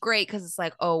 which is great because it's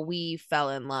like, oh, we fell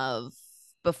in love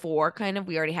before, kind of.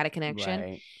 We already had a connection.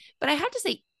 Right. But I have to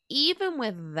say, even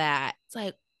with that, it's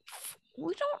like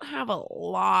we don't have a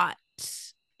lot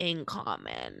in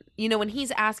common. You know, when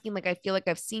he's asking, like, I feel like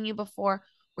I've seen you before.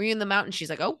 Were you in the mountain? She's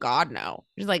like, oh God, no.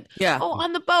 She's like, Yeah. oh,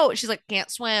 on the boat. She's like, can't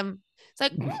swim. It's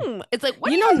like, it's like,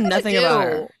 what you are know you guys gonna nothing do? about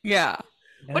her. Yeah.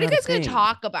 What are you Not a guys going to thing.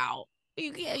 talk about?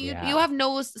 You Yeah. have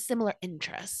no similar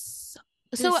interests.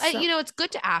 So, There's so- you know, it's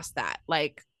good to ask that.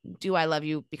 Like, do I love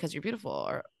you because you're beautiful,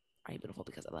 or are you beautiful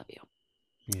because I love you?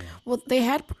 Yeah. Well,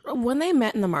 when they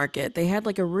met in the market, they had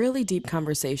like a really deep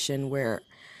conversation where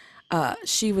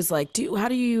she was like, how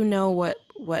do you know what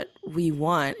we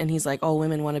want? And he's like, oh,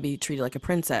 women want to be treated like a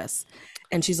princess.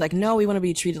 And she's like, no, we want to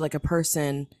be treated like a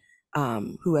person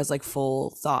who has like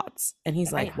full thoughts. And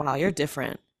he's like, wow, you're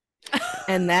different.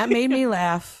 And that made me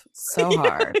laugh so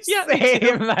hard. Yeah,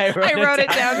 Same. I wrote it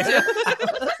down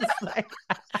too.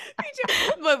 Me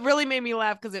too. What really made me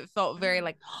laugh because it felt very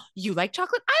like, you like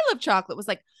chocolate? I love chocolate. It was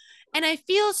like, and I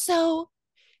feel so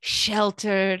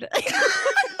sheltered.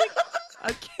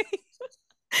 Okay.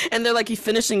 And they're like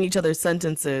finishing each other's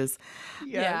sentences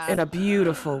Yeah. in a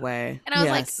beautiful way. And I was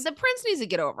Yes. like, the prince needs to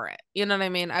get over it. You know what I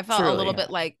mean? I felt a Truly. little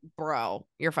bit like, bro,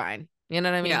 you're fine. You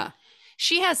know what I mean? Yeah.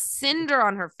 She has cinder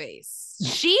on her face.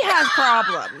 She has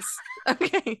problems.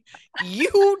 Okay.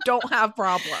 You don't have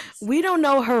problems. We don't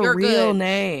know her You're real good.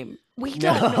 name. We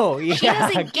don't know. No, She yeah,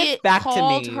 doesn't get back to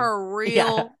called me. her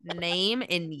real name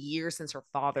in years since her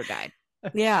father died.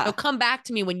 Yeah. So come back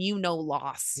to me when you know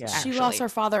loss. Yeah. She lost her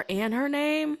father and her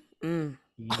name. Mm.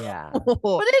 Yeah. But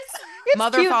But it's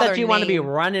Mother, cute father, that you want to be name.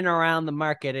 running around the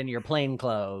market in your plain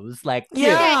clothes. Like, cute.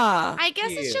 Yeah. I guess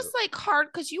it's Cute. just like hard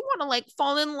because you want to like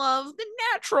fall in love the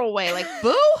natural way. Like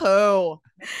boo hoo.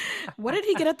 What did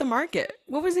he get at the market?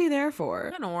 What was he there for?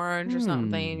 An orange or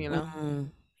something, you know. Mm.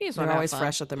 He's They're always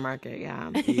fresh at the market. Yeah.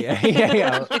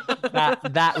 Yeah.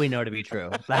 That we know to be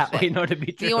true. That we know to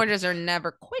be true. The oranges are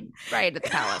never quite right at the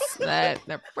palace.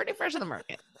 They're pretty fresh at the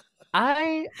market.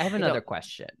 I have They another don't.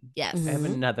 question. Yes. I have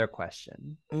Mhm. another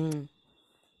question. Mm.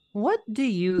 What do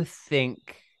you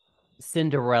think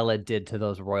Cinderella did to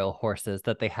those royal horses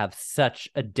that they have such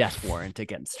a death warrant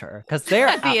against her? Because they're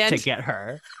At the out to end. get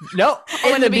her. No,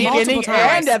 Oh, in the beginning multiple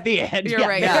times. and at the end. You're Yeah,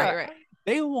 right. they're- You're right. You're right.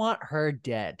 They want her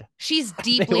dead. She's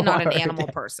deeply not an want her animal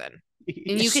dead. person. And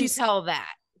you can She's- tell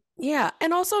that. Yeah.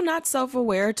 And also not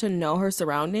self-aware to know her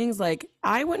surroundings. Like,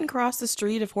 I wouldn't cross the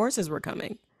street if horses were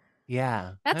coming.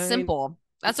 Yeah. That's I mean, simple.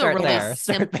 That's a start really there,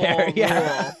 start simple there,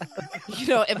 yeah. rule. You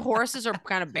know, if horses are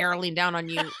kind of barreling down on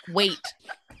you, wait.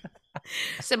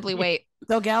 Simply wait.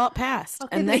 They'll gallop past.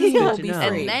 Okay, and then that's you good will to be know.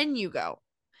 free. And then you go.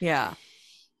 Yeah.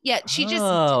 Yeah, she just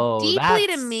Oh, deeply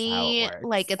to that's me, how it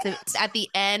like works. at the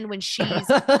end when she's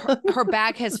her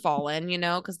back has fallen, you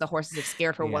know, because the horses have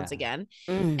scared her once Yeah. again,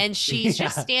 Mm. and she's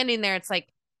just Yeah. standing there. It's like,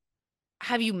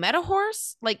 have you met a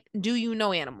horse? Like, do you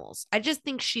know animals? I just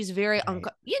think she's very Right.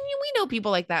 we know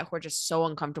people like that who are just so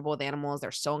uncomfortable with animals.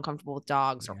 They're so uncomfortable with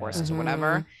dogs or Yeah. horses or Mhm.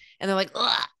 whatever, and they're like,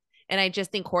 ugh. And I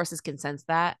just think horses can sense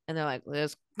that, and they're like,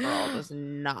 this girl does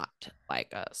not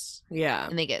like us, Yeah.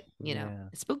 and they get, you know, Yeah.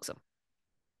 it spooks them.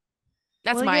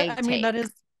 That's Well, my yeah, I mean, take. that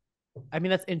is I mean,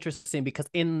 that's interesting because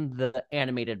in the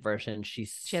animated version, she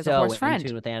has a horse in friend.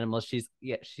 tune with animals. She's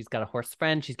got a horse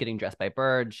friend. She's getting dressed by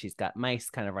birds. She's got mice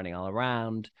kind of running all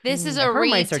around. This is a Her retelling.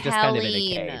 mice are just kind of in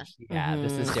a cage. Yeah,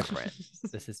 this is different.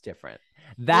 This is different.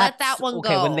 Let that one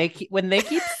okay, go. when they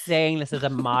keep saying this is a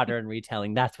modern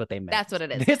retelling, that's what they meant. That's what it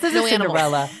is. This is No a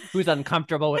Cinderella who's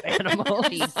uncomfortable with animals.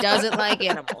 She doesn't like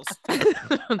animals.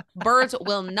 Birds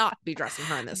will not be dressing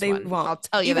her in this one. Won't. I'll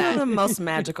tell you Even that. the most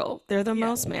magical. They're the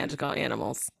most magical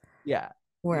animals. Yeah.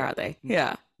 Where are they?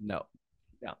 Yeah. No.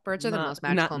 Birds are the most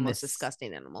magical and most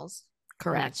disgusting animals.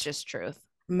 Correct. That's just truth.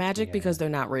 Magic because they're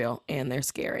not real and they're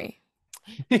scary.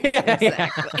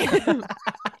 Exactly.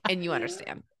 And you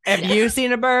understand. Have you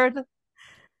seen a bird?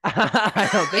 I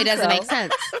don't think It doesn't so. make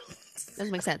sense.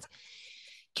 Doesn't make sense.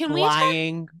 Can we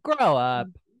Flying, grow up.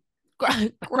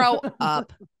 grow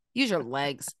up? Use your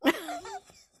legs.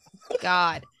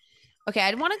 God. Okay,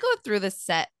 I want to go through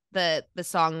the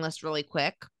song list really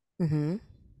quick. Mm-hmm.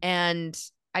 And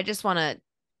I just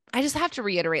have to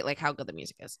reiterate like how good the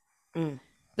music is.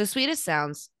 The sweetest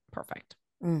sounds perfect.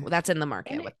 That's in the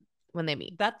market when they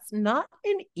meet. That's not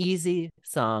an easy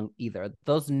song either.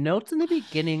 Those notes in the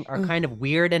beginning are kind of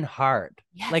weird and hard.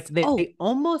 Yes. Like they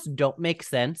almost don't make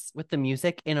sense with the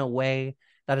music in a way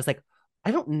that is like,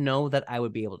 I don't know that I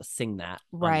would be able to sing that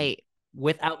right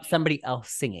without somebody else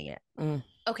singing it.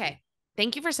 Okay,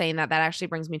 thank you for saying that. That actually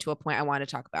brings me to a point I want to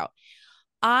talk about.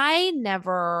 I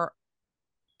never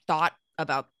thought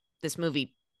about this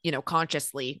movie,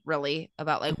 consciously, really,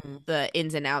 about like the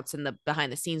ins and outs and the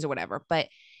behind the scenes or whatever. But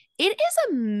it is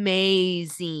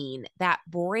amazing that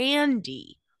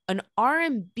Brandy, an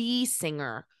R&B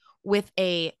singer with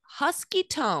a husky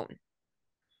tone,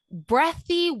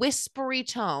 breathy, whispery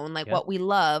tone, like what we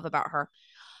love about her,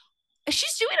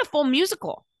 she's doing a full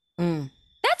musical.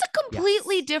 That's a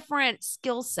completely different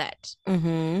skill set.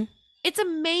 It's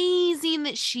amazing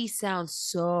that she sounds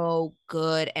so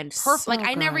good and perfect. So like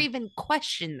I never good. even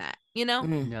questioned that, No.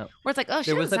 No. Where it's like, oh,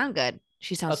 she doesn't sound good.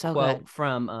 She sounds so quote good.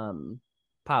 from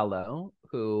Paolo,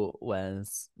 who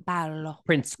was Paolo.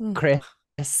 Prince Chris.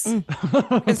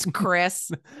 It's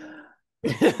Chris.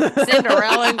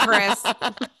 Cinderella and Chris.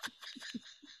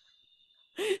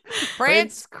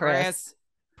 Prince Chris.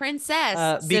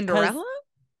 Princess Cinderella?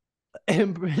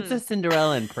 Princess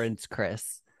Cinderella and Prince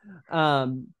Chris.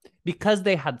 Because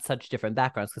they had such different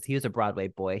backgrounds, because he was a Broadway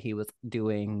boy. He was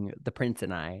doing The Prince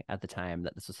and I at the time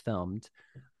that this was filmed.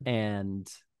 And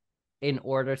in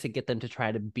order to get them to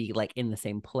try to be like in the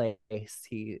same place,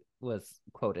 he was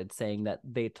quoted saying that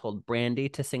they told Brandy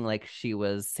to sing like she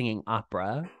was singing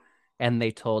opera, and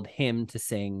they told him to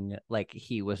sing like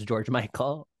he was George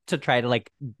Michael, to try to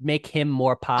like make him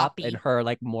more pop Poppy. and her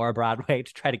like more Broadway,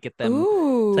 to try to get them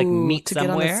to like meet to get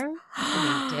on this- somewhere.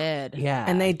 And they did. Yeah.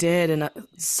 And they did, and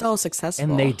so successful.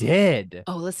 And they did.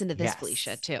 Oh, listen to this, Yes.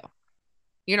 Felicia, too.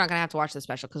 You're not going to have to watch the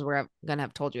special because we're going to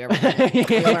have told you everything.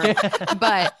 we learned.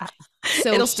 But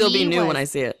so it'll still be he new when was- I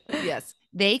see it. Yes.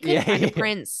 They couldn't find a Yeah.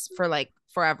 Prince for like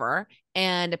forever.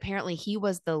 And apparently he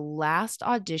was the last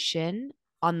audition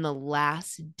on the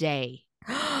last day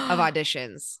of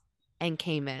auditions and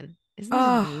came in. Isn't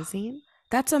that Oh, amazing?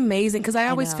 That's amazing, because I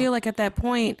always know. feel like at that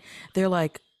point they're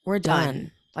like, we're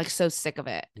done. Like so sick of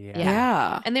it. Yeah.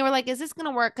 Yeah. And they were like, is this going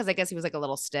to work? Because I guess he was like a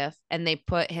little stiff. And they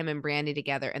put him and Brandy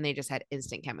together and they just had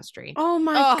instant chemistry. Oh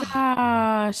my Oh.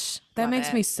 gosh. That Love makes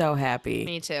it. me so happy.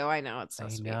 Me too. I know. It's so I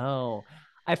sweet. know.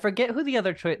 I forget who the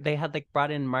other choice they had. Like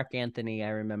brought in Mark Anthony. I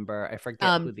remember. I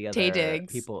forget who the other Taye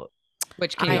Diggs. people.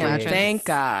 Which can I you am, imagine? thank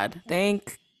God.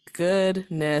 Thank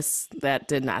goodness that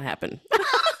did not happen.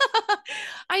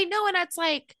 I know. And it's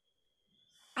like,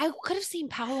 I could have seen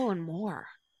Paolo and more.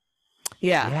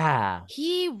 Yeah. Yeah.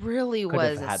 He really Could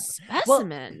was have a had-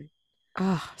 specimen.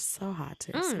 Oh, so hot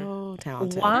too. So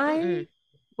talented. Why Mm-mm.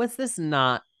 was this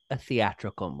not a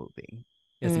theatrical movie?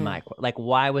 Is my like,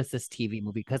 why was this TV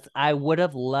movie? Because I would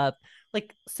have loved,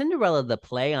 like, Cinderella the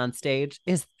play on stage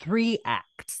is 3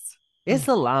 acts. It's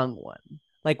a long one.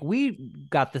 Like, we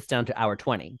got this down to hour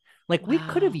 20. Like, we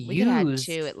could have Wow. We could have had used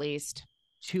 2 at least.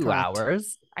 2 Correct.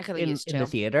 hours I could have in used 2. the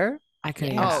theater. I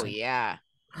could Oh, use it. yeah.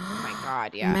 Oh, my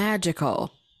God. Yeah.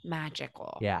 Magical.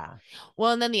 Magical. Yeah.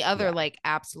 Well, and then the other Yeah. like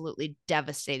absolutely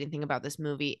devastating thing about this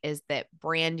movie is that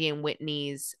Brandy and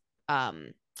Whitney's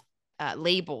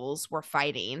labels were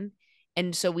fighting,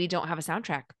 and so we don't have a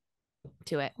soundtrack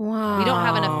to it. Wow. We don't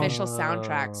have an official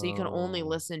soundtrack, so you can only Oh.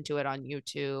 listen to it on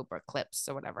YouTube or clips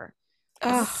or whatever.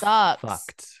 Ugh. Sucks.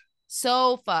 Fucked.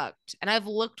 So fucked. And I've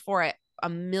looked for it a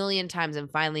million times and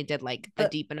finally did like a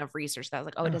But- deep enough research that I was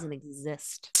like, oh, it doesn't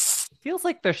exist. Feels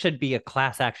like there should be a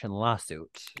class action lawsuit.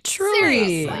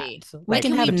 Truly. Seriously. We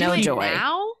can Can have we do no it joy.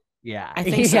 now? Yeah. I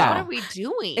think What are so. we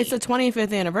doing? It's the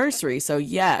 25th anniversary, so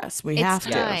yes, we have to.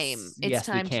 Time. Yes. It's Yes,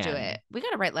 we time to do can. it. We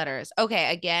gotta write letters.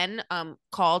 Okay, again,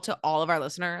 call to all of our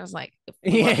listeners, like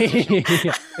Yeah.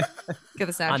 get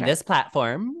the soundtrack On this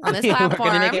platform. On this We're gonna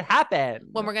platform. make it happen.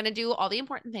 when we're gonna do all the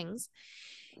important things.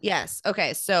 Yes.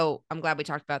 Okay. So I'm glad we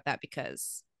talked about that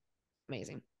because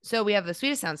amazing. So we have the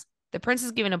sweetest sounds. The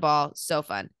Princess Giving a Ball, so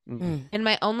fun. Mm. In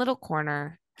my own little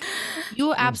corner,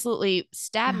 you absolutely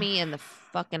stab me in the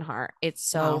fucking heart. It's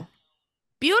so Wow.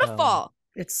 beautiful.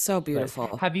 It's so But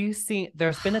beautiful. have you seen?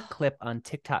 There's been a clip on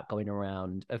TikTok going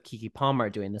around of Keke Palmer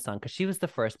doing the song because she was the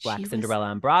first Black She was- Cinderella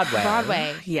on Broadway.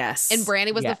 Broadway. Yes. And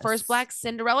Brandy was the first Yes. Black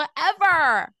Cinderella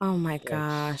ever. Oh my Which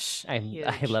gosh. I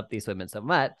Huge. love these women so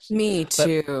much. Me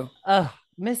too.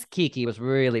 Miss Keke was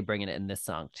really bringing it in this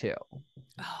song too.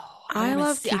 Oh, I wanna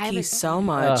love see- I Kiki haven't so seen it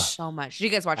much. so much. Did you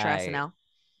guys watch her I- SNL?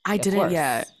 I Of didn't course.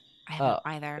 yet. I haven't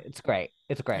either. It's great.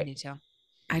 It's I great. need to.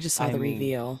 I just saw I the mean-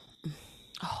 reveal.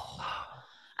 Oh,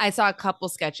 I saw a couple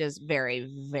sketches. Very,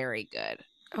 very good.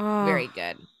 Oh, Very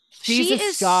good. She's She a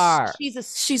is- star. She's a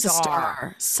She's a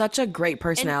star. Such a great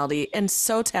personality and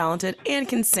so talented and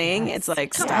can sing. Yes. It's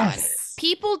like, Come stop on. it.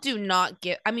 People do not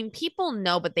get. I mean, people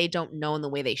know, but they don't know in the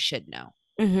way they should know.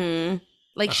 Mm-hmm.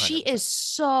 Like she 100%. is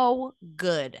so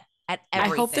good at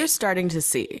everything. I hope they're starting to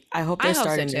see. I hope I they're hope so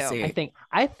starting to too. see.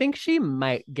 I think she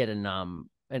might get a nom.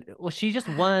 Well, she just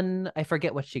won. I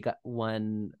forget what she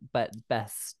won, but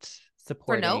best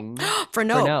supporting For for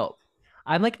no, Nope.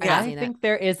 I'm like, Yeah. I Seen it. think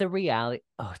there is a reality.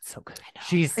 Oh, it's so good. I know.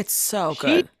 She's it's so she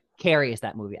good. carries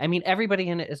that movie. I mean, everybody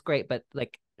in it is great, but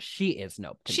like she is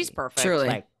Nope. To She's me. perfect. Truly.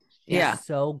 Like, Yeah.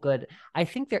 so good. I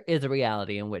think there is a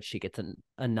reality in which she gets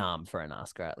a nom for an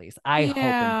Oscar at least. I hope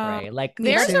Yeah. and pray. Like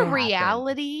Me There's too. a happen.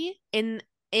 reality in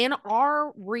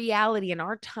our reality in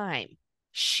our time.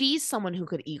 She's someone who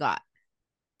could EGOT.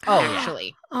 Oh, yeah.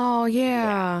 actually, Oh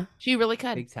yeah. she really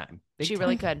could. Big time. Big She time.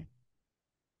 really could.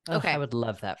 Ugh, Okay. I would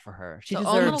love that for her. She So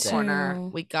own little deserves it. corner. too.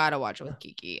 We gotta watch it with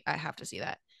Kiki. I have to see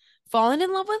that. Falling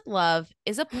in Love with Love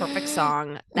is a perfect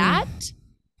song. That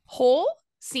whole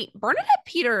scene, Bernadette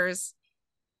Peters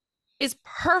is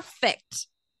perfect.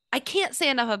 I can't say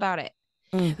enough about it.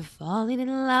 Mm. Falling in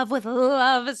love with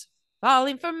love is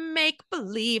falling for make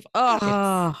believe. Oh,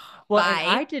 Oh, Well, and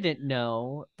Bye. I didn't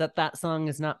know that song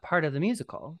is not part of the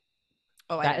musical.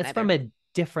 I That didn't is from either. a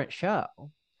different show.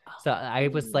 So I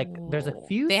was like, there's a Oh.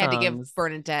 few They had to give songs-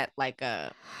 Bernadette like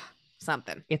a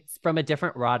something. It's from a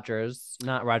different Rogers,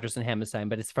 not Rogers and Hammerstein,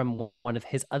 but it's from one of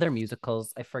his other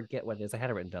musicals. I forget what it is. I had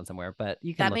it written down somewhere, but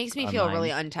you can That look makes me feel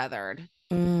really online. untethered.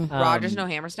 mm. Rogers, no Um,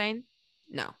 Hammerstein?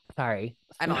 No. Sorry.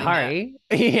 I don't like Sorry.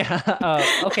 Yeah.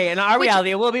 Oh, okay. In our Which- reality,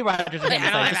 it will be Rogers and I don't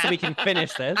Hammerstein, like just so we that. can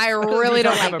finish this. I We really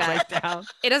don't have like a that. breakdown.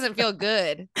 It doesn't feel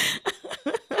good.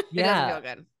 It Yeah. doesn't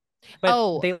feel good. But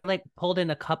Oh. they like pulled in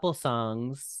a couple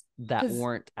songs that 'Cause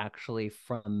weren't actually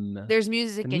from There's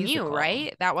music The in you, musical.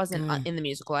 right? That wasn't Mm. in the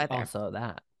musical either. also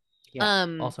that. Yeah.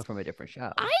 Um, Also from a different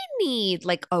show. I need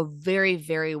like a very,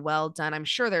 very well done. I'm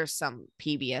sure there's some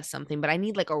PBS something, but I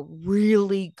need like a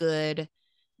really good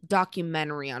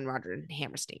documentary on Roger and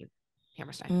Hammerstein,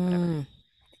 whatever. Mm.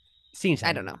 Scene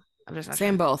I don't know. I'm just not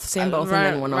Same sure. both. Same both. And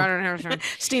then one Roger and Hammerstein.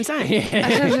 Steam sign.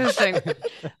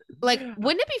 Like,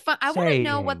 wouldn't it be fun? I want to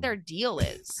know what Same. their deal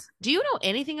is. Do you know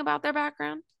anything about their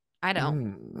background? I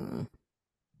don't. Mm.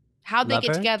 How'd they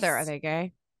get together? Are Lovers? they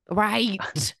gay? Right.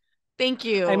 Thank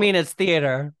you. I mean, it's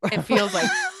theater. It feels like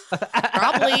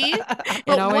probably. It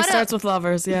But always what starts with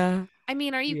lovers. Yeah. I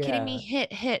mean, are you kidding me? Hit.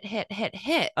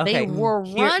 They Okay, were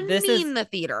this is- running the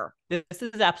theater. This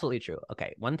is absolutely true.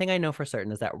 Okay, one thing I know for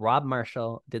certain is that Rob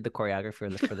Marshall did the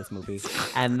choreography for this movie,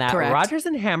 and that Correct. Rogers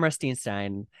and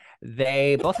Hammerstein,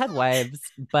 they both had wives,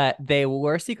 but they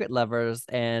were secret lovers,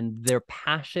 and their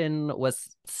passion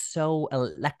was so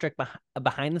electric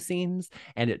behind the scenes,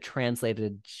 and it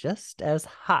translated just as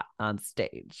hot on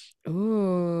stage.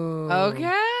 Ooh.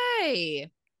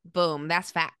 Okay. Boom.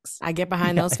 That's facts. I get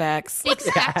behind those facts. Big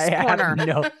facts I corner.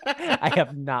 I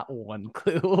have not one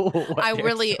clue. What I their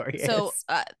really story so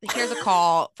is. here's a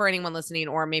call for anyone listening,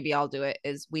 or maybe I'll do it.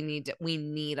 Is we need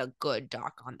a good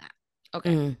doc on that. Okay.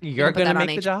 Mm. You're put that gonna on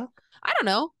make the H- doc. I don't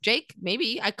know, Jake.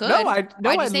 Maybe I could. No, Why'd you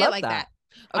I'd say love it like that?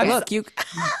 I Okay. was- Look, you.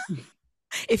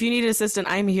 If you need an assistant,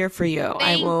 I'm here for you. I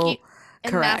Thank will. you.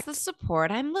 And correct. that's the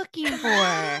support I'm looking for.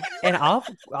 And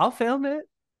I'll film it.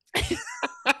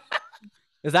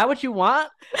 Is that what you want?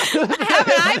 have an Is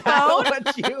that iPhone.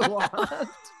 What you want?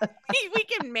 We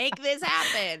can make this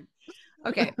happen.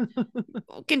 Okay.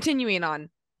 Continuing on.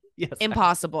 Yes.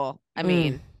 Impossible. I Mm.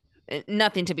 mean,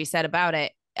 nothing to be said about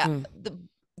it. Mm.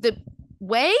 The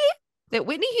way that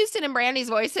Whitney Houston and Brandy's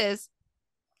voices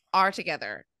are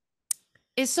together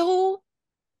is so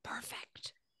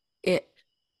perfect It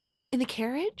in the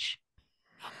carriage.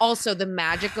 Also, the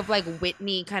magic of like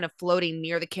Whitney kind of floating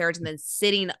near the carriage and then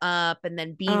sitting up and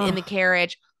then being in the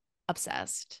carriage.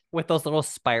 Obsessed with those little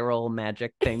spiral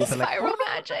magic things. Spiral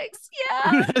magics.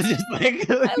 Yeah. Just like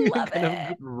I love kind of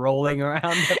it. rolling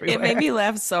around everywhere. It made me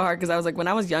laugh so hard because I was like, when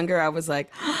I was younger, I was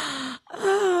like,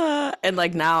 and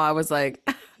like now I was like,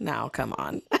 now come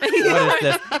on. What is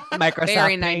this? Microsoft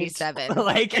Very Paint? 97.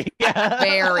 Like, yeah.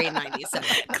 Very 97.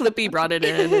 Clippy brought it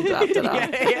in and dropped it off.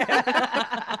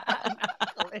 Yeah.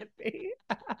 Clippy.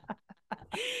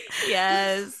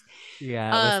 Yes. Yeah,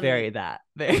 it was very that.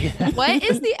 Very What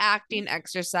is the acting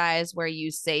exercise where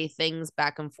you say things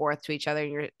back and forth to each other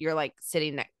and you're like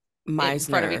sitting in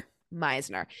front of you?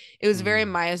 Meisner. It was very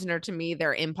Meisner to me,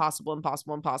 their impossible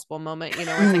moment, you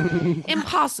know, where it's like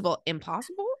impossible.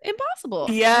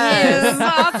 Yes.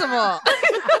 Impossible.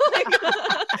 Like,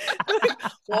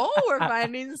 whoa, we're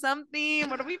finding something.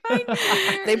 What are we finding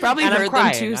here? They probably And I'm heard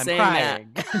crying, them too I'm saying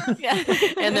crying. that. Yeah.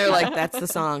 And they're like, that's the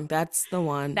song. That's the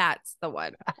one. That's the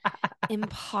one.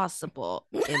 Impossible.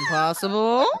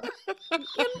 Impossible.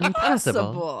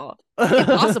 Impossible.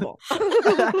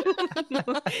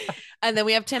 And then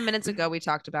we have 10 minutes ago, we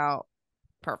talked about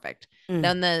perfect.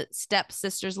 Then the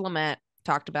stepsisters lament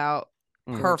talkul about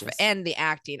perfect. Gorgeous. And the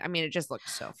acting. I mean, it just looked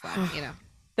so fun, you know.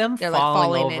 Them They're, like,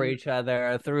 falling falling over in- each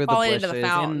other through the falling bushes,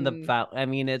 into the fountain. I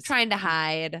mean, it's Trying to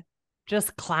hide.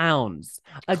 just clowns.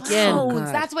 Again, Clowns,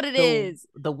 God. that's what it is.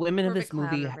 the women of this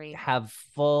Perfect movie clownery. have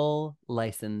full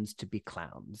license to be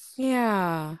clowns.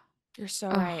 Yeah. You're so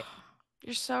Ugh. right.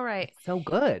 You're so right. So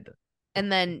good. And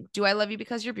then Do I Love You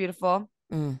Because You're Beautiful?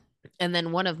 Mm. And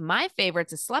then one of my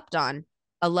favorites is Slept On,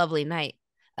 A Lovely Night.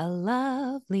 A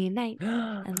lovely night.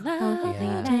 A lovely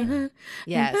Yeah. night.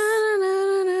 Yes.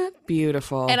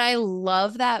 Beautiful. And I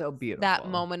love that So beautiful. that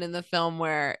moment in the film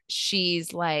where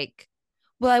she's like,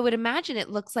 well, I would imagine it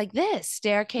looks like this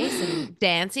staircase and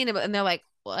dancing. And they're like,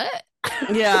 what?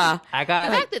 yeah. I got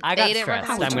The fact that I they got didn't stressed.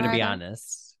 remember I'm going to be what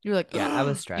honest. You're like, Yeah, I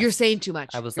was stressed. You're saying too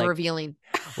much. I was You're like- revealing.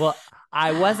 Well,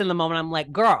 I was in the moment. I'm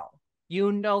like, girl,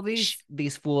 you know Shh.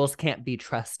 these fools can't be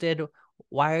trusted.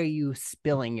 Why are you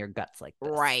spilling your guts like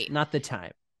this? Right. Not the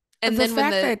time. And the then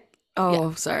when fact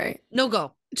that sorry. no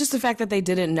go. Just the fact that they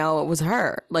didn't know it was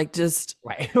her. Like just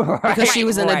Right. because she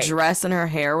was in a Right. dress and her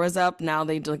hair was up, now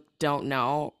they like don't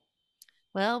know.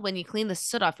 Well, when you clean the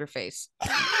soot off your face,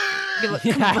 you look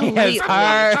Yeah, completely it's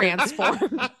hard.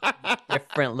 transformed.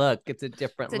 Different look. It's a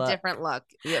different It's a look. different look.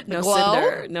 Yeah, the No glow.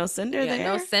 cinder. No cinder Yeah, there.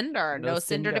 no cinder. No No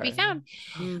cinder to be cinder.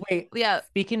 found. Wait, Yeah.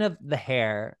 speaking of the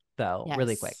hair, though,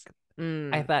 really Yes. quick.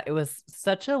 Mm. I thought it was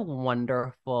such a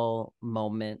wonderful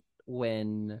moment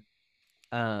when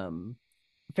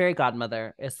fairy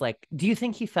godmother is like, do you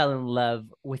think he fell in love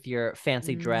with your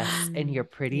fancy dress and your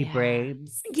pretty Yeah.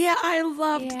 braids? Yeah, I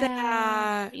loved Yeah,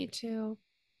 that. Me too.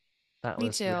 That Me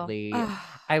was too. really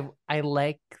Ah. I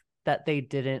like that they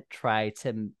didn't try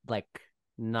to like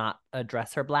not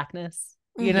address her blackness.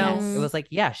 You know, Yes. it was like,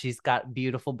 yeah, she's got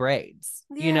beautiful braids,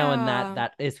 you know, and Yeah.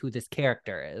 that is who this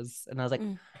character is. And I was like,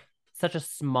 Mm. such a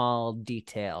small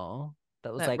detail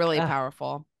that was That like really ah,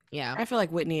 powerful. Yeah. I feel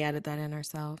like Whitney added that in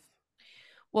herself.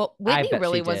 Well, I Whitney bet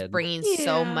really she was did. bringing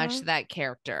so much Yeah. to that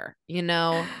character, you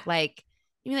know, like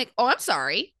you're like, oh, I'm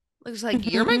sorry. It's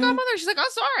like, you're my Mhm. godmother. She's like, oh,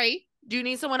 sorry. Do you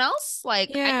need someone else? Like,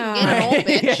 I Yeah. can get an old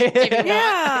bitch. if you want.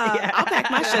 Yeah, I'll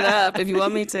pack my shit up if you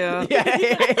want me to.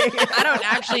 I don't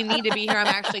actually need to be here. I'm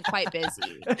actually quite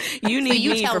busy. You need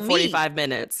you me tell for me. 45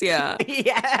 minutes. Yeah.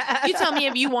 Yeah. You tell me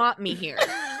if you want me here.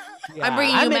 Yeah, I'm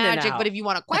bringing you in and magic, out. but if you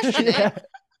want to question it,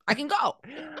 I can go.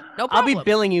 No I'll be problem.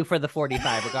 billing you for the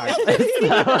 45 regardless.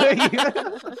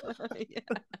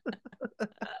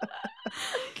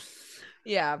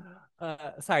 Yeah.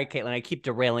 Sorry, Caitlin. I keep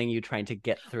derailing you trying to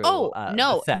get through. Oh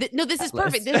no, the set no! This is list.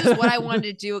 perfect. This is what I wanted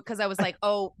to do because I was like,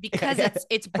 oh, because Yeah.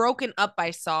 it's broken up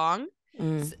by song.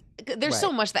 Mm. There's so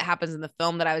Right. much that happens in the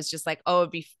film that I was just like,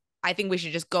 oh, I think we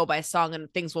should just go by song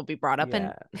and things will be brought up.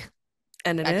 Yeah.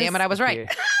 And it And God damn it, I was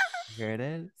right. Here it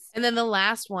is. And then the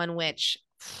last one, which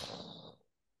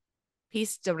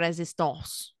piece de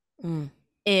resistance Mm.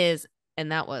 is,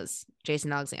 and that was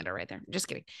Jason Alexander right there. Just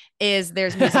kidding. Is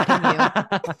there's music in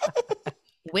you.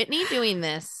 Whitney doing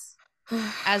this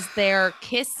as they're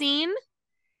kissing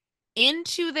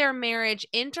into their marriage,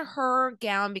 into her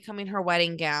gown becoming her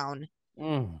wedding gown.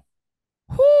 Mm.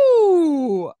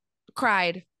 Whoo!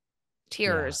 Cried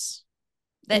tears.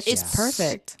 That It's it's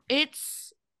perfect.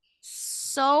 It's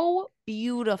so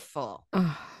beautiful.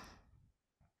 Ugh.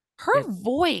 Her It's-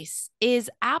 voice is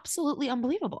absolutely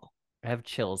unbelievable. I have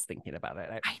chills thinking about it.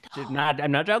 I know.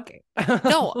 I'm not joking.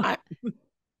 No, I-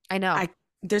 I know. I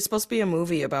there's supposed to be a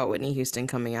movie about Whitney Houston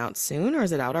coming out soon, or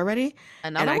is it out already?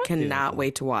 Another And I one? cannot Dude.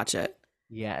 wait to watch it.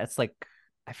 Yeah, it's like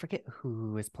I forget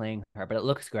who is playing her, but it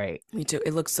looks great. Me too.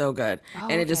 It looks so good. Oh,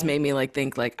 And it just okay. made me like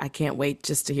think like I can't wait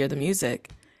just to hear the music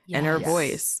and her Yes.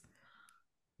 voice.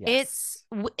 It's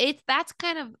that's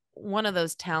kind of one of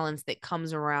those talents that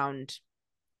comes around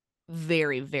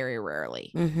very, very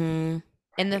rarely. Mm-hmm.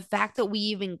 And the fact that we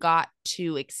even got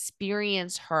to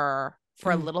experience her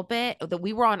for a Mm. little bit, that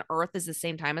we were on Earth at the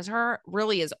same time as her,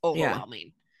 really is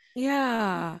overwhelming.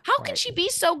 Yeah. How can Right. she be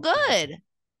so good?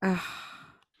 Ugh.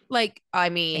 Like, I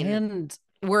mean, And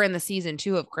we're in the season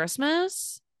 2 of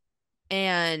Christmas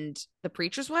and The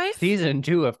Preacher's Wife. season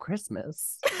 2 of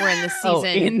Christmas. We're in the Oh,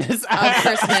 season in this of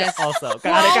Christmas. also. Got We're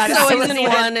it. Got it. also in the Season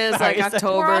season- 1 is like Sorry, We're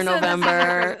October, also in the season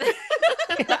November.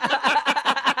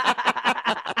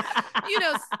 You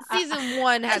know, season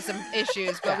 1 had some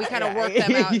issues, but we kind of Yeah. worked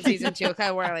them out in season 2. Kind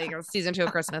of were like season 2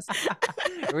 of Christmas.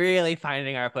 Really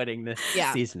finding our footing this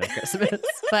Yeah. season of Christmas.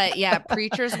 But yeah,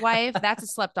 Preacher's Wife, that's a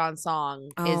slept on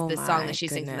song. Oh Is the song my that she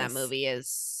sings in that goodness. movie is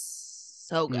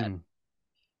so good. Mm.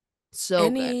 So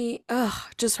good. Any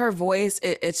just her voice,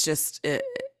 it's just it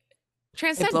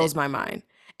Transcendent. blows my mind.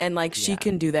 And like she Yeah.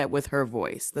 can do that with her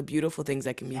voice. The beautiful things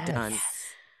that can be done. Yes.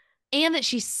 And that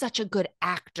she's such a good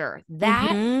actor. That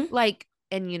Mhm. like,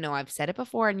 and you know, I've said it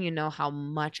before, and you know how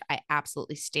much I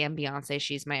absolutely stand Beyonce.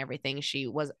 She's my everything. She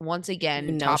was once again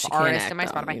You know top she can't artist act, in my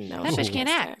though. Spotify. You know That she bitch can't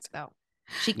can't act though.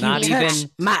 She Not can't even- Touch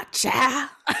my child.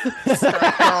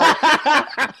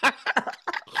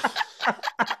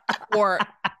 Or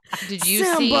did you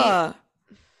see? Simba.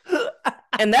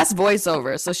 And that's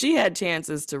voiceover. So she had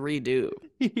chances to redo.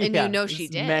 And you know she there's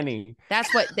did. Many.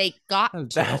 That's what they got. to.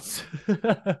 That's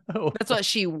That's what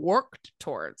she worked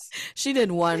towards. She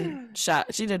did one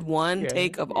shot. She did one Yeah.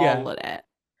 take of Yeah. all of that.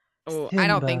 Oh, I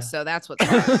don't think Simba. so. That's what's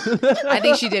hard. I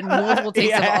think she did multiple takes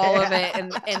Yeah, of all of yeah.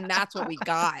 it, and that's what we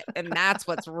got, and that's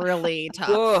what's really tough.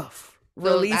 Oof. So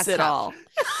Release that's it tough. all.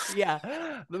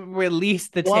 Yeah. Release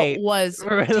the What tape. was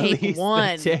Release take the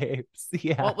 1? tapes.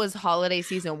 Yeah. What was holiday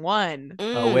season 1 A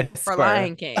Mm. whisper. for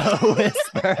Lion King? A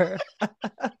whisper.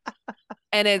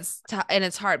 And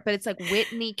it's hard, but it's like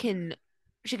Whitney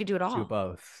she could do it Do all.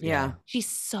 both. Yeah. She's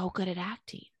so good at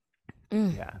acting.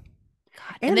 Mm. Yeah.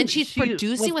 God. And then she's she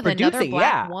producing was with another producing,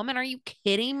 black yeah. woman. Are you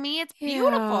kidding me? It's Yeah.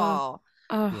 beautiful.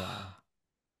 Oh. Yeah.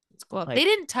 It's cool. Like- They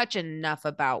didn't touch enough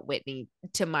about Whitney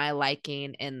to my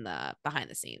liking in the behind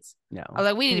the scenes. No. I was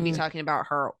like, we need to be Mhm. talking about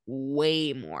her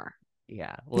way more.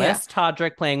 Yeah. Less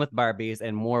Todrick playing with Barbies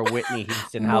and more Whitney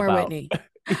Houston. How More about? Whitney.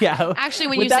 Yeah. Actually,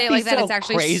 when Would you that say it be like that, so it's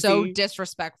actually so crazy?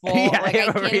 disrespectful. Yeah, Like I it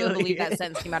can't even really believe that is.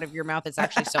 sentence came out of your mouth. It's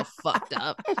actually so fucked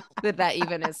up that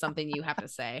even is something you have to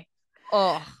say.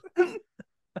 Oh,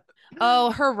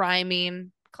 oh, her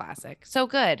rhyming, classic, so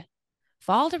good.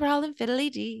 Fall to roll and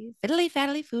fiddly dee, fiddly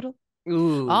faddly foodle.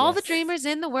 Ooh, All the yes. dreamers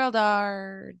in the world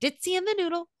are ditzy and the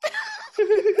noodle.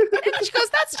 And she goes,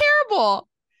 "That's terrible."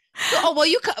 Oh well,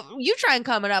 you try and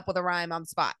come it up with a rhyme on the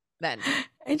spot then.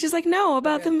 And she's like, no,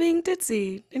 about Okay. them being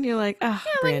ditzy. And you're like, ah,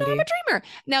 Yeah, like, Brandy. no, I'm a dreamer.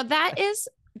 Now that is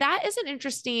an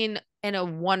interesting and a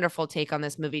wonderful take on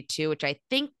this movie too, which I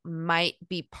think might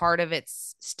be part of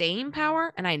its staying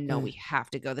power. And I know Mm. we have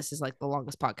to go. This is like the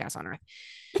longest podcast on earth.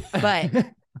 But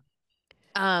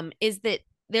is that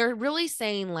they're really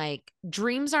saying like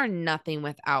dreams are nothing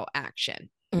without action.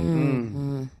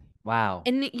 Mhm. Wow.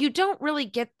 And you don't really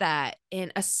get that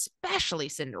in especially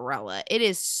Cinderella. It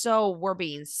is so we're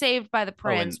being saved by the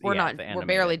prince. and- we're yeah, not the we're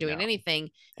barely animated, doing no. anything.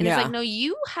 And Yeah. it's like, no,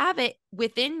 you have it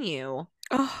within you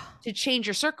Oh, to change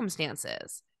your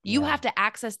circumstances. You Yeah. have to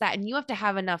access that and you have to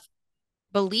have enough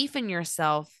belief in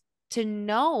yourself to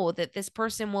know that this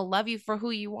person will love you for who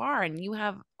you are and you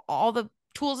have all the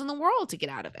tools in the world to get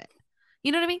out of it.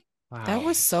 You know what I mean? Wow. that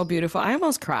was so beautiful. I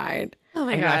almost cried. Oh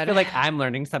I know, I feel like I'm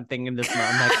learning something in this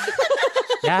moment. I'm like,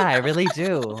 yeah, I really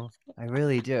do. I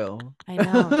really do. I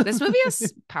know. This movie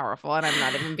is powerful and I'm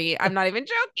not even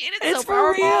joking. It's so for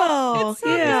powerful. real. It's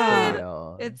so Yeah.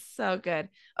 good. It's so good.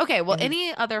 Okay, well, And-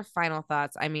 any other final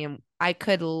thoughts? I mean, I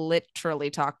could literally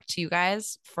talk to you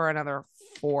guys for another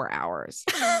 4 hours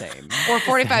Same. or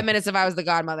 45 minutes if I was the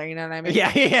godmother. You know what I mean?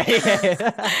 Yeah.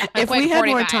 A If quick we had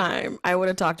more 45. time, I would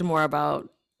have talked more about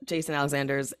Jason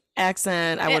Alexander's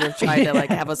accent. I would have tried to like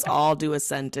have us all do a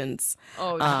sentence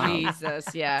Oh, Um, Jesus.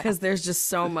 Yeah. because there's just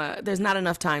so much. There's not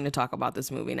enough time to talk about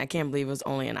this movie, and I can't believe it was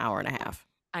only an hour and a half.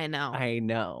 I know. I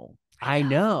know. I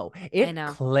know. It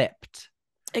know. clipped.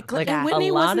 It Like, and a Whitney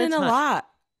lot wasn't of in a time- lot.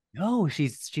 No,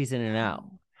 she's in and out.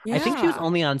 I think she was Yeah.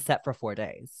 only on set for 4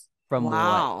 days. from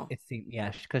Wow. what it seemed.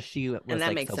 Yeah, because she was that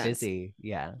like makes so sense. busy.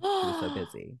 Yeah, she was so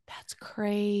busy. That's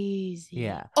crazy.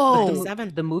 Yeah. Oh, The,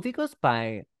 97. the movie goes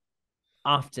by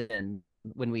often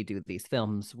when we do these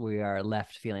films. We are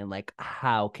left feeling like,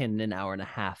 how can an hour and a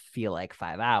half feel like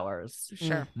 5 hours?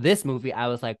 sure. This movie, I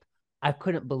was like, I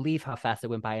couldn't believe how fast it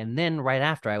went by. And then right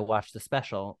after I watched the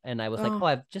special, and I was like, Oh. oh,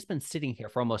 I've just been sitting here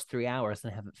for almost 3 hours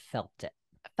and I haven't felt it.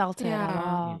 Felt it at Yeah.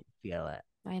 I all. didn't feel it.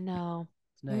 I know.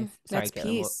 It's nice. Sorry, That's Caitlin,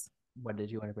 peace. what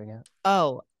did you want to bring up?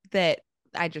 Oh, that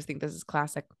I just think this is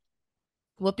classic.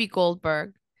 Whoopi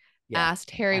Goldberg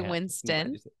asked Harry I'm glad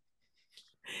Winston you said-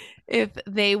 if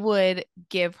they would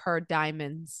give her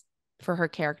diamonds for her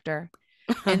character.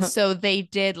 And so they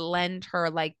did lend her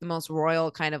like the most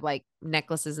royal kind of like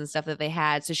necklaces and stuff that they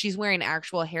had. So she's wearing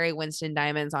actual Harry Winston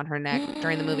diamonds on her neck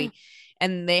during the movie.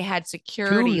 And they had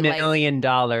security $2 million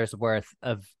worth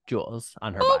of jewels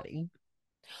on her body.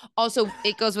 Also,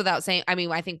 it goes without saying. I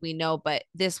mean, I think we know, but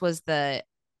this was the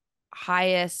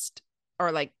highest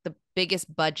or like the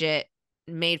biggest budget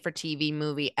made for TV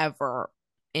movie ever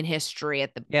in history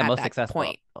at most that successful.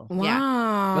 point.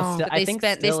 Wow. But still, But I they think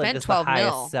spent- still they it spent is the 12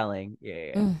 highest mil. selling.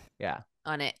 Yeah.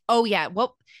 On it. Oh yeah.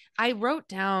 Well, I wrote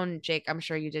down, Jake, I'm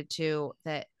sure you did too,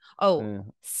 that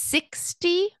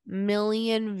 60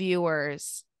 million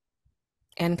viewers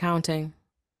And counting.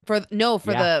 for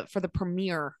Yeah. the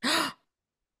premiere.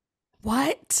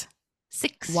 What?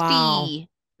 60 Wow.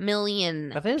 million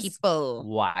That is people.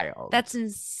 wild. That's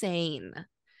insane.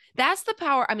 That's the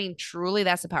power. I mean, truly,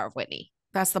 that's the power of Whitney.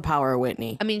 That's the power of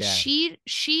Whitney. I mean, Yeah.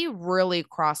 she really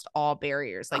crossed all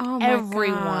barriers. Like Oh my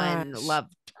everyone gosh.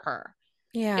 loved her.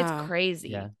 Yeah. It's crazy.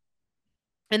 Yeah.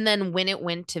 And then when it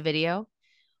went to video,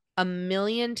 1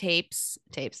 million tapes,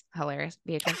 hilarious,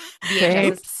 VHSs.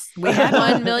 Tapes. We had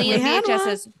 1 million We had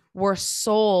VHSs were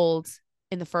sold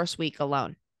in the first week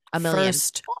alone. 1 million.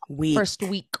 First week. First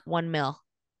week, 1 mil.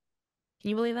 Can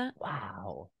you believe that?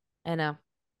 Wow. I know.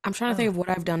 I'm trying to think of what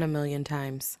I've done 1,000,000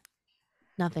 times.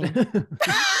 Nothing.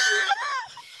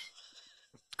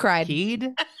 Cried.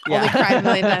 Peed? Only cried 1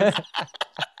 million times.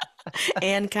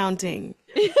 And counting.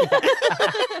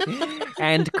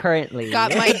 And currently.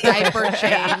 Got my diaper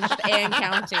changed and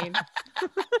counting.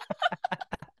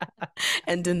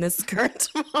 And in this current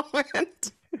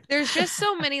moment. There's just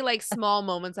so many like small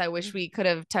moments I wish we could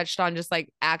have touched on, just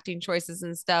like acting choices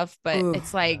and stuff, but Ooh.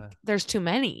 it's like there's too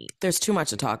many. There's too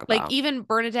much to talk about. Like even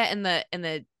Bernadette and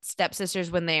the stepsisters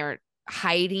when they are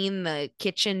hiding the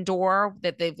kitchen door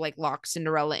that they've like locked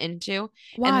Cinderella into.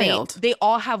 Wild. And they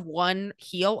all have one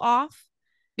heel off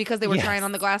because they were Yes. trying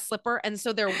on the glass slipper. And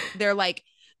so they're like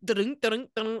dun, dun,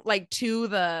 dun, like to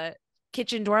the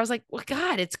kitchen door. I was like, well,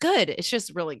 God, it's good. It's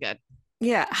just really good.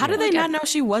 Yeah. How did Yeah. they not know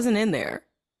she wasn't in there?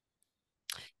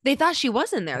 They thought she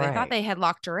was in there. They Right. thought they had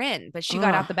locked her in, but she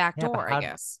got out Ugh. the back Yeah, but door, how- I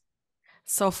guess.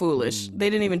 So foolish. Mm. They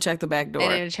didn't even check the back They door.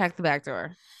 didn't check the back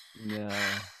door. No.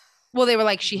 Well, they were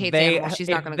like, she hates animals. She's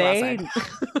not if going to go they-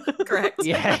 outside. Correct.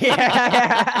 Yeah.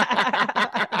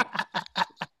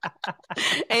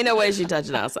 Ain't no way she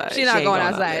touching outside. She's not ain't going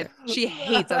out outside. there. She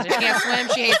hates us. She can't swim.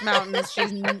 She hates mountains.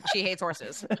 She hates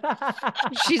horses.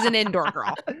 She's an indoor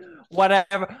girl.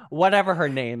 Whatever her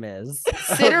name is.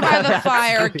 Sit her by the That's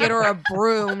fire, the- get her a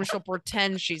broom. She'll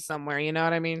pretend she's somewhere. You know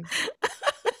what I mean?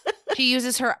 She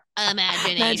uses her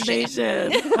imagination.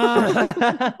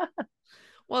 Imagination.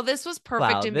 Well, this was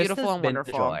perfect Wow, and this beautiful has and been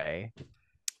wonderful. joy.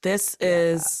 This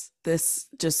is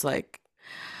just like,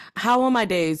 how will my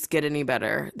days get any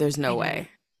better? There's no I know. way.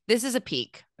 This is a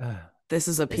peak. This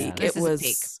is a This- peak. this It is a was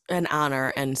peak. an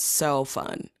honor and so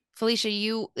fun. Felicia,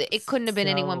 it couldn't have been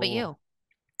anyone but So- you.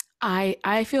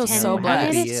 I feel 10 so happy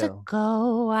blessed. minutes you.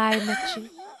 ago, I met you.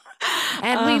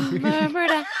 And we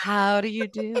murmured a how do you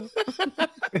do?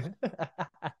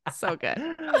 So good.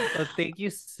 Well, thank you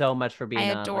so much for being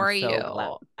I on. I'm adore so you.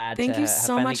 glad Thank to you have so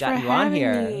finally much for gotten you on having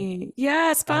here. me.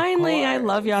 Yes, finally. I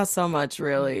love course. y'all so much,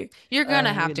 really. You're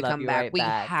gonna have we'd to love come you back. right We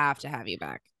back. have to have you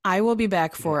back. I will be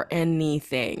back for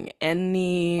anything,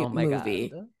 any Oh my movie.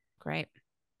 God. Great.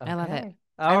 I love it. Okay.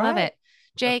 I All love right. it.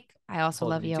 Jake, I also Hold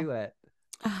love me you. to it.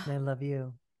 And I love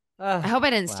you. I I hope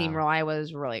I didn't Wow. steamroll. I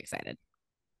was really excited.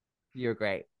 You're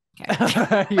great.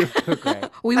 Okay. You're great.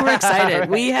 We were excited.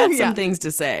 We had some Yeah. things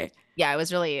to say. Yeah, I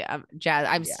was really jazzed.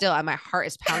 I'm Yeah. still, my heart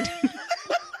is pounding.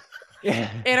 Yeah.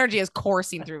 Energy is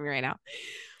coursing through me right now.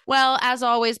 Well, as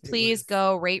always, It please was-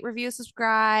 go rate, review,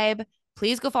 subscribe.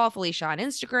 Please go follow Felicia on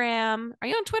Instagram. Are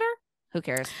you on Twitter? Who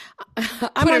cares? I'm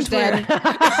Twitter's on dead.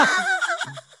 Twitter.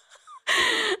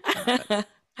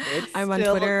 It's I'm on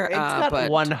still- Twitter, It's got but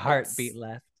one it's- heartbeat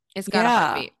left. It's got a Yeah.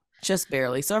 heartbeat. Just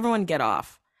barely. So everyone get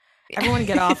off. Everyone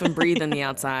get off and breathe in the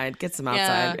outside. Get some Yeah.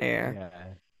 outside air.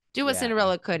 Yeah. Do what Yeah,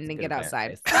 Cinderella couldn't and good get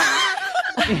outside.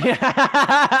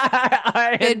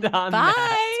 I end on Goodbye.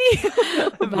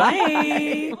 that.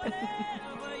 Bye.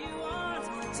 Whatever you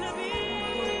want to be.